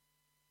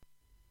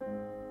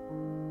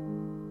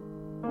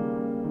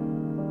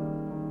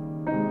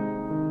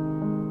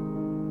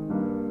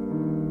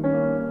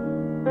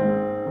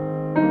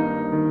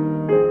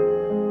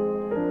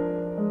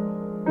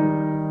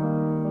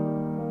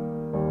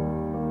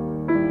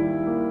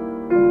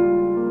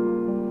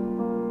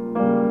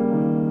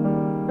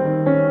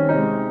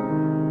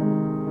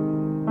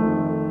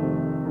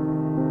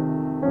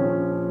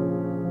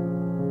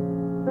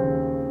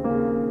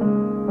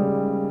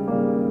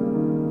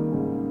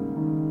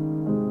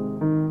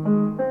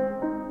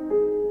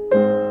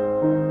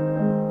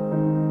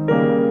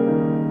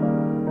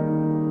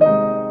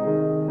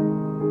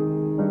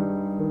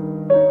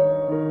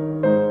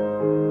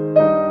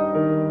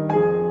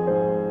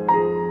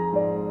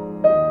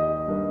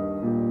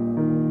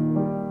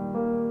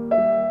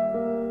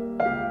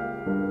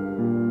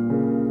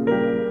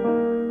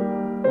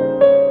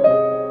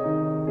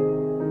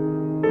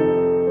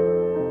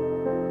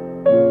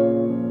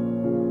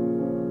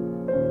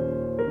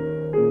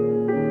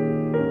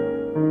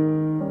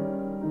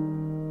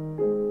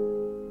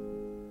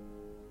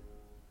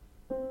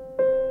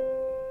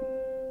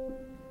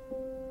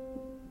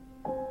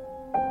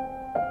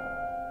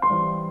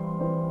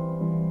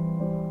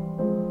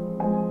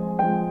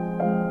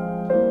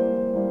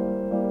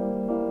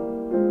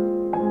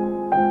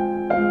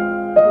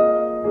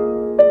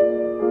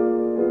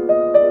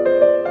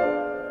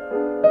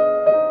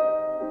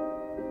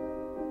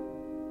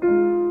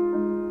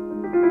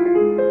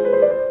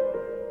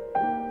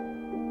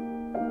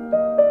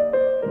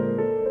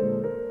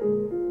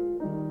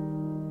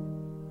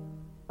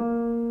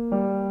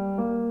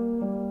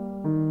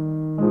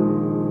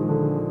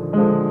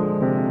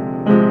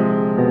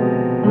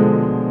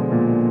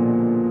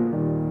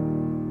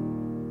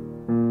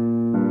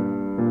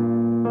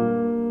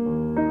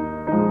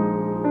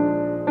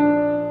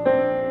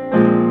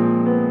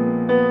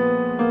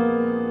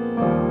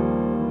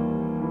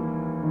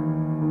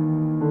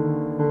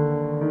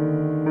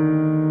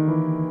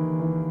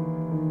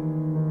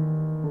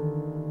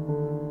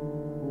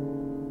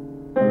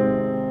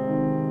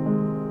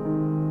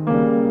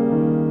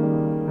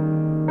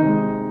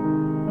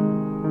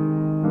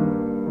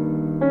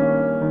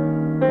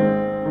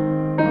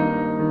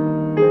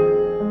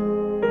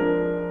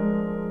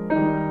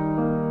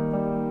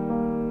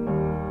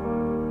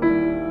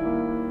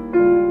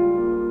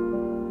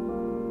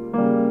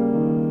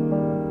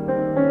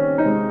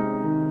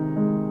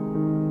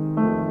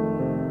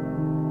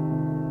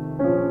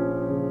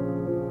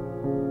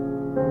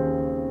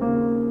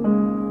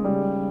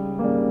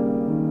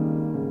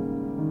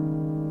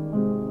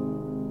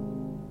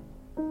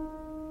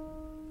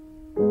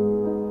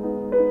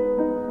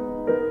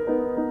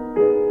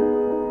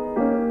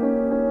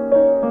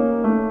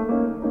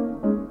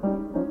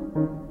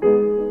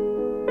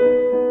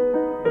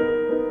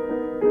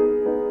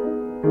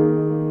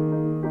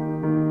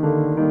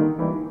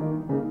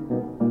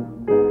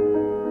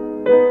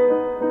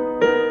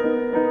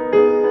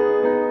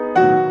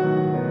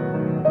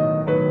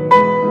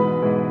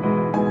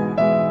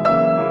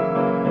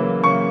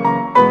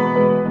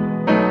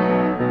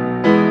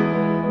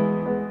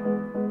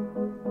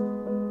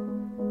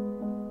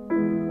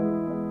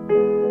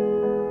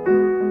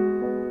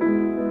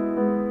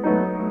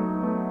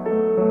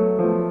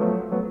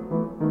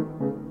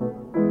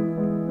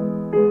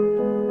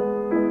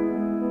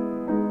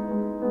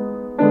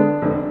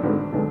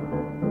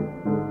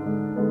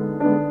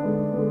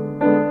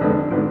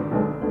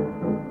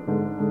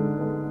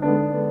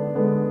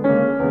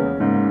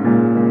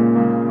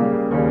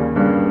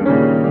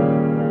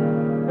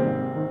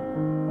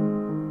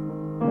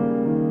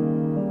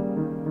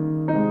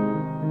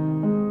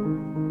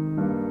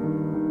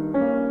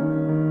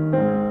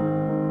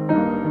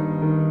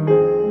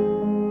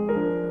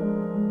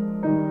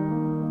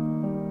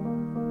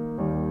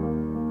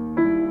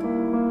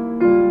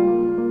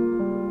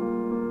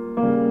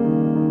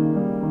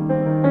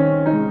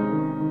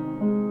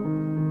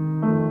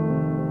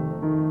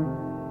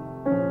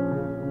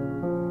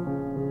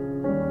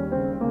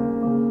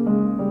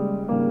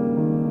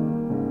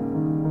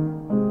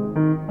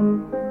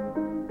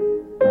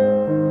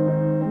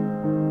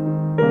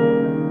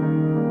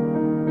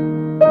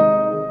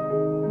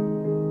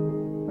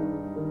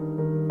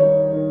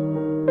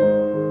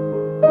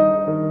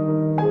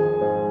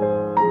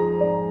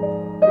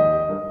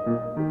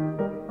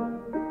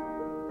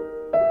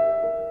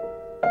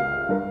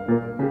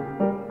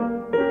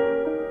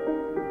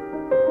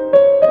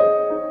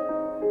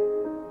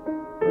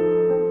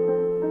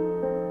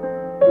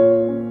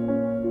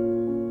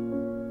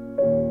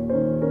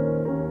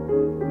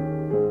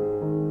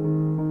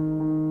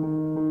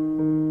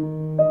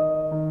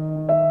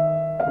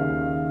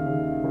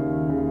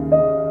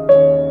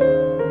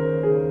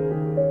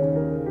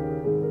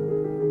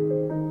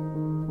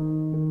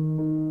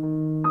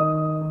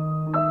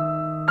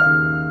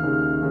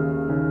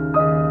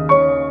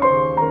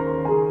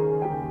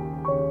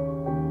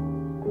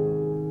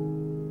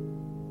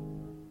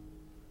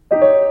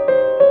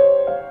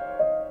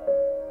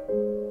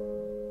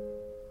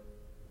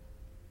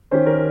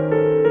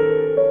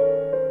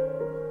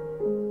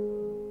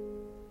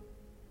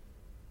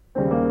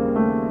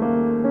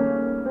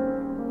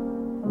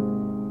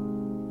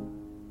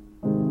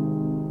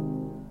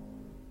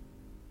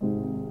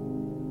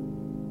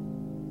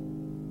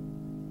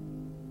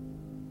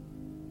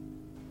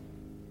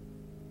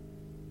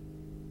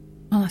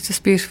 that's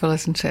just beautiful,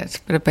 isn't it?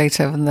 A bit of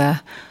Beethoven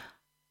there.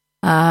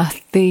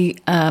 The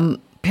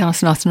Piano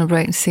Sonata number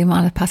 8 in C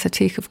minor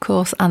Pathetique, of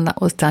course, and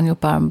that was Daniel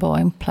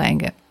Barenboim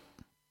playing it.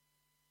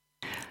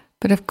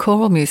 Bit of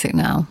choral music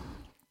now.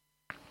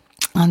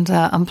 And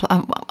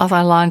as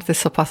I lined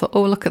this up, I thought,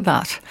 oh, look at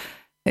that.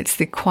 It's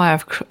the choir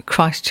of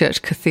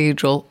Christchurch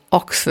Cathedral,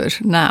 Oxford,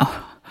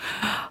 now.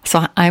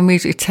 So I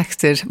immediately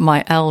texted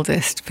my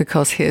eldest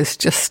because he has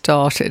just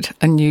started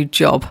a new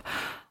job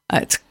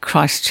at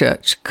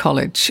Christchurch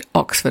College,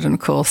 Oxford. And of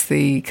course,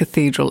 the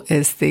cathedral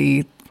is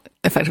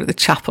effectively the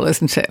chapel,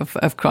 isn't it,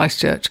 of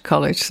Christchurch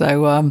College.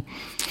 So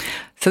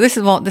this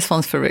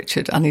one's for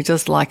Richard, and he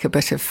does like a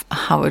bit of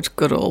Howard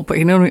Goodall, but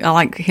he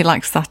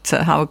likes that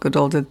Howard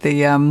Goodall did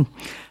the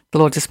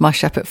Lord is My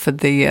Shepherd for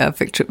the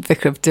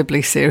Vicar of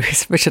Dibley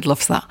series. Richard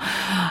loves that.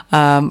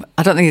 I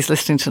don't think he's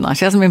listening tonight.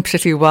 He hasn't been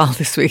particularly well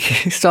this week.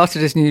 He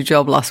started his new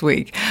job last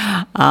week,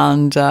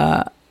 and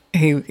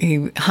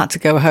he had to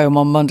go home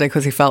on Monday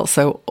because he felt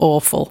so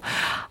awful.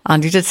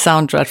 And he did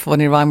sound dreadful when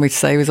he rang me to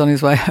say he was on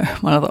his way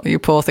home. And I thought, you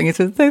poor thing. He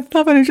said, they've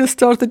only just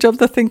started the job.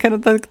 They're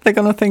going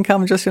to think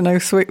I'm just,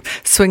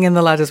 swinging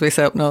the lead, as we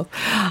say up north.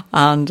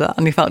 And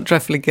he felt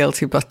dreadfully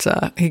guilty, but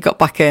he got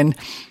back in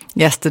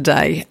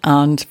yesterday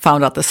and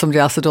found out that somebody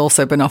else had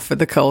also been off with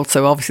the cold,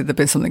 so obviously there'd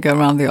been something going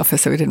around the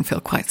office, so he didn't feel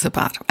quite so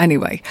bad.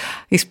 Anyway,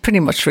 he's pretty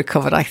much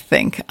recovered, I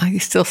think. He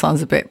still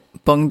sounds a bit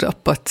bunged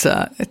up, but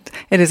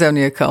it is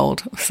only a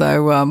cold.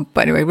 So,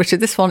 but anyway, Richard,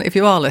 this one, if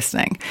you are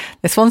listening,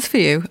 this one's for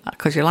you,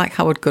 because you like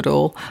Howard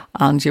Goodall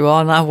and you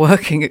are now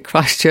working at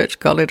Christchurch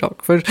College,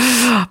 Oxford.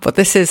 But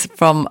this is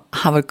from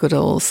Howard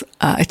Goodall's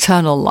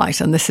Eternal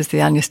Light, and this is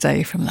the Agnus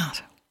Dei from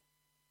that.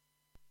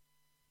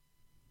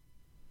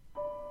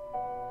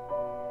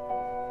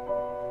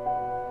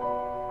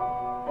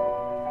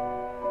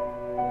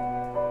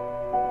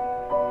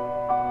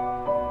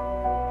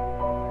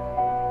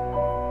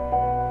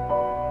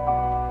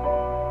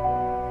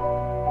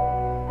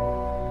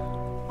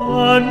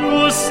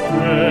 Agnus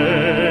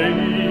Dei,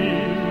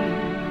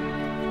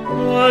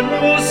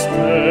 Agnus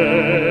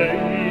Dei,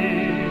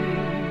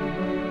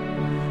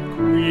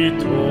 qui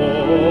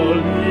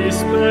tollis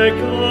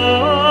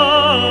peccata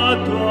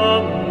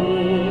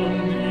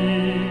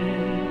mundi,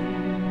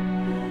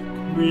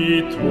 qui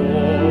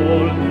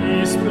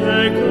tollis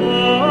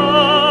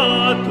peccata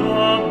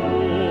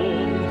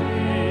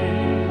mundi,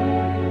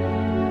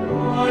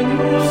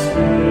 Agnus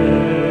Dei,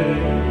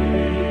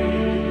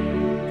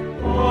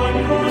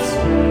 Agnus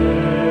Dei.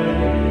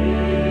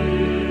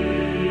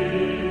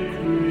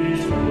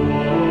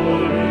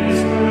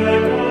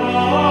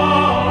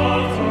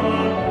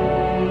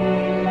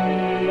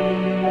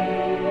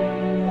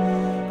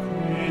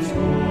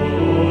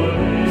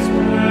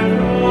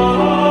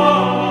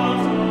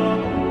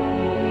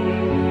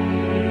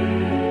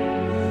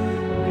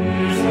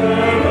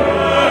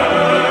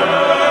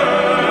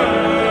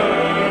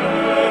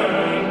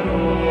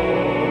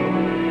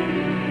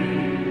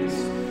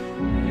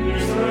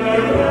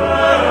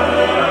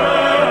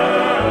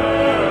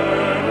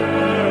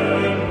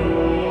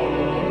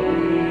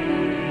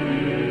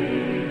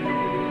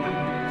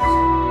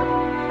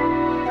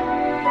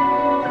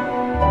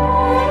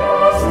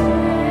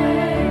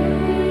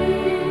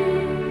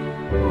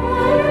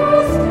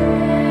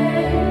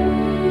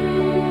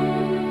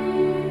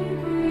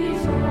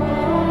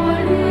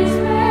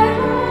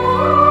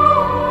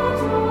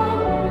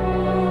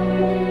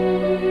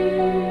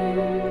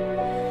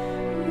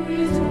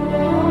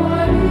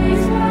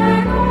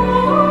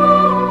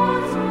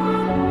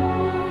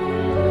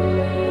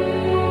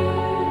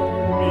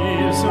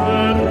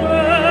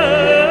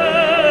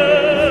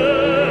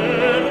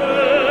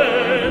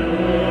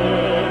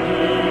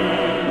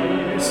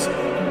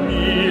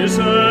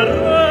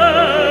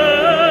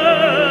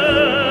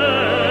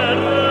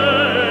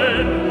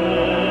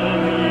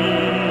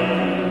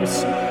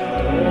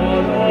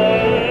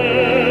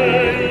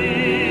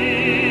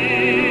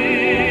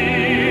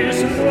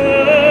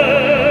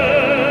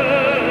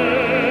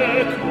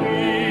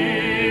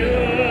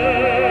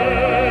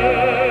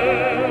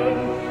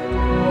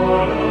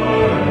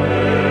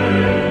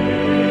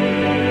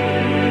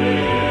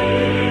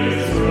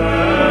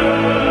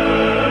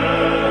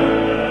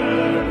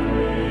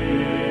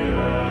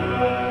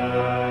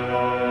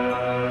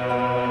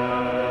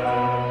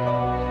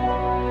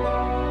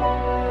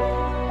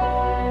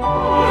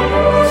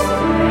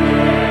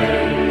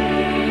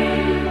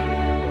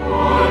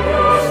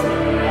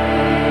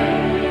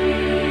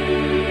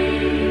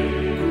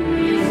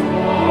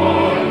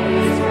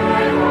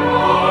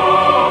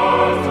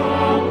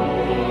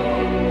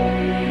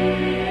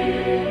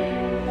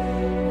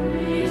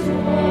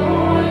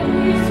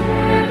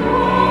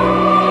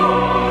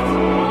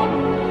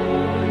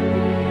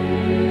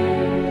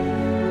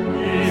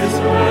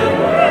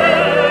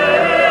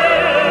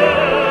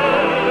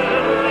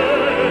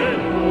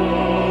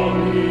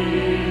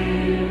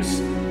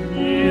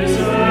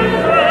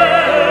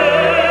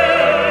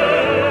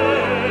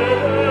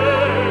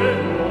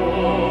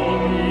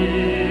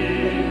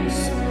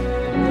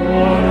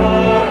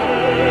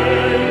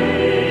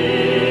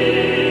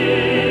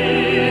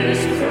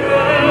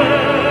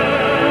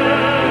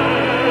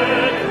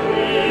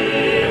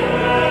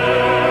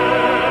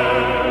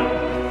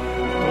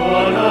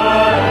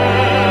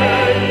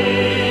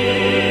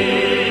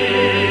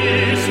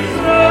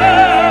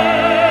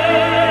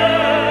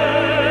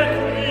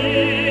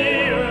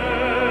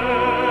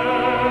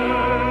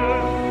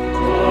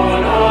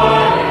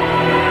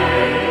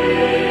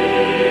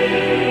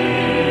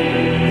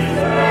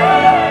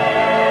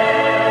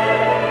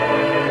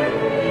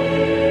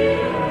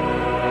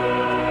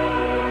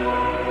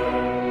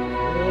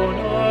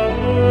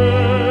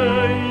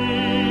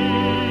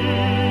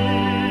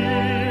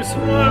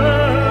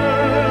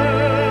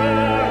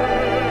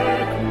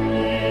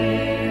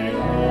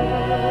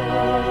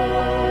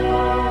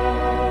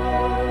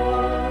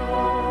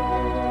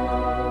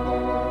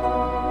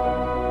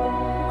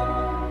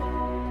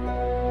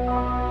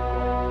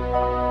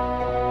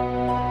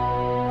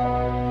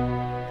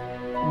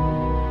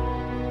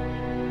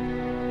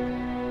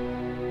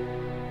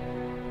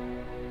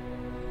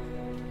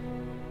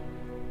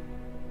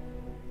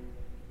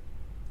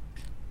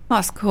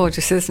 That's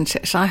gorgeous, isn't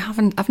it?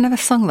 I've never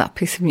sung that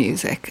piece of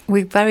music.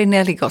 We very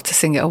nearly got to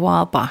sing it a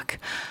while back.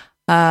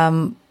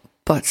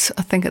 But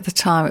I think at the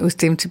time it was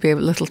deemed to be a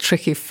little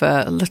tricky,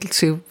 a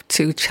little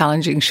too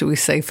challenging, shall we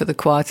say, for the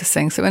choir to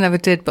sing. So we never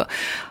did. But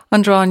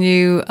under our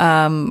new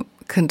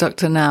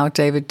conductor now,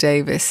 David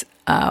Davis,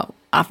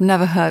 I've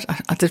never heard.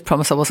 I did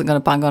promise I wasn't going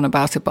to bang on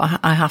about it, but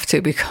I have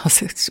to,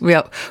 because we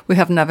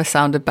have never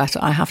sounded better.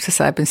 I have to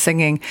say, I've been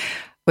singing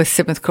with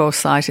Sidmouth Choral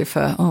Society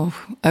for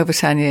over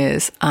 10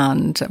 years,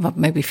 and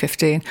maybe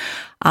 15,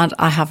 and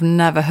I have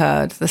never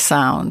heard the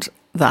sound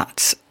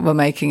that we're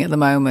making at the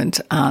moment.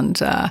 And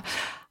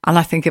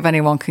I think if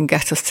anyone can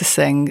get us to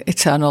sing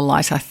Eternal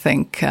Light, I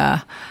think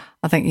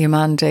your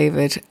man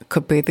David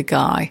could be the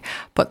guy.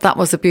 But that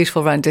was a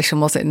beautiful rendition,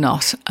 was it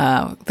not?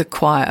 The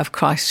choir of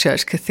Christ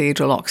Church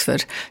Cathedral,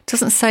 Oxford.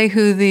 Doesn't say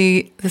who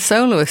the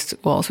soloist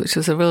was, which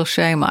was a real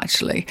shame,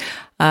 actually.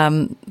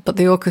 But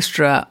the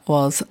orchestra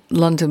was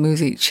London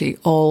Musici,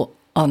 all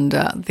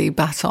under the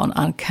baton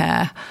and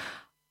care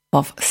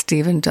of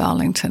Stephen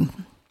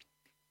Darlington.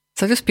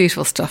 So just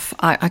beautiful stuff.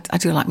 I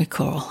do like me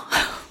choral.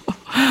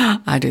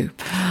 I do.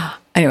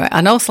 Anyway,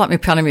 I also like my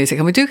piano music,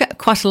 and we do get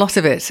quite a lot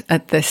of it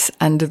at this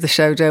end of the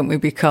show, don't we?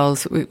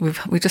 Because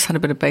we just had a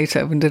bit of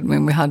Beethoven, didn't we?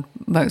 And we had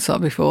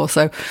Mozart before,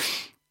 so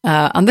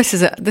and this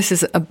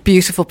is a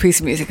beautiful piece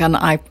of music, and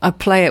I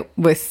play it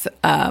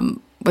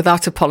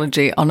without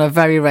apology on a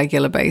very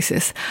regular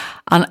basis.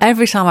 And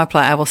every time I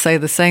play it, I will say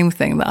the same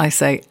thing that I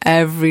say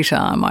every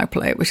time I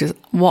play it, which is,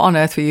 "What on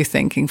earth were you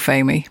thinking,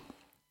 Famie?"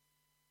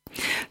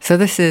 So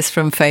this is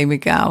from Famie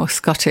Gow,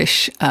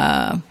 Scottish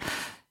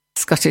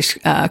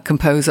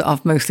composer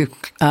of mostly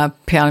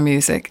piano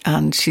music,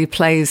 and she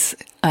plays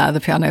the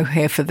piano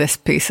here for this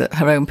piece,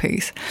 her own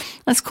piece.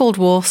 It's called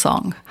War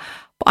Song,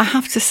 but I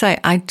have to say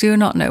I do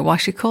not know why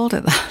she called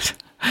it that,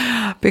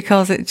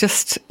 because it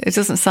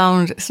doesn't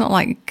sound. It's not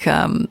like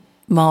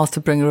Mars,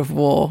 the Bringer of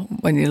War,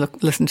 when you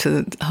listen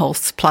to the whole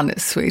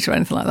Planet Suite or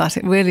anything like that.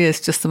 It really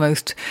is just the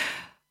most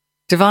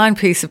divine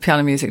piece of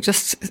piano music.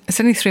 It's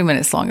only 3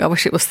 minutes long. I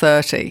wish it was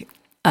 30.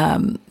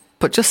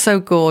 But just so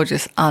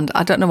gorgeous, and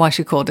I don't know why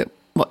she called it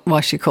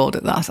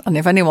that. And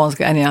if anyone's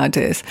got any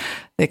ideas,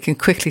 they can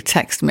quickly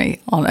text me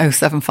on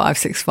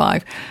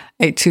 07565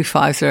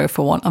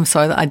 825041. I'm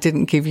sorry that I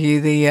didn't give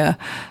you the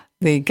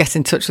get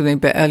in touch with me a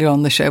bit earlier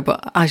on the show,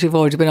 but as you've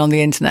already been on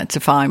the internet to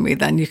find me,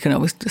 then you can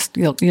always just,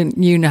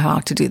 you know how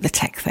to do the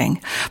tech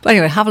thing. But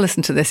anyway, have a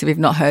listen to this if you've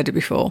not heard it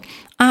before.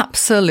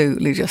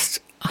 Absolutely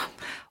just,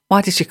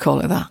 why did she call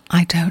it that?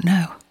 I don't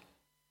know.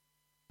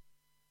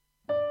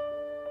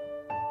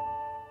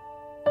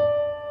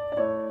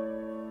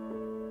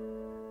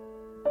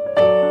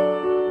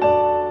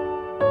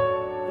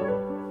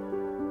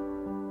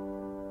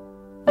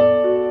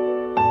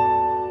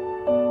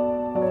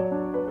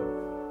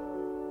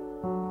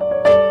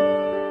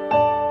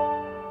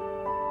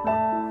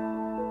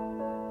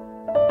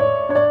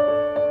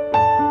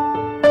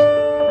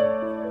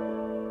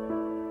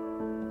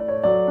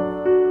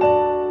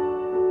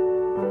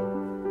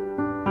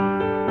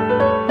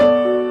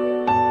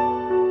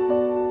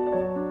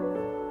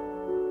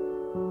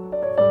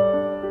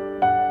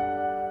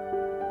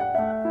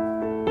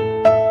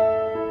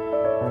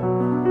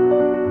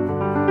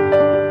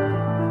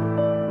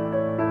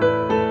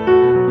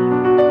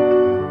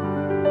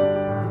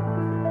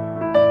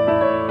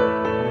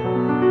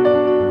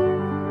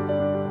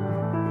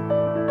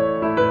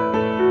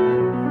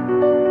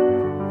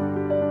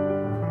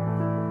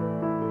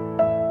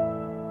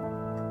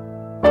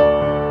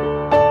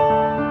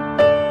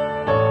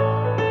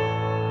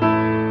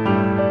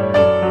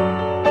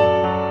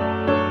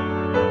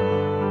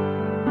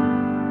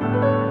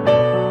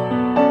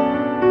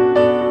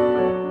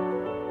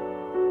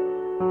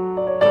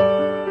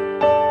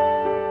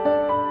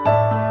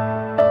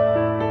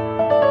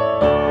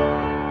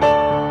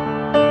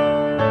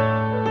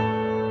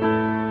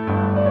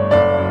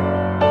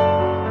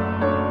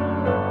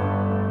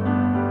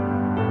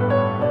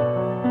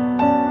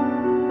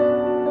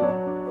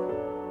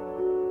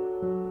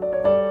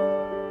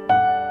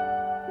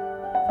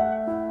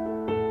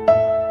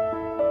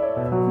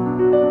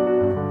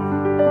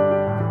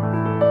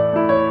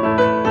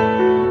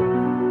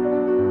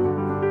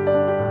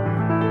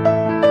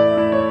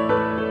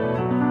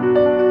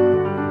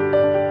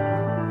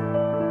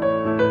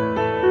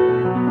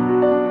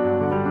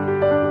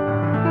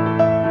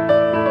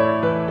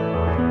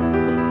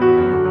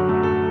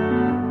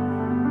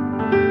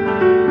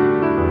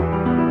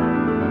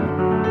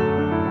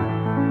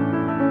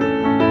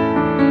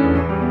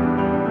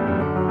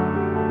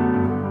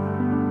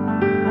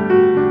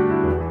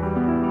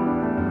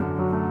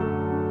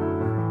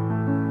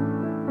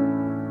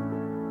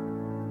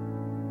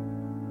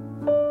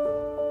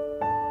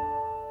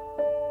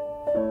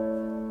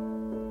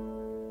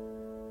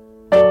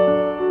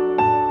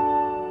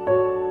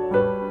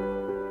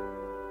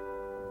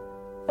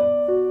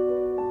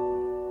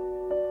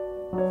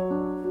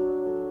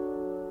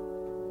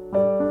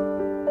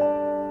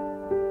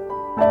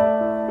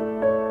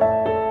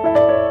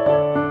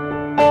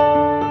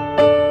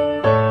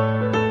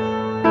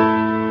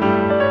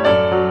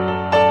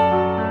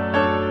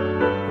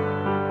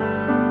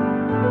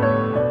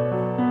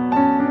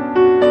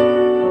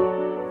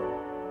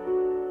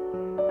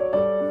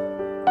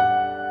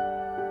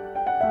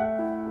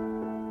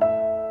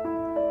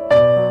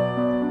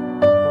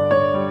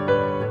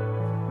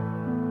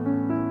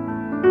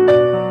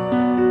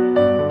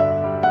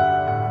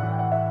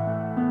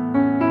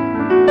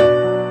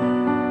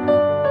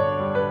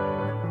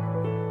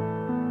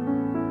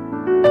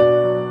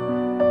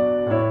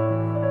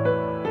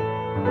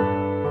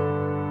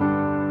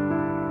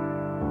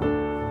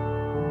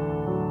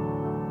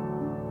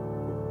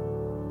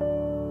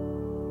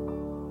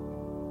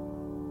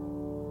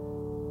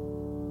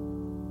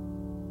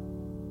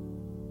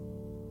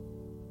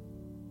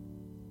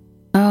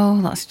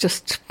 Oh, that's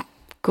just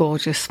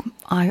gorgeous.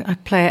 I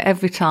play it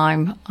every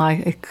time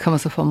it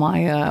comes up on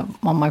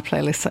my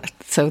playlist.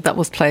 So that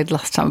was played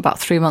last time about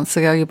 3 months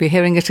ago. You'll be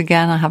hearing it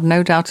again, I have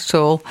no doubt at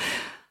all.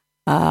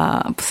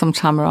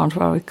 Sometime around,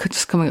 well, we could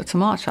just coming up to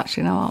March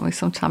actually now, aren't we?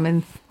 Sometime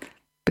in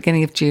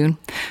beginning of June,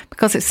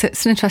 because it's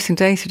an interesting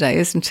day today,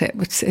 isn't it?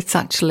 It's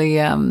actually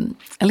a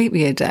leap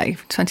year day,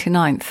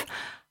 29th.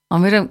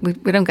 And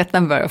we don't get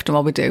them very often.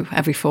 Well, we do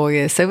every 4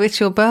 years. So it's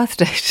your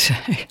birthday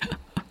today.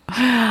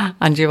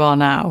 And you are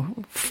now,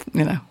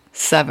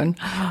 7,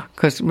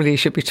 because really you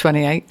should be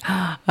 28.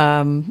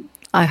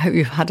 I hope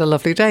you've had a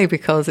lovely day,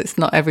 because it's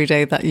not every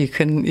day that you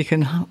can,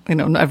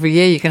 not every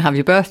year you can have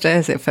your birthday,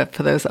 is it,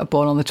 for those that are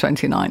born on the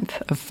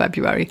 29th of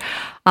February.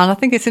 And I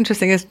think it's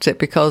interesting, isn't it?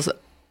 Because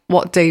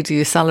what day do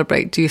you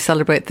celebrate? Do you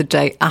celebrate the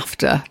day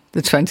after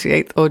the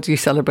 28th, or do you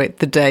celebrate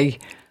the day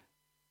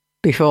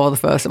before the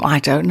first? I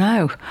don't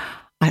know.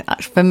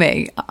 For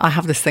me, I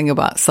have this thing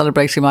about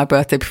celebrating my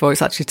birthday before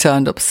it's actually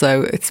turned up.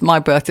 So it's my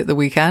birthday at the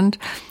weekend,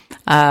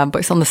 but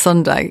it's on the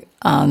Sunday,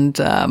 and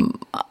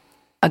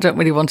I don't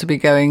really want to be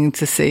going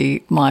to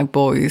see my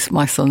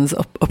sons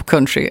up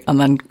country and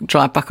then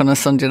drive back on a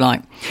Sunday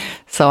night.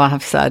 So I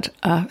have said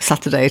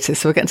Saturday it is.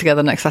 So we're getting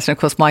together next Saturday. Of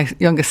course, my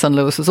youngest son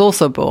Lewis was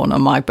also born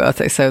on my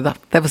birthday, so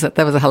there was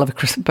a hell of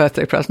a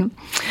birthday present.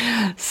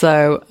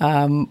 So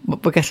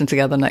we're getting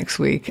together next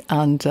week,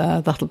 and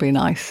that'll be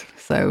nice.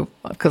 So,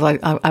 because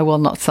I will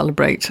not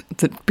celebrate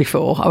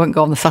before. I won't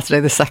go on the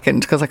Saturday the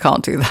 2nd, because I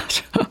can't do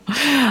that.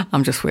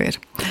 I'm just weird.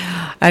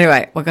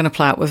 Anyway, we're going to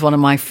play out with one of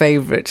my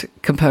favourite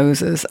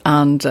composers,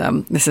 and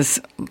this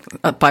is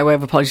by way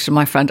of apology to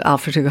my friend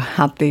Alfred, who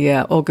had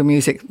the organ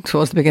music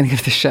towards the beginning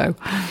of the show.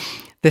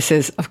 This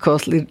is, of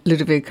course,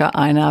 Ludovica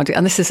Einaudi,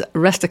 and this is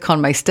Resta con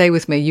me, Stay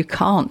With Me. You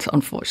can't,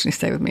 unfortunately,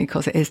 stay with me,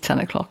 because it is 10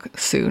 o'clock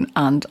soon,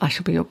 and I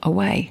shall be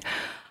away.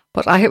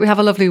 But I hope you have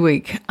a lovely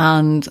week,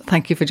 and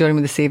thank you for joining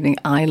me this evening.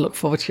 I look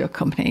forward to your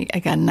company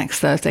again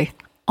next Thursday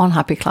on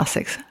Happy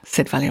Classics,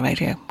 Sid Valley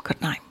Radio.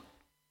 Good night.